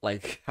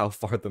like how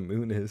far the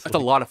moon is. That's a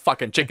lot of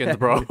fucking chickens,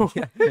 bro.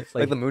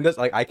 like the moon does,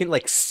 like I can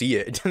like see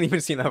it. It doesn't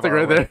even seem that like far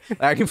right away. there.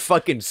 Like, I can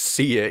fucking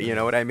see it. You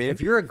know what I mean? If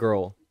you're a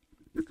girl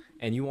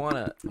and you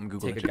wanna I'm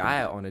Googling take a chicken. guy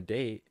out on a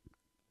date,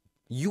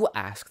 you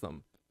ask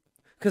them.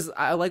 Cause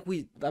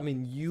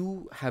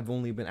you have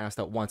only been asked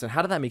out once, and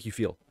how did that make you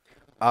feel?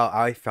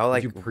 I felt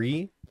like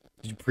Did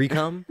you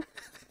pre-cum?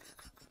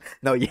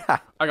 no, yeah.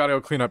 I gotta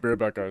go clean up your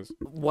back, guys.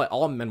 What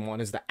all men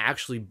want is to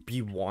actually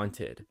be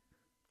wanted,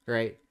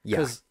 right? Yeah.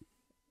 Because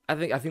I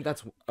think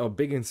that's a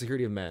big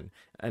insecurity of men,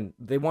 and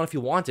they want to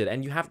feel wanted.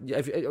 And you have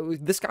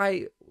this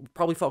guy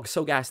probably felt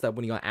so gassed that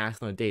when he got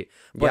asked on a date,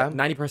 but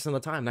 90% of the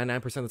time,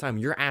 99% of the time,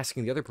 you're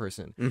asking the other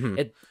person.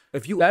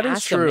 If you That is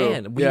ask a true.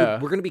 man,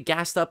 we're gonna be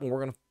gassed up and we're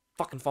gonna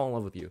fucking fall in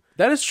love with you.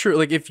 That is true.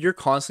 Like if you're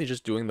constantly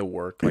just doing the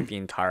work like the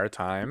entire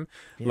time,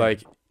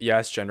 like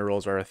yes, gender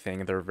roles are a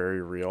thing. They're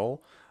very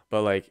real,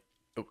 but like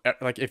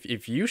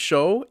if you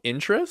show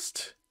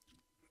interest.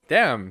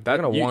 Damn, that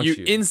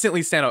you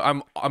instantly stand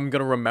out. I'm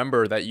gonna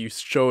remember that you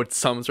showed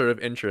some sort of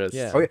interest.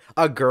 Yeah. Okay,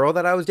 a girl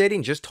that I was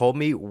dating just told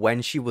me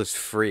when she was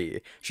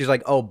free. She's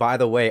like, "Oh, by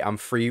the way, I'm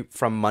free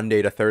from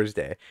Monday to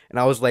Thursday," and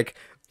I was like,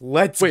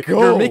 "Let's go!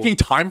 You're making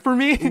time for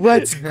me?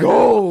 Let's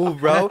go,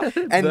 bro!"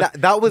 And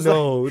that was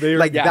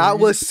that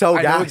was so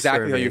gas. I know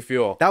exactly for how me. you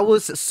feel. That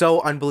was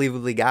so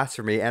unbelievably gas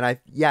for me, and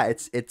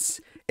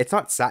it's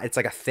not sad. It's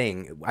like a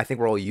thing. I think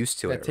we're all used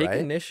to it, take right?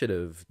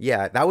 initiative.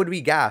 Yeah, that would be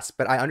gas,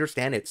 but I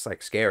understand it's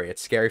like scary.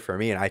 It's scary for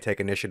me, and I take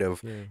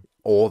initiative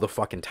all the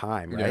fucking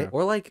time, right?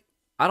 Or like,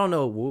 I don't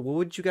know, what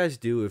would you guys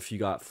do if you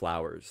got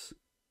flowers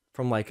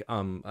from like I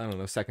don't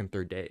know, second,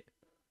 third date?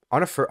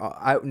 On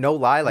no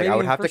lie, like Maybe I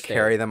would even have to first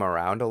carry date. them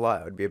around a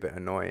lot. It would be a bit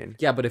annoying.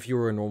 Yeah, but if you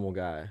were a normal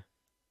guy,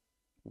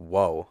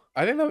 Whoa.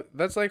 I think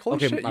that's like holy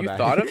Okay, shit. my You bad.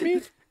 thought of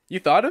me? You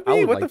thought of I me?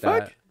 would What the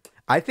like fuck? that.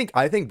 I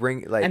think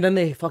bring like And then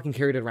they fucking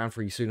carried it around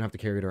for you, so you don't have to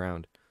carry it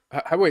around.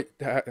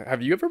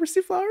 Have you ever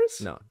received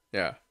flowers? No,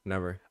 Yeah.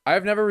 never.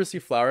 I've never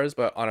received flowers,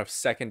 but on a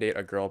second date,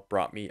 a girl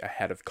brought me a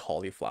head of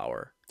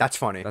cauliflower. that's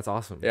funny. That's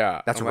awesome.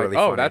 Yeah. That's I'm really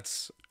like, oh, funny.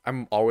 that's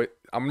I'm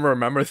gonna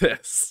remember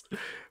this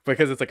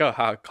because it's like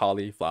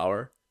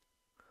cauliflower.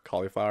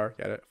 Cauliflower,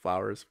 get it?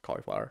 Flowers,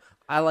 cauliflower.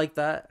 I like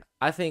that.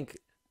 I think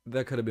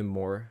there could have been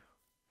more.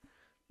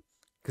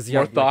 Because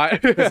More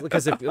thought.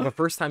 Because if the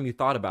first time you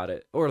thought about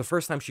it, or the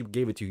first time she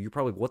gave it to you, you're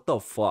probably, what the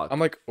fuck? I'm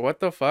like, what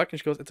the fuck? And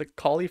she goes, it's a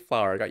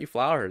cauliflower. I got you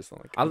flowers. I'm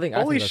like, I think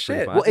holy that's pretty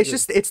shit. fun. Well,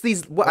 it's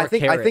these. What or I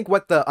think carrot.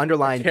 what the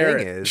underlying thing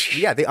Carrot. is.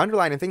 Yeah, the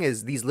underlying thing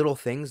is these little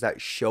things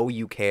that show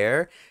you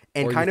care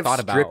and Or you kind of thought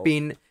about.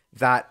 stripping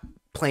that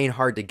plain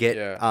hard to get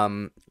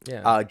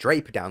Yeah.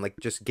 drape down. Like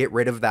just get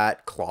rid of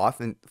that cloth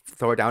and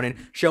throw it down and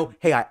show,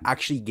 hey, I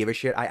actually give a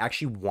shit. I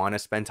actually want to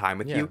spend time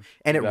with you,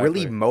 and it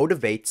really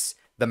motivates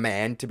the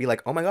man to be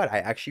like, oh my god, I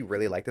actually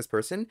really like this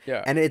person.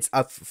 Yeah. And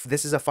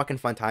this is a fucking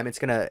fun time. It's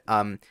gonna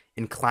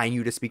incline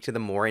you to speak to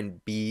them more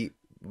and be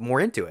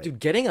more into it. Dude,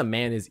 getting a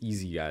man is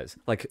easy, guys.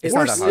 Like, It's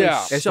not that hard.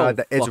 Yeah. It's so not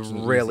that, it's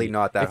fucking really easy.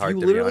 not that hard. If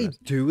you to literally be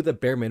honest. do the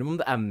bare minimum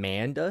that a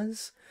man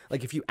does,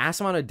 like if you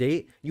ask him on a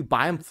date, you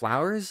buy him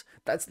flowers.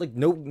 That's like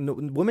no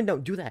women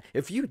don't do that.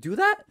 If you do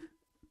that,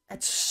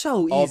 that's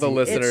so easy. All the It's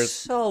listeners-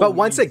 so But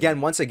once easy.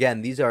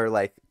 again, these are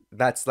like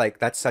that's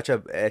such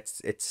a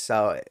that's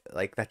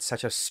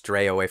such a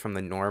stray away from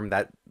the norm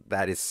that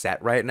is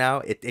set right now.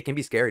 It can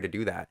be scary to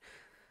do that,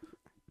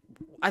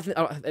 I think,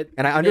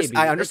 and I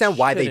understand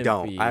why they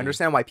don't. I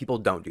understand why people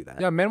don't do that.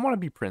 Yeah, men want to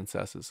be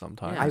princesses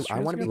sometimes. Yeah, I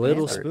want to be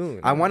Little pampered. spoon.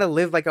 I want to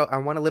live like a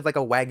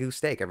wagyu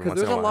steak every once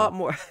There's in a a while. lot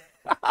more.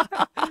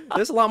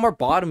 There's a lot more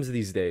bottoms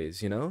these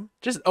days, you know.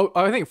 Just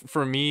I think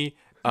for me,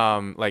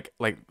 like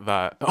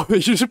the you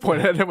just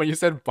pointed at it when you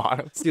said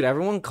bottoms. Dude,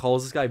 everyone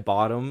calls this guy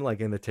bottom,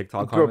 like in the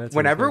TikTok Bro, comments.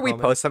 whenever and the we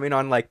comments. post something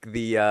on like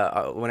the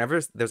whenever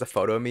there's a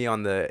photo of me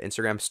on the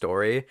Instagram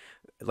story,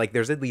 like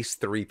there's at least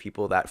 3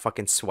 people that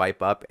fucking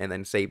swipe up and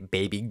then say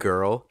baby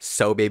girl,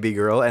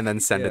 and then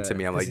send it to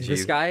me. I'm like, 'cause geez,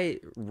 this guy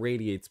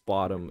radiates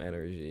bottom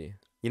energy.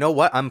 you know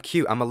what? I'm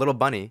cute. I'm a little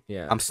bunny.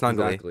 Yeah, I'm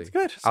snuggly. exactly.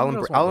 Good.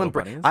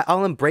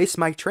 I'll embrace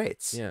my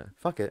traits. Yeah.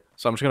 Fuck it.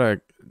 So I'm just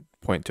gonna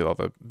point to all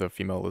the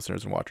female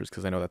listeners and watchers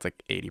because I know that's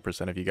like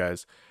 80% of you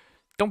guys.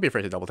 Don't be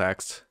afraid to double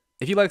text.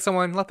 If you like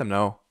someone, let them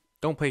know.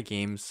 Don't play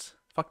games.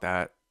 Fuck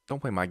that. Don't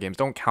play my games.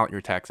 Don't count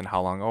your texts and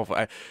how long.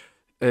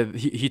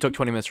 He took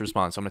 20 minutes to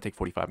respond, so I'm gonna take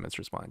 45 minutes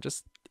to respond.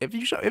 Just if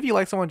you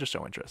like someone, just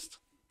show interest.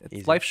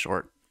 Easy. Life's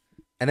short.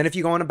 And then if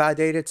you go on a bad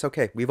date, it's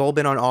okay. We've all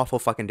been on awful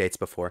fucking dates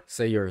before.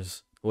 Say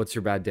yours. What's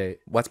your bad date?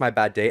 What's my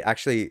bad date?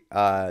 Actually,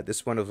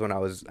 this one was when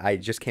I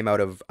just came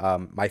out of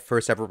my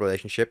first ever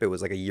relationship. It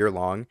was like a year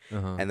long,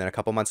 and then a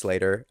couple months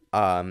later,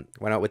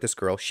 went out with this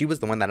girl. She was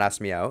the one that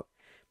asked me out.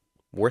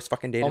 Worst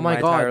fucking date Oh in my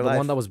my god, entire the life.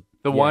 one that was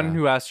The one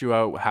who asked you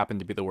out happened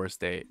to be the worst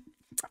date.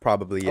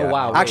 Probably, yeah.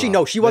 wow. Actually,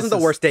 no, she wasn't This the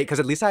is- worst date because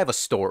at least I have a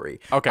story.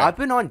 Okay. I've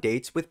been on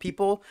dates with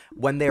people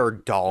when they're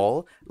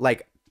dull.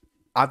 Like,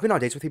 I've been on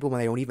dates with people when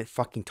they don't even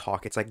fucking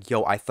talk. It's like,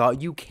 yo, I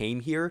thought you came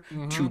here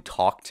to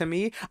talk to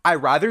me. I'd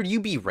rather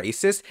you be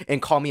racist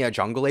and call me a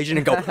jungle Asian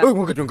and go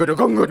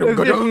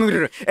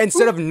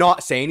instead of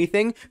not say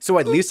anything. So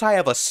at least I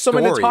have a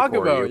story Something to talk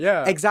for about, you.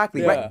 yeah.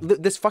 Exactly. Yeah.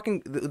 Right. This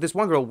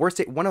one girl,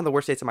 one of the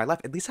worst dates of my life.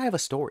 At least I have a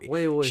story.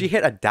 Wait. She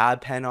hit a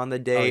dab pen on the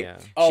date. yeah.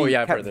 Oh, She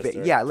yeah, I've kept heard this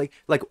story. Yeah,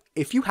 like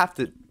if you have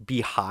to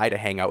be high to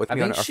hang out with I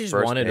me on think our she's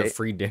first wanted a date.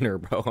 free dinner,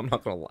 bro. I'm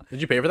not gonna lie.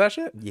 Did you pay for that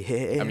shit?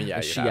 Yeah. I mean,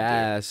 yeah. She you have to.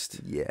 asked.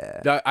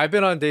 Yeah. I've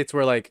been on dates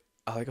where like,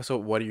 so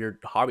what are your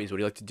hobbies? What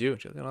do you like to do?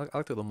 And she's like, I like to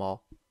go to the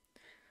mall.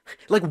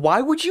 Like,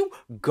 why would you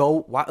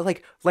go? Why,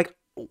 like,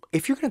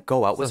 if you're gonna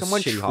go out with It's a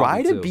someone, shitty try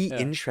hobby, to too. be Yeah.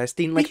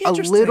 interesting, Be like a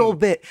little interesting.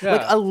 bit, Yeah.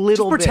 like a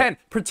little Just bit.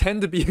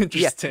 pretend to be Yeah,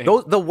 interesting.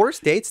 those the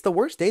worst dates. The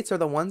worst dates are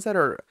the ones that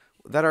are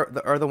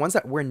the ones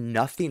that where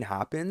nothing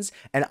happens,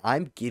 and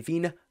I'm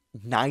giving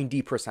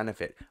 90%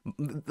 of it.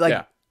 Like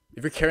yeah.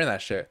 If you're carrying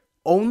that shit.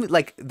 only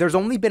like there's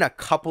only been a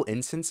couple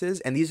instances,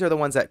 and these are the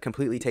ones that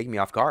completely take me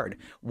off guard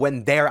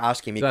when they're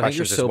asking me I think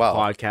you're questions as so well.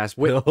 podcast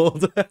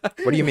build.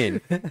 What do you mean?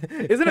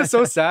 Isn't it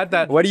so sad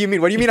that What do you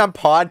mean? What do you mean I'm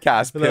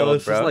podcast No, pilled,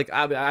 it's bro? just like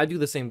I do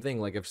the same thing.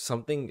 Like if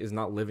something is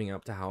not living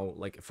up to how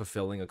like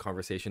fulfilling a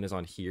conversation is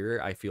on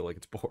here, I feel like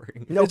it's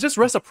boring. No. it's just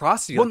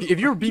reciprocity. Well, Like, if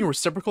you're being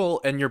reciprocal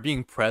and you're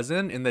being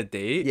present in the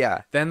date,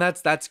 Yeah. then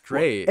that's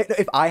great.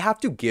 If I have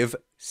to give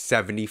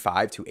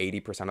 75 to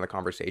 80% of the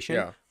conversation,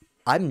 Yeah.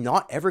 I'm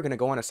not ever going to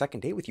go on a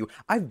second date with you.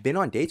 I've been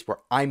on dates where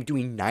I'm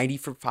doing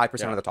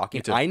 95% of the talking.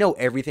 me too. I know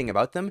everything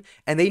about them,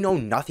 and they know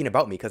nothing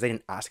about me because they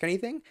didn't ask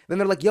anything. Then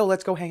they're like, yo,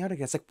 let's go hang out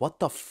again. It's like, what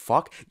the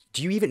fuck?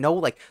 Do you even know,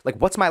 like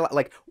what's my,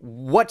 like,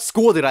 what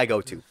school did I go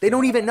to? They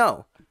don't even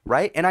know,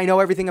 right? And I know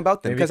everything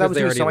about them Maybe because I was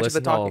they doing already so much of the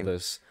listened to all talking.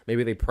 this.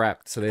 Maybe they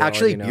prepped, so they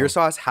Actually, already know.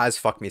 BeerSos has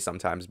fucked me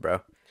sometimes,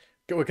 bro.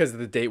 Because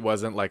the date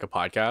wasn't like a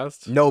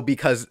podcast. No,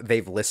 because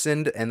they've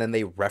listened and then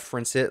they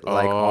reference it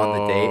like on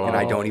the date, and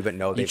I don't even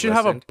know You they've should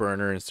have a listened.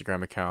 burner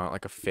Instagram account,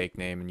 like a fake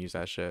name, and use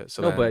that shit.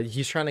 So No, then, but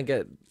he's trying to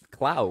get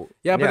clout.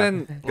 yeah, but Yeah.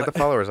 then Get the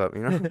followers up,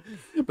 you know?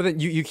 but then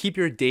you keep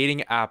your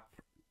dating app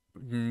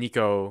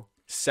Nico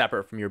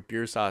separate from your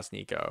BeerSos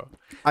Nico,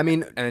 I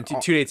mean, and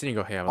then two dates in you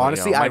go, hey,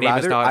 honestly, my name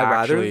is not I'd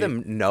rather actually-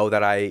 them know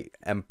that I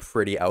am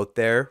pretty out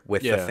there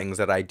with the Yeah. things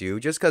that I do,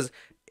 just because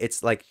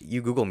it's like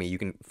you Google me, you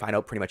can find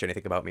out pretty much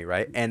anything about me,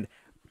 right? And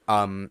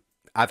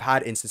I've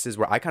had instances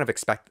where I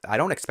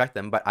don't expect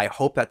them, but I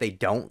hope that they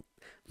don't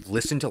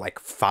listen to like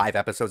 5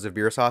 episodes of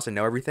BeerSos and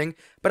know everything.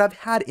 But I've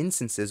had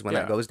instances when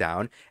that Yeah. goes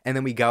down, and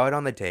then we go out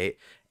on the date,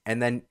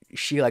 and then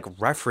she like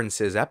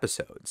references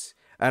episodes,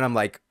 and I'm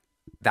like,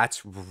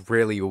 that's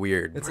really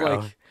weird, It's bro.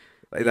 like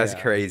Like, that's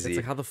yeah, crazy. It's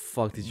like how the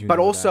fuck did you? But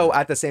know also that?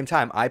 at the same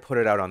time, I put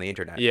it out on the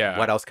internet. Yeah.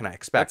 What else can I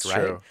expect, That's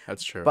right? true.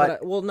 That's true.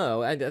 But- Well,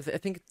 no, I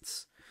think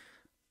it's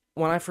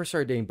when I first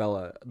started dating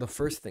Bella. The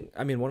first thing,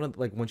 I mean, one of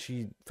like when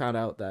she found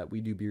out that we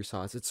do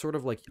BeerSos, it's sort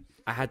of like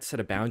I had to set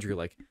a boundary.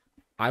 Like,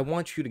 I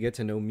want you to get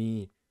to know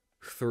me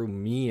through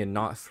me and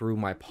not through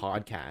my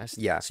podcast.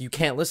 Yeah. So you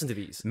can't listen to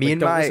these. Me Like,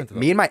 and don't my listen to them.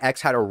 me and my ex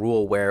had a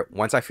rule where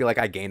once I feel like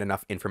I gained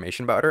enough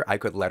information about her, I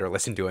could let her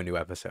listen to a new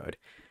episode,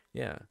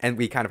 Yeah. and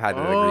we kind of had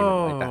an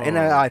agreement like that, and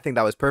Oh. I think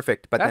that was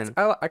perfect. But that's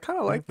then I kind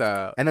of like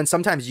that. and then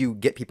sometimes you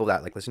get people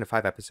that like listen to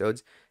 5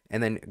 episodes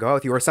and then go out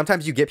with you, or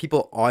sometimes you get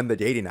people on the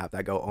dating app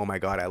that go, "Oh my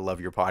god, I love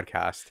your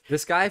podcast."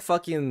 This guy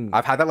fucking.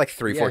 I've had that like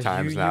 3-4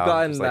 times you now. You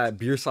got in Just, like-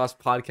 that BeerSos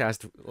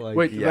podcast. Like,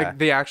 Wait, yeah. like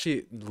they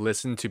actually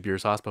listen to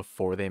BeerSos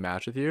before they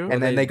match with you?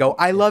 and then they go,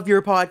 "I love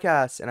your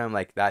podcast," and I'm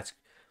like, "That's."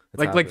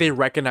 like they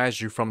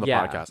recognize you from the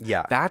Yeah. podcast.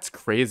 Yeah. That's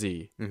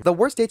crazy. The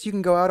worst dates you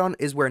can go out on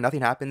is where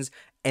nothing happens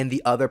and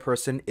the other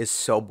person is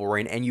so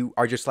boring, and you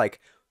are just like,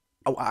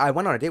 oh, I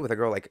went on a date with a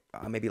girl like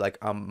maybe like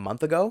a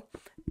month ago,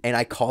 and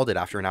I called it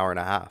after an hour and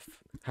a half.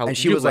 How, And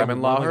she you was like,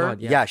 lemon law oh my her?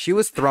 God, yeah. She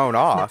was thrown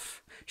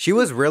off. She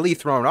was really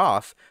thrown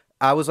off.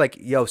 I was like,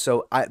 yo,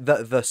 so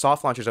the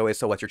soft launch is always,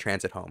 so what's your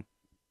transit home?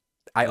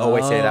 I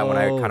always say that when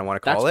I kind of want to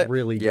call that's it.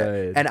 really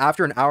good. And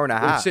after an hour and a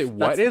Wait, half, say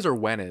what is or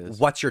when is?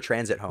 what's your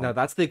transit home? No,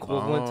 that's the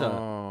equivalent to.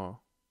 Oh.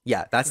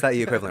 Yeah, that's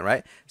the equivalent,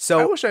 right? I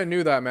So, wish I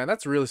knew that, man.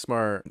 That's really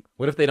smart.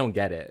 What if they don't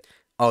get it?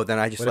 oh, then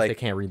I just What if they like,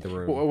 can't read the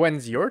room?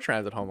 When's your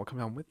transit home? I'll come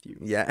down with you.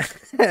 yeah.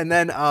 And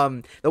then,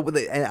 and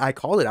I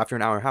called it after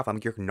an hour and a half. I'm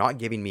like, you're not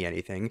giving me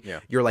anything. Yeah.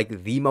 You're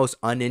like the most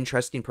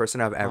uninteresting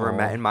person I've ever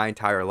met Aw. in my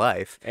entire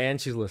life. And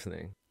she's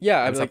listening.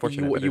 Yeah, It's like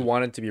unfortunate, but you it-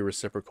 want it to be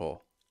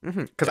reciprocal.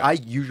 Because I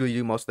usually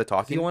do most of the Do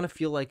talking. you want to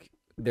feel like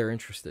they're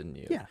interested in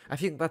you? Yeah. I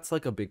think that's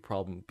like a big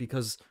problem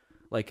because,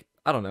 like,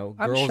 I don't know,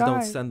 I'm girls don't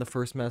shy. send the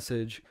first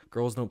message,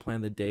 girls don't plan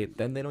the date,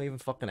 then they don't even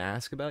fucking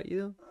ask about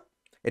you.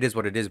 It is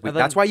what it is. And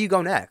That's then- why you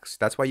go next.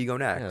 That's why you go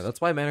next. Yeah,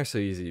 that's why men are so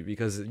easy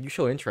because you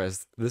show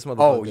interest. This motherfucker.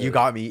 Oh, you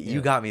got me. You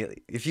Yeah. got me.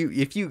 If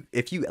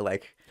you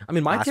like, I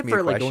mean, my ask tip me a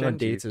for like going on question,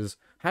 dates is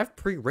have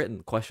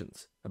pre-written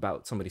questions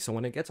about somebody. So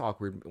when it gets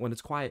awkward, when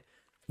it's quiet,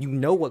 you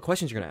know what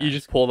questions you're gonna ask. You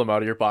just pull them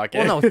out of your pocket.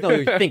 well, no,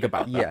 you think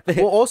about yeah. that.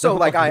 Well, also No,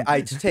 like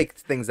I just take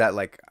things that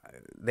like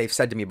they've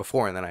said to me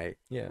before, and then I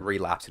Yeah.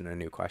 relapse into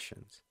new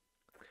questions.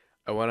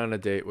 I went on a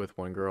date with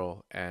one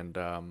girl, and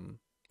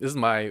this is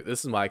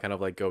my kind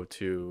of like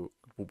go-to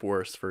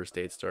worst first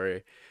date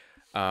story.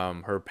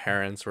 Her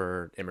parents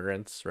were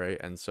immigrants, right?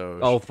 And so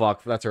Oh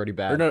fuck, that's already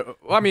bad. or no,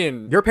 well, I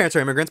mean, Your parents are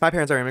immigrants. My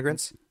parents are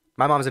immigrants.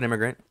 My mom's an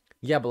immigrant.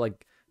 Yeah, but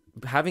like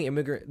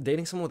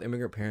dating someone with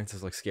immigrant parents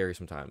is like scary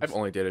sometimes. I've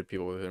only dated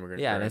people with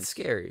immigrant yeah, and parents. it's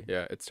scary.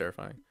 Yeah, it's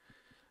terrifying.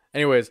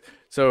 Anyways,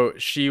 so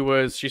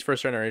she's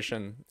first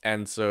generation,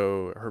 and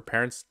so her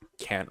parents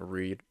can't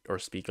read or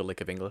speak a lick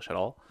of English at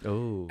all.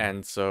 Oh.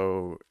 And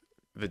so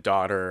the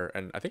daughter,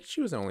 and I think she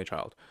was the only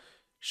child,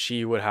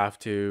 she would have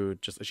to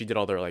she did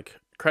all their like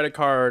credit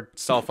card,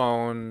 cell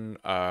phone,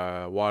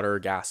 water,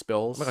 gas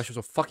bills. Oh my gosh, she was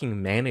a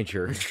fucking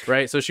manager.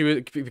 Right. So she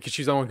would, because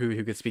she's the one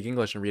who could speak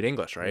English and read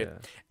English, right? Yeah.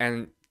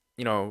 And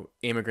you know,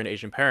 immigrant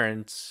Asian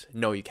parents,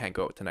 no, you can't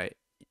go out tonight.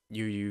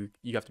 You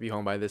have to be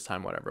home by this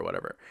time,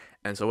 whatever.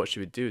 And so what she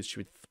would do is she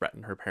would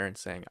threaten her parents,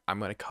 saying, "I'm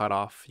gonna cut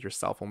off your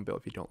cell phone bill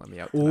if you don't let me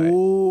out tonight."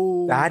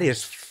 Ooh. That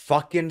is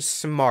fucking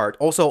smart.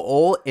 Also,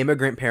 all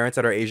immigrant parents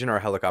that are Asian are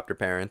helicopter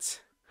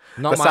parents.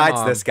 Not my Besides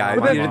mom. this guy,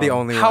 Not my you're the mom.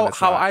 only one. How that's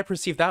how not. I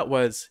perceived that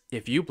was,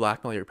 if you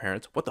blackmail your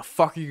parents, what the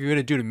fuck are you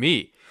gonna do to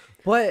me?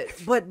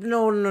 But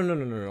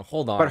no.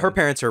 Hold on. But her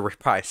parents are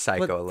probably psycho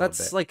But a little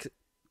that's bit. like,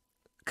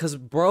 cause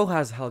bro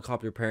has a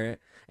helicopter parent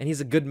and he's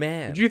a good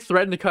man. Did you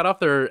threaten to cut off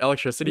their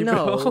electricity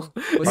No. bill?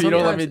 But If you don't let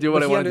sometimes- me do what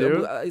but I he want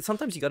to do?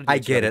 Sometimes you gotta do I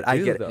what you get it. gotta I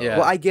do, get it. though. Yeah.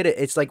 Well, I get it.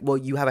 It's like, well,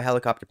 you have a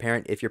helicopter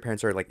parent. If your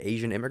parents are like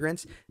Asian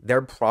immigrants,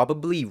 they're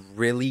probably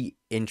really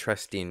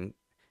interesting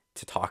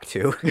to talk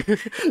to.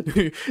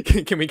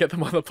 Can we get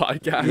them on the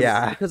podcast?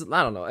 Yeah. Because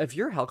I don't know, if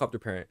you're a helicopter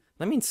parent,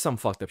 that means some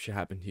fucked up shit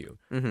happened to you.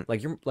 Mhm.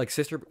 Like your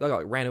sister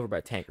like, ran over by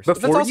a tank or But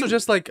something. That's Before also you-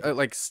 just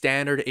like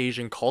standard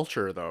Asian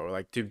culture, though.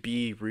 Like, to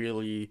be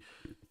really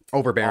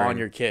Overbearing. on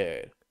your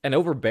kid. And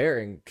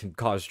overbearing can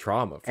cause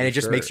trauma. and it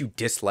just makes sure. you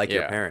dislike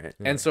your Yeah. parent.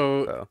 And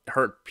so, So-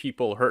 hurt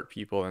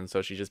people, and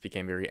so she just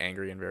became very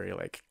angry and very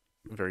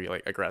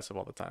aggressive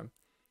all the time.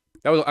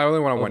 I only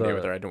went on Oh, one day the-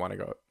 with her. I didn't want to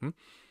go.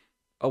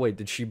 Oh wait,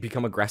 did she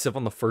become aggressive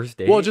on the first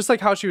date? Well, just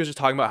like how she was just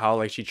talking about how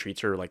like she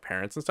treats her like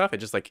parents and stuff. It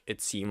just like, it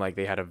seemed like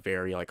they had a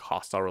very like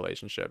hostile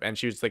relationship, and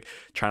she was like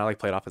trying to like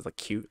play it off as like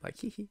cute, like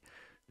hee hee.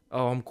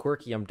 oh, I'm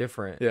quirky, I'm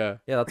different. Yeah.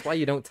 Yeah, that's why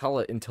you don't tell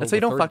it until That's why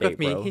the you don't third fuck with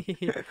date,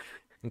 me. bro.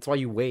 That's why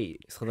you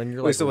wait. So then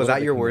you're like, Wait, so a was little that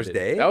bit your worst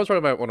committed. day? That was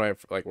probably one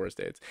of my like worst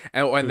dates.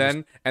 And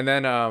then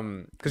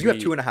Because you have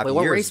 2.5 Wait,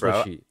 what years, race bro.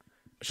 was she?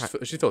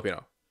 she's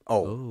Filipino.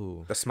 Oh,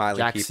 Oh, the smiling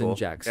Jackson people.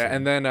 Jackson. Yeah,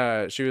 and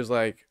then she was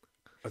like,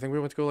 I think we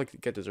went to go like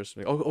get desserts.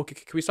 Or something. Oh, okay.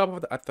 Can we stop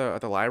off at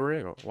the library?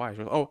 I go, why? She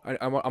goes, oh,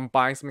 I'm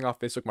buying something off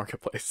Facebook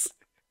Marketplace.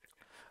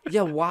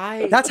 yeah,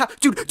 why? That's how,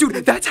 dude.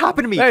 That's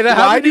happened to me. Hey, that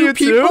Why happened to do you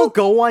people too?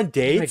 go on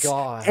dates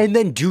God. and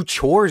then do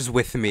chores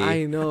with me?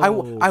 I know.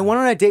 I went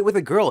on a date with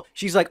a girl.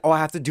 She's like, "Oh, I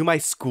have to do my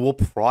school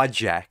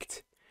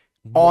project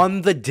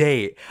on the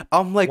date."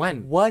 I'm like,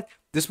 When? "What?"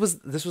 This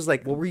was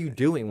like What were you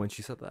doing when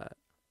she said that?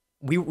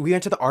 we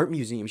went to the art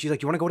museum. She's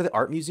like, "You want to go to the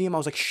art museum?" I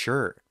was like,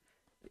 "Sure,"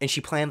 and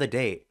she planned the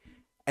date,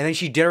 and then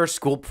she did her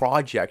school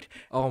project,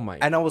 Oh my.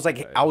 and I was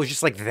like, I was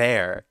just like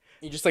there.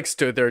 You just like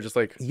stood there, just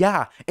like.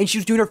 Yeah, and she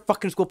was doing her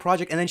fucking school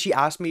project, and then she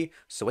asked me,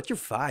 "So what's your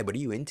vibe? What are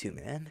you into,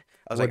 man?"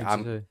 I was What like,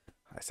 did you say?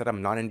 I said,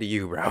 "I'm not into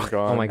you, bro.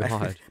 Oh my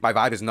god. My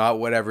vibe is not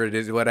whatever it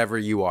is, whatever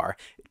you are.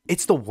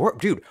 It's the work,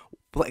 dude.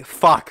 Like,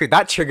 fuck,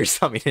 that triggers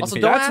something in Also,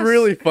 me. don't That's ask-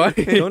 really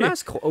funny. Don't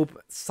ask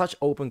such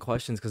open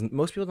questions because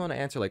most people don't want to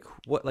answer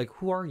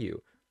who are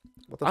you?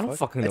 What the I don't fuck?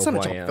 fucking It's know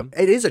not who a I job. am.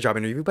 It is a job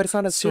interview, but it's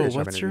not a So serious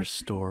job what's your interview.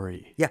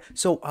 story? Yeah.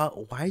 So,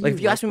 why are you Like,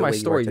 if you ask me the my way you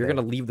are story, you're today?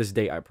 gonna leave this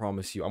date. I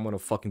promise you. I'm gonna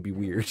fucking be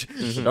weird.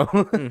 You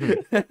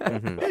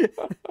Mm-hmm. know?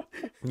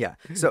 Yeah.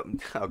 So,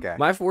 okay.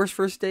 My worst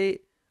first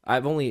date. I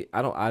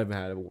haven't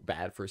had a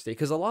bad first date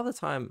because a lot of the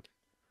time,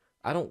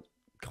 I don't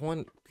go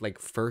on like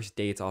first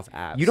dates off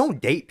apps. You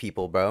don't date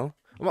people, bro.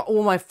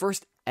 Well, my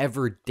first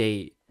ever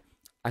date.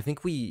 I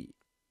think we.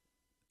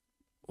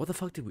 What the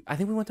fuck did we? I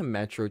think we went to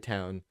Metro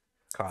Town,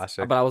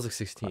 Classic. but I was like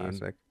 16.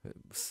 Classic.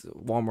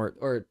 Walmart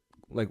or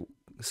like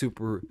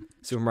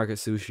supermarket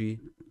sushi.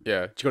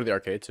 Yeah. Did you go to the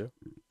arcade too?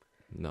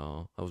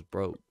 No, I was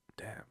broke.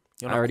 Damn.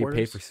 I already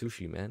paid for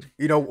sushi, man.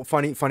 You know,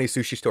 funny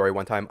sushi story.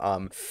 One time,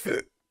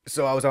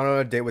 so I was on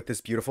a date with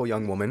this beautiful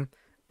young woman,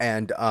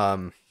 and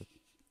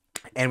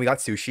we got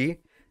sushi,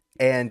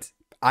 and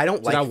I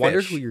don't like I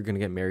wondered fish. who you're gonna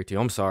get married to.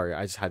 I'm sorry,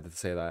 I just had to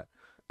say that.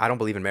 I don't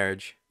believe in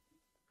marriage.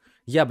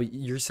 Yeah, but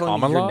you're telling me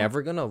Common you're law?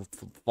 never gonna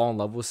fall in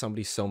love with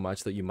somebody so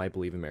much that you might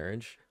believe in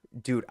marriage.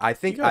 Dude, I You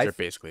think guys are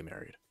basically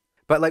married.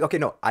 but like, okay,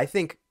 no, I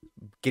think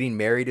getting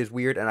married is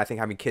weird, and I think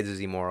having kids is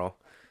immoral.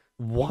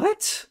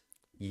 What?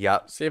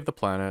 Yep. Save the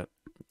planet.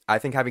 I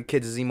think having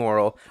kids is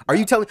immoral. Are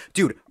you telling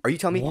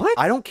me What?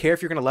 I don't care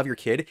if you're gonna love your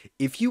kid.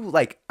 If you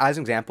like, as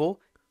an example,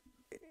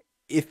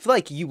 if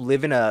like you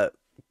live in a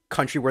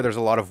country where there's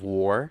a lot of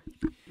war,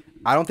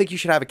 I don't think you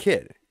should have a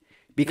kid.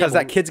 Because but-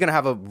 that kid's gonna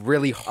have a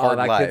really hard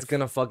That life. kid's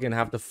gonna fucking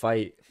have to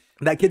fight.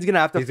 That kid's gonna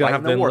have to He's gonna fight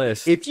have in the to war.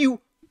 enlist. If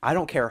you, I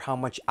don't care how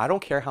much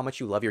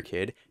you love your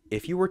kid.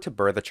 If you were to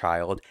birth a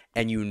child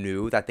and you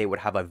knew that they would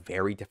have a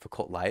very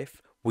difficult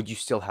life, would you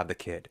still have the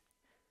kid?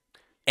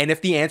 And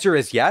if the answer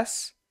is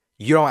yes,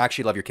 you don't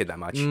actually love your kid that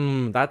much.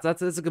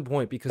 That's a good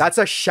point because That's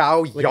a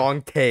Xiao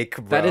Yang take,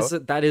 bro.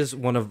 that is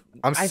one of.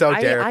 I'm so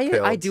Derek I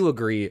pilled. do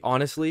agree,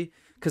 honestly,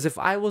 because if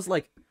I was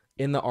like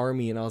in the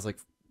army and I was like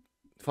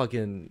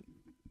fucking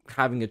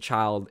having a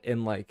child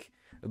in like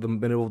the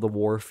middle of the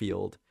war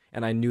field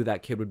and I knew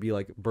that kid would be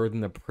like birthed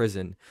in the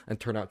prison and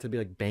turn out to be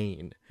like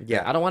Bane. Yeah.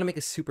 Like, I don't want to make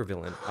a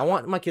supervillain. I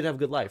want my kid to have a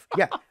good life.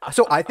 Yeah.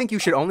 So I think you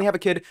should only have a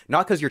kid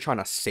not because you're trying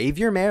to save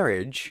your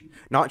marriage,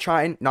 not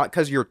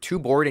because you're too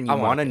bored and you I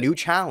want want a a kid. new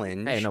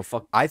challenge. Hey, no,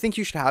 fuck. I think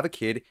you should have a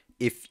kid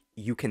if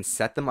you can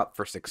set them up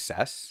for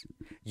success,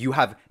 you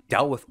have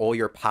dealt with all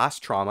your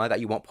past trauma that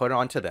you won't put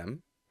onto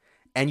them,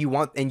 and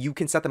you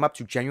can set them up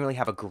to genuinely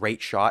have a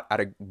great shot at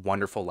a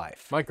wonderful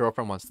life. My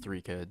girlfriend wants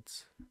 3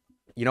 kids,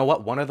 You know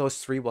what? One of those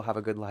 3 will have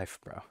a good life,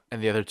 bro.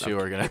 and the other 2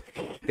 are gonna.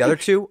 The other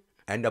 2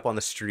 end up on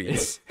the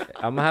streets.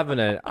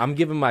 I'm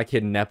giving my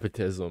kid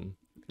nepotism.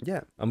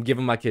 Yeah. I'm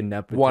giving my kid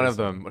nepotism. One of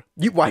them.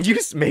 Why'd you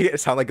just make it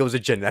sound like it was a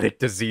genetic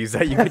disease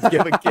that you could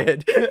give a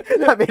kid?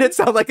 That made it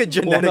sound like a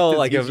genetic Well, no, disease.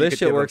 like if you this could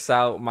shit give him. works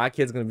out, my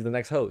kid's gonna be the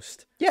next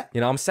host. Yeah.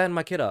 You know, I'm setting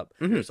my kid up.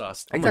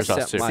 BeerSos. I'm gonna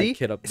Exactly. set my See?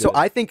 kid up. So good.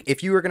 I think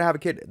if you were gonna have a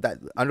kid that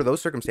under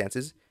those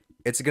circumstances,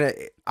 it's gonna.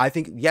 I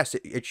think yes,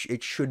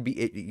 it should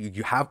be.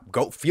 You have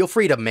feel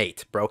free to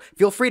mate, bro.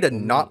 Feel free to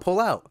not pull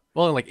out.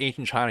 Well, in like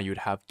ancient China, you would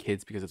have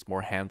kids because it's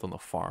more hands on the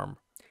farm.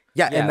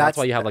 Yeah, yeah, and that's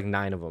why you have like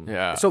 9 of them.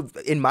 Yeah. So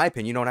in my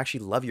opinion, you don't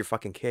actually love your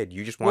fucking kid.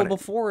 You just want. Well,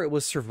 before it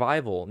was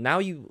survival. Now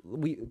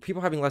people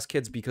are having less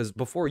kids because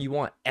before you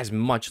want as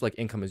much like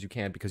income as you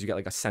can because you get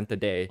like a cent a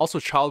day. Also,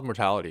 child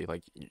mortality.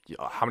 Like,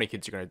 how many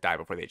kids are gonna die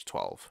before the age of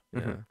 12?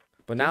 Yeah.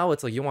 But now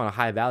it's like you want a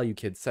high value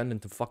kid, send them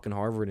to fucking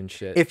Harvard and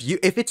shit.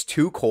 If it's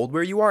too cold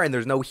where you are and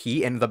there's no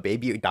heat and the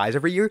baby dies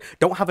every year,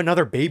 don't have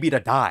another baby to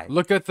die.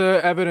 Look at the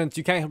evidence.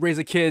 You can't raise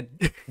a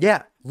kid.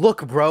 Yeah,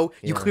 look, bro,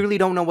 you Yeah. clearly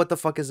don't know what the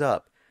fuck is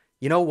up.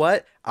 You know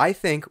what? I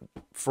think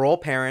for all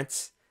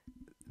parents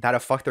that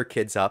have fucked their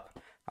kids up,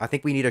 I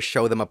think we need to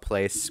show them a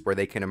place where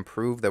they can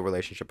improve their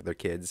relationship with their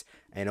kids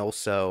and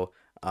also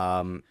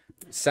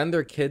Send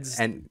their kids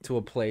And- to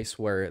a place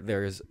where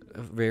there's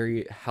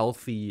very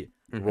healthy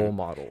role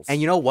models. and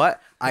you know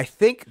what? I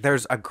think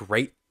there's a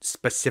great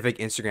specific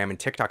Instagram and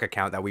TikTok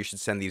account that we should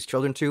send these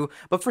children to,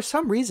 but for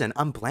some reason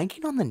I'm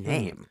blanking on the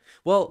name.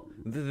 Well,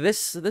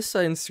 this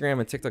Instagram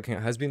and TikTok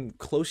account has been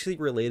closely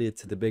related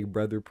to the Big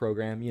Brother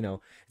program. You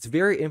know, it's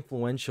very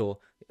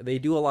influential. They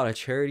do a lot of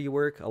charity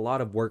work, a lot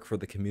of work for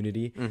the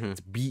community.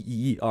 It's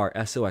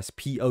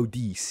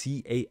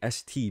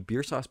BeerSospodcast,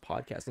 BeerSos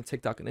Podcast on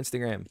TikTok and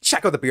Instagram.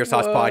 Check out the Beer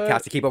Sauce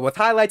podcast to keep up with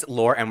highlights,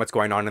 lore, and what's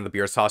going on in the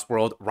beer sauce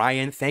world.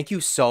 Ryan, thank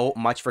you so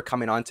much for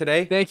coming on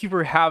today. Thank you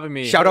for having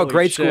me. Shout out Holy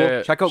Grade School.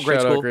 shit. Check out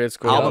Grade Shout School. Grade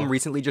School. Album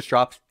recently just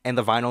dropped, and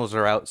the vinyls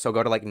are out. So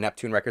go to like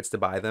Neptune Records to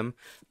buy them.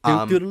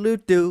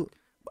 Do.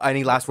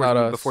 Any last Not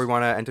words us. before we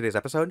want to end today's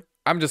episode?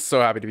 I'm just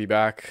so happy to be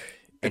back.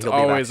 It's he'll be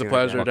back always a soon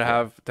pleasure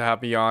again. to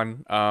have me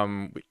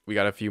on. We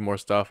got a few more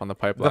stuff on the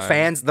pipeline.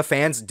 The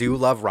fans do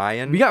love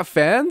Ryan. We got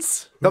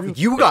fans. No,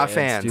 you got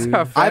fans. dude.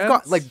 Got I've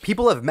got fans? like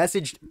people have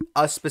messaged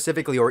us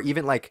specifically, or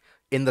even like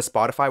in the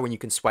Spotify when you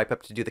can swipe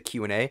up to do the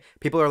Q&A.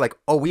 People are like,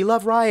 "Oh, we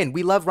love Ryan.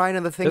 We love Ryan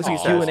and the things There's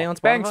he a says." Q&A on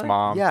Spotify? Thanks,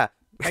 Mom. Yeah,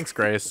 Thanks,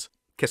 Grace.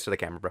 kiss to the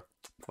camera, bro.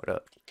 What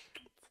up?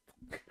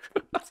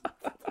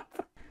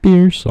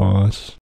 Beer sauce.